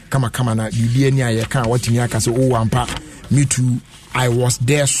agimbi kama na bibia ni aye kan watimi aka se o ampa me too I was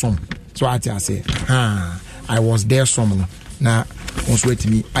there some so I say I was there some na also with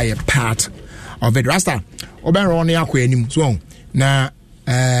me I a part of it rasta obenro on yakọ anim so na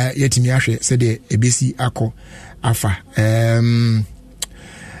yetimi ahwe said the ABC akọ afa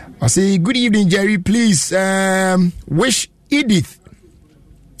I say good evening Jerry, please wish Edith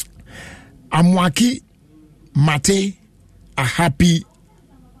Amwaki Mate a happy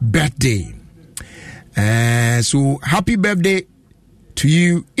birthday. So happy birthday to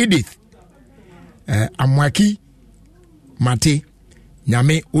you Edith Amwaki Mate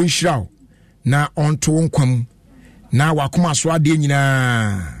nyame onhiraw na onto nkwam na wakoma so ade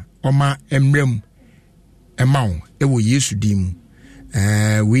nyina oma emrem emaw ewo Yesu dim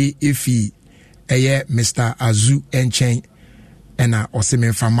we ifi eye Mr. Azu enchen ena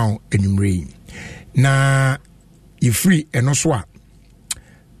oseme famaw enumre na ifri eno so a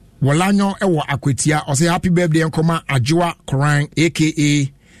wolanyo ewo akwatia ose happy birthday nkoma Ajoa Koran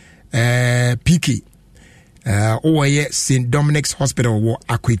aka PK Oye St. Dominic's Hospital wo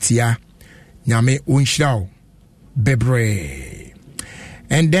akwatia nyame onhiraw bebre.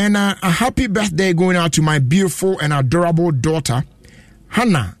 And then a happy birthday going out to my beautiful and adorable daughter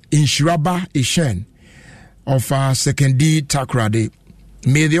Hannah Inshiraba Ishen of Second D Takrade.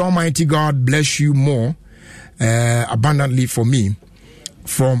 May the Almighty God bless you more abundantly for me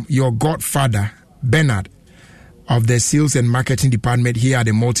from your godfather Bernard of the Sales and Marketing Department here at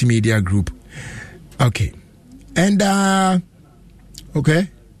the Multimedia Group. Okay. And okay.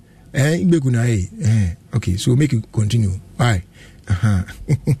 Okay, so make it continue. Bye.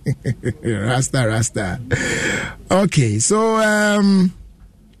 Rasta. Okay, so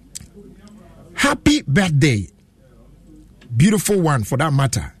happy birthday. Beautiful one for that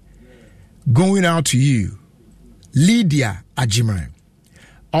matter. Going out to you, Lydia Ajimai,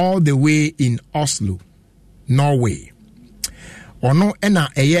 all the way in Oslo, Norway. Ono ena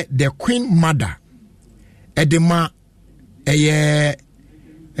eye the Queen Mother Edema eye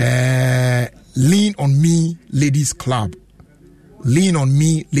Lean on Me Ladies Club. Lean on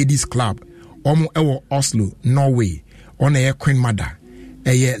Me Ladies Club. Omo ewo Oslo, Norway. On eye Queen Mother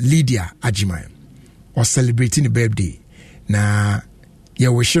eye Lydia Ajimai. Or celebrating the birthday. Na ye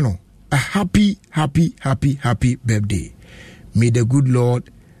wish no a happy birthday. May the good Lord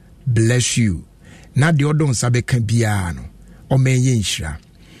bless you. Na the odon sabe kan bia no. O me yenhira.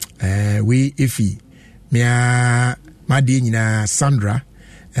 We ifi mea madi nyina Sandra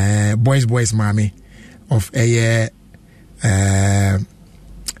boys mommy of a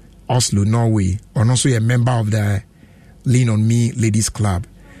Oslo, Norway, and also a member of the Lean on Me Ladies Club.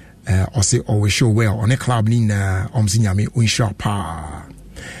 Or say always show well on a club nina omzinyame unsha pa.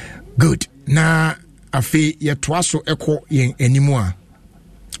 Good. Na afi ye twaso eko yen anymore.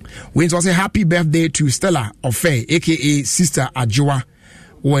 We also say happy birthday to Stella Ofie, aka Sister Ajoa,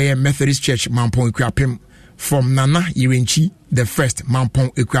 where Methodist Church Mampong Ekrapim from Nana Irenchi the first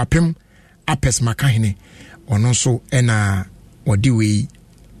Mampong Ekrapim Apes Makahine on also ena wadiwe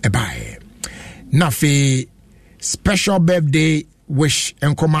ebae. Nafe special birthday wish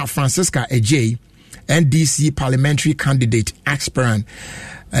Nkoma Francisca Ej, NDC parliamentary candidate aspirant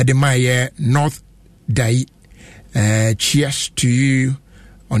the Maye North Dai Cheers to you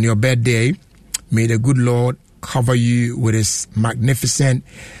on your birthday. May the good Lord cover you with his magnificent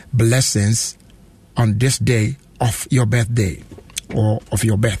blessings on this day of your birthday or of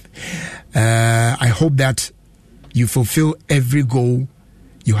your birth. I hope that you fulfill every goal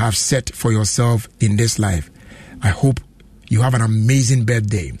you have set for yourself in this life. I hope you have an amazing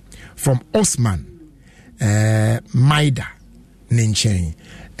birthday. From Osman Maida Ninchen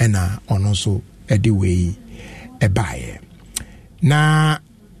and also Ediwei Ebaye. Na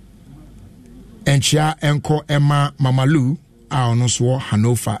enchia enko Emma Mamalu ono so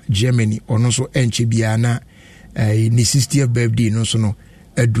Hanover, Germany, ono so enchi bia na ni 60th birthday no so no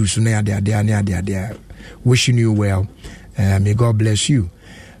edu so na ade. Wishing you well. May God bless you.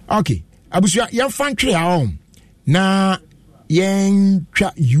 Okay, abusua yan fan twe a na yen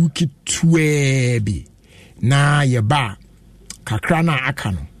twa yuki twebi na yeba kakra na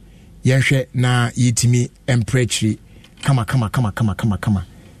aka no yenhwe na yitimi emprechi kama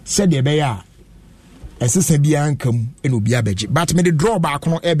said the beya esese bia ankam eno bia beji but me the draw back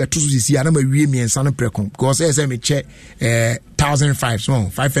no e beto so sisi ana ma wie miensa no prekon because say me che 1,500 so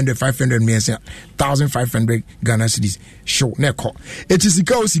 500 miensa 1,500 Ghana cedis show na ko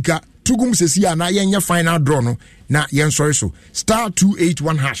etisika osika tugum sisi ana yenye final draw no na yen sorry so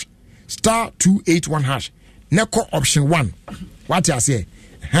 *281 hash *281 hash na ko option 1 what I say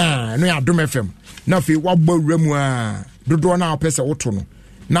no ya Adom FM na fe wabɔ wuramu a dodo na opese woto no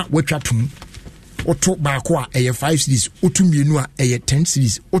na watwa tum oto baako a ɛyɛ 5 cities oto mienu a ɛyɛ 10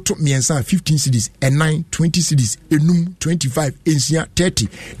 cities oto miensa 15 cities and 9 20 cities enum 25 ensia 30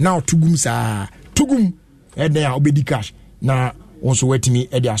 na otugum saa tugum ɛdɛ a obedi cash na wonso watimi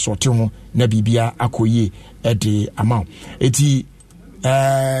ɛde asorte ho na bibia akoye ɛde amount eti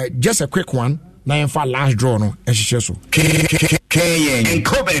just a quick one na yɛmfa last draw no ɛhyehyɛ so and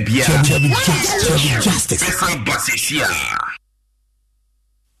Kobe Bia Justice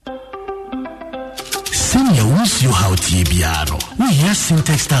Senior wants you how Tibiano. We hear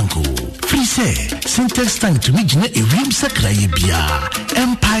Syntax Tanko. Free say Syntax Tank to me a ream sakraye bia.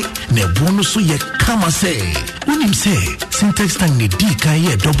 Empire ne bonus ye kama say. When him say Syntax Tank ne dika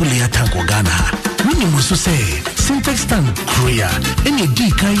ye double ya tanko Ghana. When him also say Syntax Tank Korea any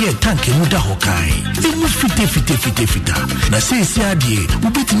dika ye tank muda hokai. Imu fite. Na say adie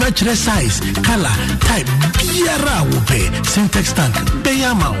ubiti natural size, color, type biara upe Syntax Tank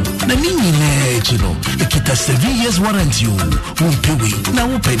beyamau. Na nini ne chino. Kita 7 years warranty you won't pay we now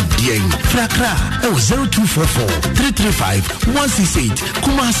open DN Frakra 0244 335 168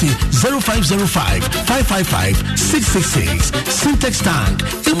 Kumasi 0505 555 666 Syntax Tank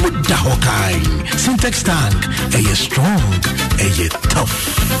Emuda Hokai Syntax Tank a strong a tough.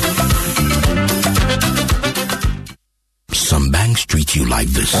 Some banks treat you like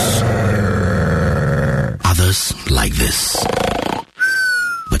this, others like this.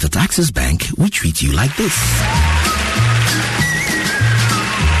 But at Access Bank, we treat you like this.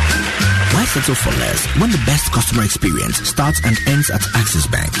 Why settle for less when the best customer experience starts and ends at Access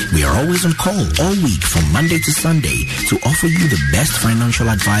Bank? We are always on call all week from Monday to Sunday to offer you the best financial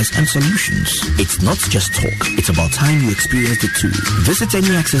advice and solutions. It's not just talk, it's about time you experienced it too. Visit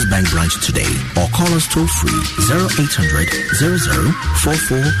any Access Bank branch today or call us toll free 0800 00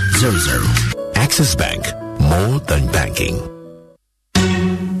 4400. Access Bank, more than banking.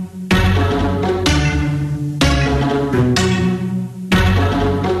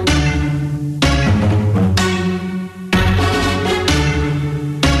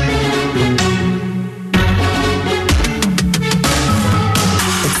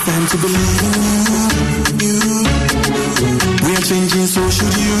 To believe in you, we are changing, so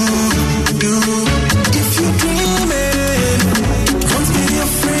should you. If you're dreaming, don't be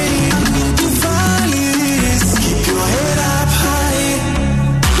afraid to valleys. Keep your head up high.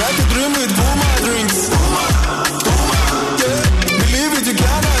 Got to dream with Boomer drinks. Yeah, believe it, you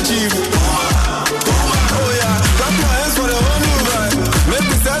can achieve. Oh yeah, clap your hands for the whole new vibe. Make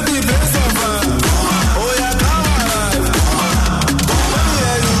me start the best of fun. Oh yeah, come alive.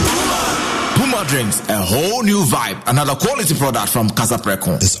 Drinks, a whole new vibe. Another quality product from Casa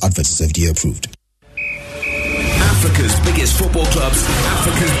Precon. This advert is FDA approved. Africa's biggest football clubs,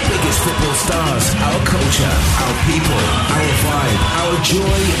 Africa's biggest football stars, our culture, our people, our vibe, our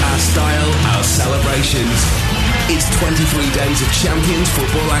joy, our style, our celebrations. It's 23 days of Champions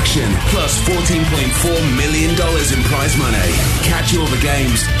football action, plus $14.4 million in prize money. Catch all the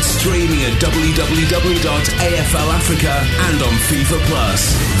games, streaming at www.AFLAfrica and on FIFA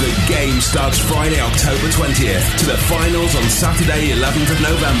Plus. The game starts Friday, October 20th, to the finals on Saturday, 11th of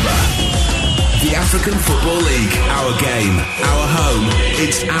November. The African Football League, our game, our home.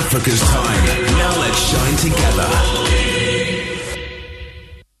 It's Africa's time. Now let's shine together.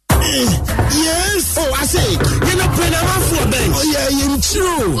 Yes. Oh, I say, you know, play a man for a bench. Oh, yeah, you're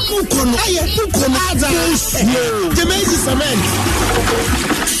true. Who can the Mazy cement.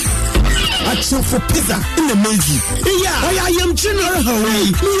 Action for pizza in the Mazy. Yeah, I am General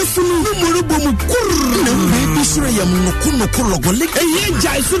Hawaii.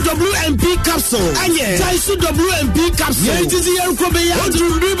 Jaisu WMP capsule. Jaisu WMP capsule. Yeah, it is the Yankobe.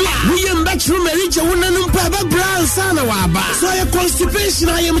 We am back from Marija Wunanum Paba Brown Sanawaba. So I constipation,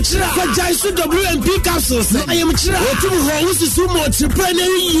 I am Chira. For Jaisu WMP capsules, I am Chira. What you want to so much to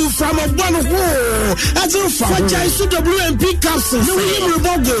you from a one hole. As a for Jaisu WMP capsules. No, we am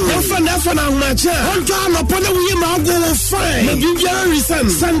Robogo. On time upon the Wima go fine. You get a reason.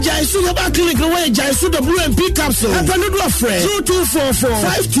 San Jaisu clinic away Jaisu WMP capsule. I can do a friend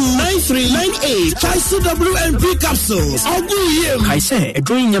 2244-529398. Jaisu WMP capsules. I'll go here. I say a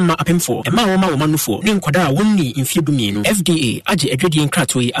drawing yama up him for a mama woman for Nim Quada Wuni in Fibumino. FDA Aji Edredian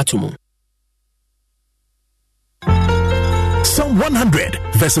Cratway Atomo. Psalm 100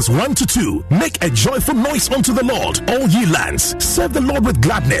 verses 1-2. Make a joyful noise unto the Lord, all ye lands. Serve the Lord with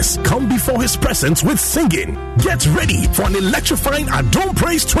gladness. Come before his presence with singing. Get ready for an electrifying Adom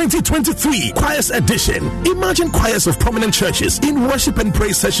Praise 2023 Choirs Edition. Imagine choirs of prominent churches in worship and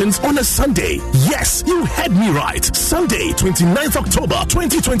praise sessions on a Sunday. Yes, you heard me right. Sunday, 29th October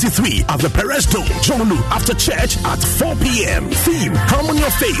 2023 at the Perez Dome, Jomulu, after church at 4 p.m. Theme, Harmony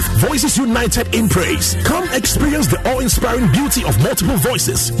of Faith, Voices United in Praise. Come experience the awe-inspiring beauty of multiple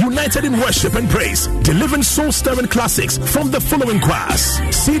voices united in worship and praise, delivering soul-stirring classics from the following choirs: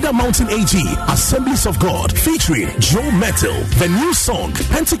 Cedar Mountain AG, Assemblies of God, featuring Joe Metal. The new song,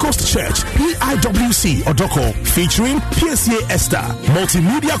 Pentecost Church, PIWC Odoko, featuring PSA Esther.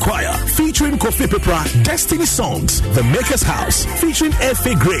 Multimedia Choir, featuring Kofi Pepra, Destiny Songs. The Maker's House, featuring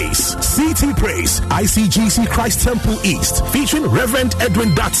F.A. Grace. CT Praise, ICGC Christ Temple East, featuring Reverend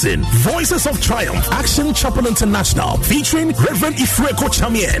Edwin Datson. Voices of Triumph, Action Chapel International, featuring Reverend Ifreko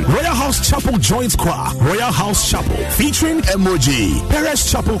Chamien. Royal House Chapel Joint Choir, Royal House Chapel, featuring Emoji. Perez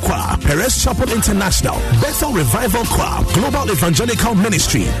Chapel Choir, Perez Chapel International, Bethel Revival Choir, Global Evangelical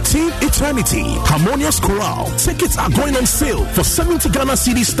Ministry, Team Eternity, Harmonious Chorale. Tickets are going on sale for 70 Ghana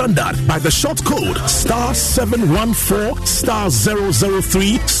CD standard by the short code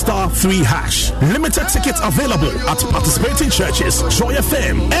 *714*003*3#. Limited tickets available at participating churches, Joy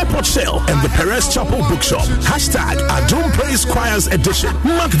FM, Airport Shell, and the Perez Chapel Bookshop. Hashtag Adom Praise Choirs Edition.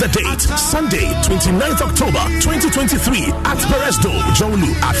 Mark the date, Sunday, 29th October 2023 at Perez Dome,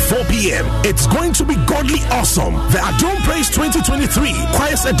 Jolu at 4 p.m. It's going to be godly awesome. The Adom Praise 2023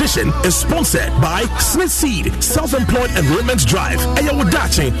 Choirs Edition is sponsored by Smith Seed, Self-Employed Enrollment Drive,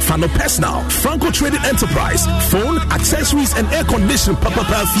 Ayawadache, Fano Personal, Franco Trading Enterprise, Phone, Accessories and Air Condition,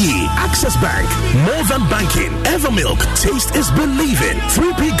 Papa Fee, Access Bank, More Than Banking, Evermilk, Taste is Believing,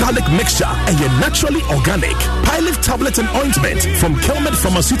 3P Garlic Mixture, and your naturally organic. Pilot Tablet and Ointment from Kelmed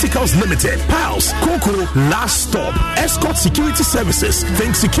Pharmaceuticals Limited. Pals, Coco, Last Stop, Escort Security Services.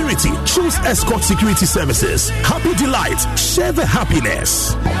 Think security. Choose Escort Security Services. Happy Delight. Share the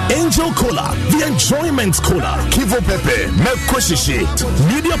happiness. Angel Cola, the Enjoyment Cola. Kivo Pepe, Mekoshishi.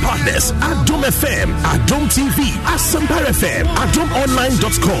 Media partners, Adom FM, Adom TV, Asampar FM,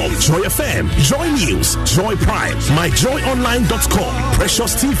 AdomOnline.com, Joy FM, Joy News, Joy Prime, MyJoyOnline.com,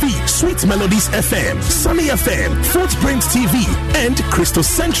 Precious TV, Sweet Melodies FM, Sunny FM, Footprint TV, and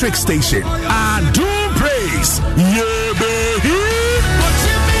Christocentric Station. Adom Praise. Yeah, baby.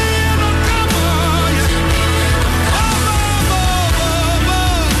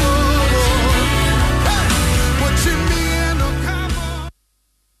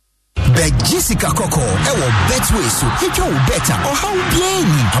 Jessica Coco, ewo betway so hitwa wo better or how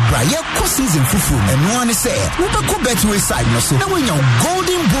blame abraye ko season fufu eno ane say wo be ko betway side no so na when your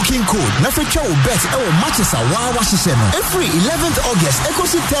golden booking code na fetwa wo bet ewo matches awa hye no every 11th August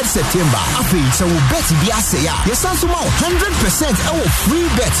ekosi 3rd September afi so wo bet bi ase ya yesanso ma 100% ewo free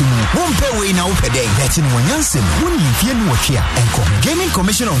bet mu won pay we na wo pede bet no wanyansem won yifie no wotwe enko Gaming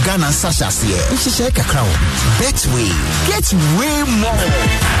Commission of Ghana Sasha se nhihye kakra wo betway get way more.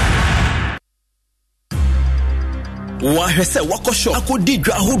 Wahese wako shop akodi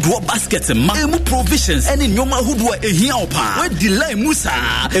dwa hodo basket ma emu provisions ene nyoma hodo ehia opa we delay musa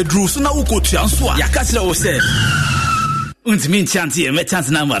edru so na ukotua nso a yakatire wo se untimi nchante e me chance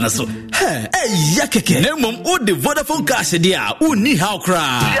number na so ya keke na mom o de Vodafone cash dia uni how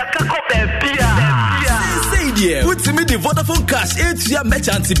cry yakako bebia say dia untimi de Vodafone cash etua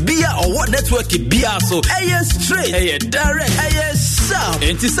merchant bia or what network bia so straight direct sharp.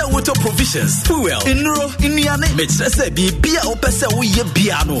 Enti se water provisions. Fuel. Inro, iniane. Metre se bibia opese uye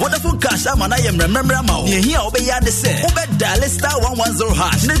biano. Vodafone cash amana yem remember ama. Ye here obe ya de se. Obe dial star 110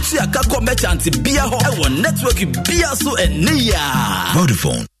 hash. Netu ya kako merchant bia ho. Ewo network bia so enia.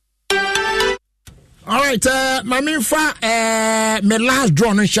 Vodafone. All right, mami fa me last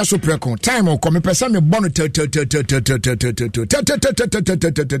draw no hia so preko. Time o come pesa me bono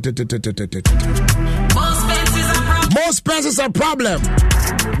Most expenses are problem.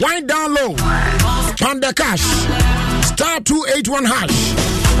 Wind down low. Pound the cash. Star 281 hash.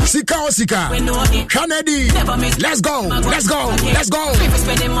 Sika o Sika. Kennedy. Let's go. Let's go. Let's go.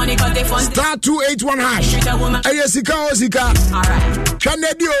 Star 281 hash. Aye Sika o Sika.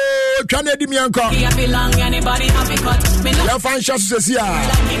 Kennedy o Kennedy mi anko. Your fan shots to see.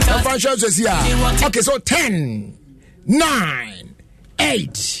 Your fan shots to see. Okay, so 10, 9,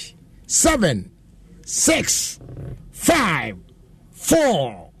 8, 7, 6, 5,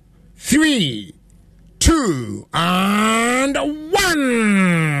 4, 3, 2, and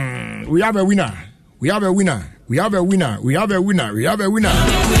 1. We have a winner. We have a winner. We have a winner. We have a winner. We have a winner.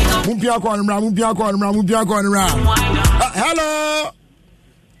 Hello.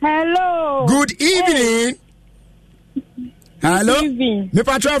 Hello. Good evening. Hello. Good evening. Me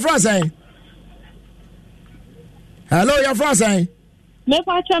patron France. Hello, your France. Me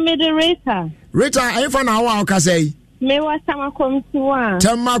patron me the Rita. Rita, are you from our say? Me was Tama community one.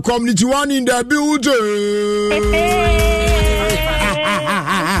 Tama community one in the building.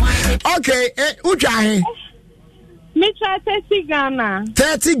 Okay, Ujahe. Me try 30 Ghana.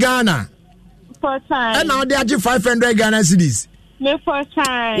 30 Ghana. For time. And now they are 500 Ghana cedis. Me for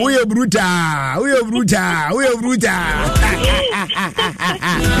time. We are brutal. We are brutal. We are brutal.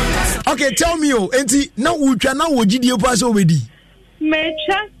 Okay, tell me, enti now we can now GDO pass already. Me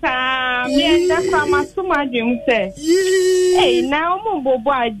chasa me enda kwama suma dwem se eh na omo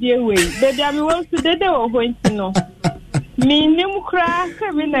bobo ade we baby am want to dede wo ho ntino me nim kra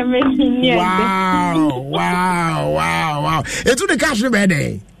se me na me ni wow etu the cash be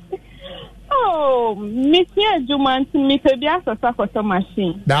dey oh me see ajumanti me pe bia sasa photo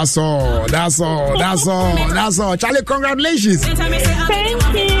machine. That's all Charlie, congratulations. Thank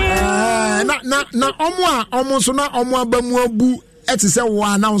you. Na omo so na omo abamu abu eti se wo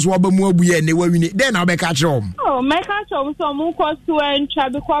announce wo abamu abu ye ne wawini then na be catch him. Oh, me catch him so mu ko so encha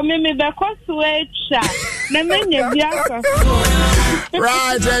because me be ko so encha na me nya bia so.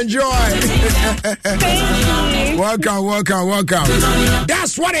 Right, enjoy. Welcome.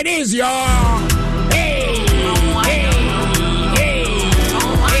 That's what it is, y'all. Hey.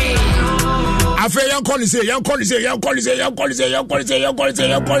 I feel young calling say. I want to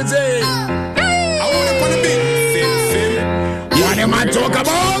put a bit. What am I talking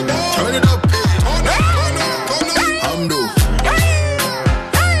about? Turn it up.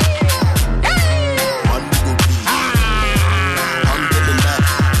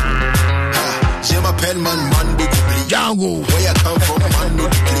 Django, where you come from, man, no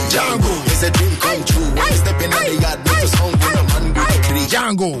degree. Django, it's a dream come true. When you step in the yard, make a song with a man with degree.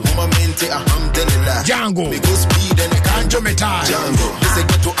 Django, Django, because speed and a can't me time. Django, this a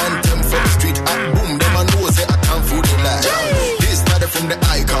get to anthem from the street. Boom, them man knows that I can't fool the lie. This started from the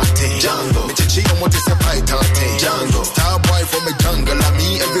icon thing. Django, me chichi and what is a python thing. Django, star boy from the jungle. I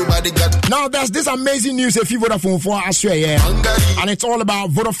mean, everybody got. Now there's this amazing news if you Vodafone for Australia, and it's all about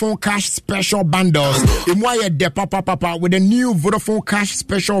Vodafone Cash Special Bundles. With the new Vodafone Cash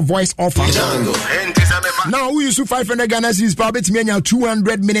Special Voice Offer. Now we use 500 Ghana cedis per bit me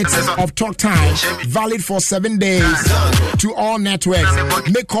 200 minutes of talk time, valid for 7 days to all networks.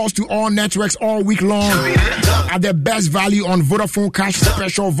 Make calls to all networks all week long at the best value on Vodafone Cash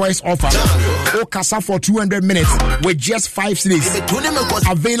Special Voice Offer. Or Casa for 200 minutes with just 5 cedis.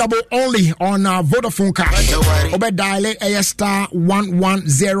 Available only on Vodafone Cash. Obe dial star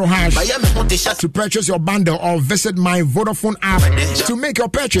 110 hash to purchase your bundle or visit my Vodafone app to make your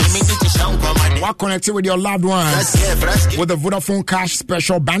purchase. While connected with your loved ones with the Vodafone Cash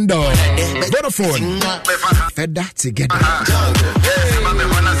Special Bundle. Vodafone, fed that together.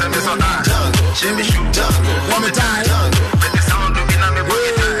 One more time.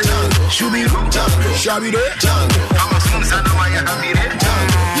 Shabby there.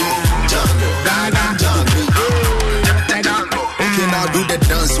 Okay, now do the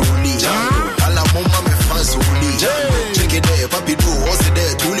dance only.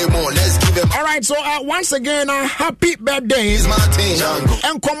 All right, right, so once again, happy birthday.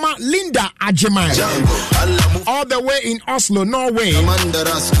 And come Linda Ajimai. All the way in Oslo, Norway.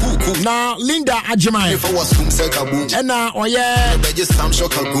 Now, Linda Ajimai. And now,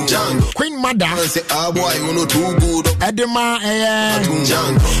 Queen Mother. Edema,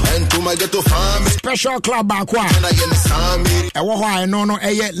 special club Aqua. I know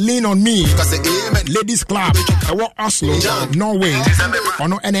lean on me. Ladies Club. Oslo, Norway.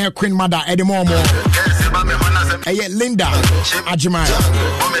 Ono ene Queen Mother Edema. Linda Ajimai.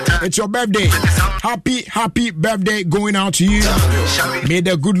 It's your birthday. Happy birthday going out to you. May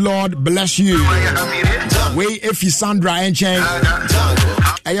the good Lord bless you. Way if you Sandra and Chen.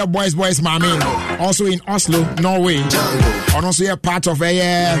 Your boys, mommy. Also in Oslo, Norway. And also you're part of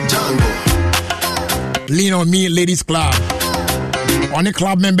Lean on Me Ladies Club. On the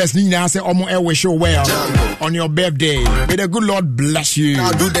club members, Nina say, Omo Airway show well on your birthday. May the good Lord bless you.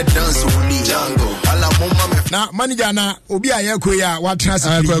 Now, do the dance with Django. Now, manager, na obi aye koya what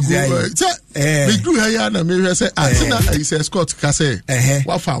transfer. We do here na me say Atina is a Scott Kase.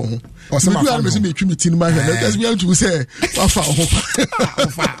 What for? We do have me trim tin man. Let's be able to say what for.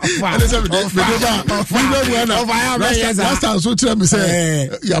 Last time so tell me say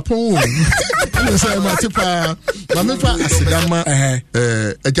Yapon. Say Matipa. Mamifa asidama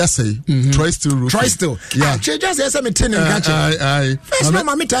just say try still. Yeah. She just say me tin and catch. Aye. First no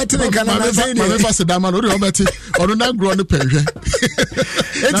mami title and Canada say Mamifa asidama no obeti or na grow no pehwe.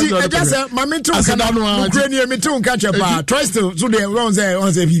 Eti just mami tun kana no Ukraine me tun catch pa. Try still so they run say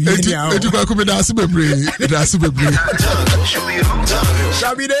BB here. Eti kwa ku me da se bebre.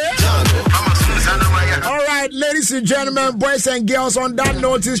 Shall be there? All right, ladies and gentlemen, boys and girls, on that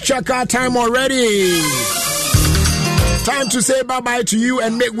notice, check our time already. Time to say bye-bye to you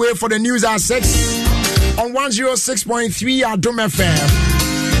and make way for the news at 6 on 106.3 Adom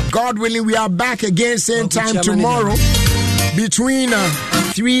FM. God willing, we are back again same time tomorrow between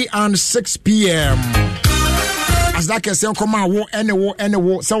 3 and 6 p.m. As that can say, come on,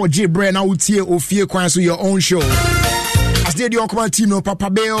 wo, so J Brain out here, Ofie Kwanso, your own show. As they do come team no Papa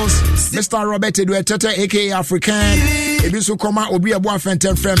Bills, Mr. Robert Edwetete, aka African. Ebisu Koma Obi Abo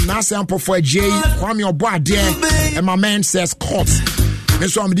Fenten Fem, Nasa Ampo for J, Kwame Obo there, and my man says Court.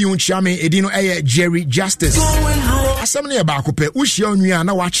 So I'm doing Chami, Edino Jerry Justice. Assembly about Coupe, Ushio Nia,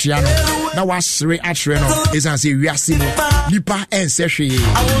 na Wachiano, na Wasre Atreno, is as a Yasino, Lipa and Seshi.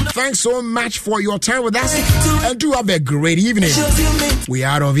 Thanks so much for your time with us and do have a great evening. We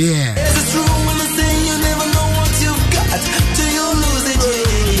out of here.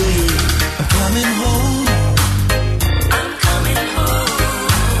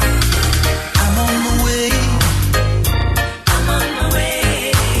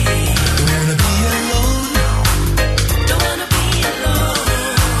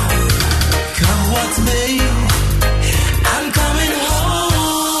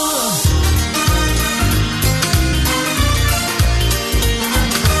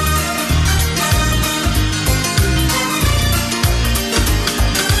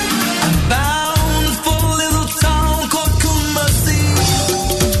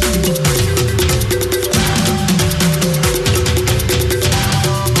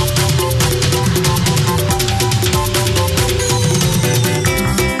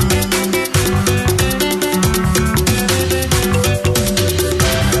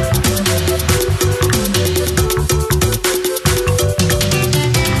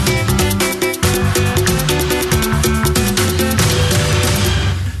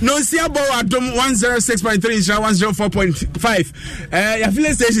 Adom 106.3 104.5 ya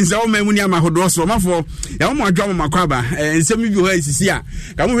filling stations all men munia mahodo so mafo ya mo adwo mo makwaba nsem bi ho asisi a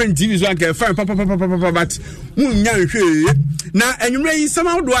ka mo hwe TV so anka fine papa but munya hwe na enwumre yi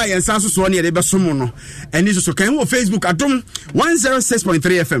samawodo a yensa so ne de besom no eni so kan wo Facebook Adom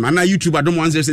 106.3 FM ana YouTube Adom 106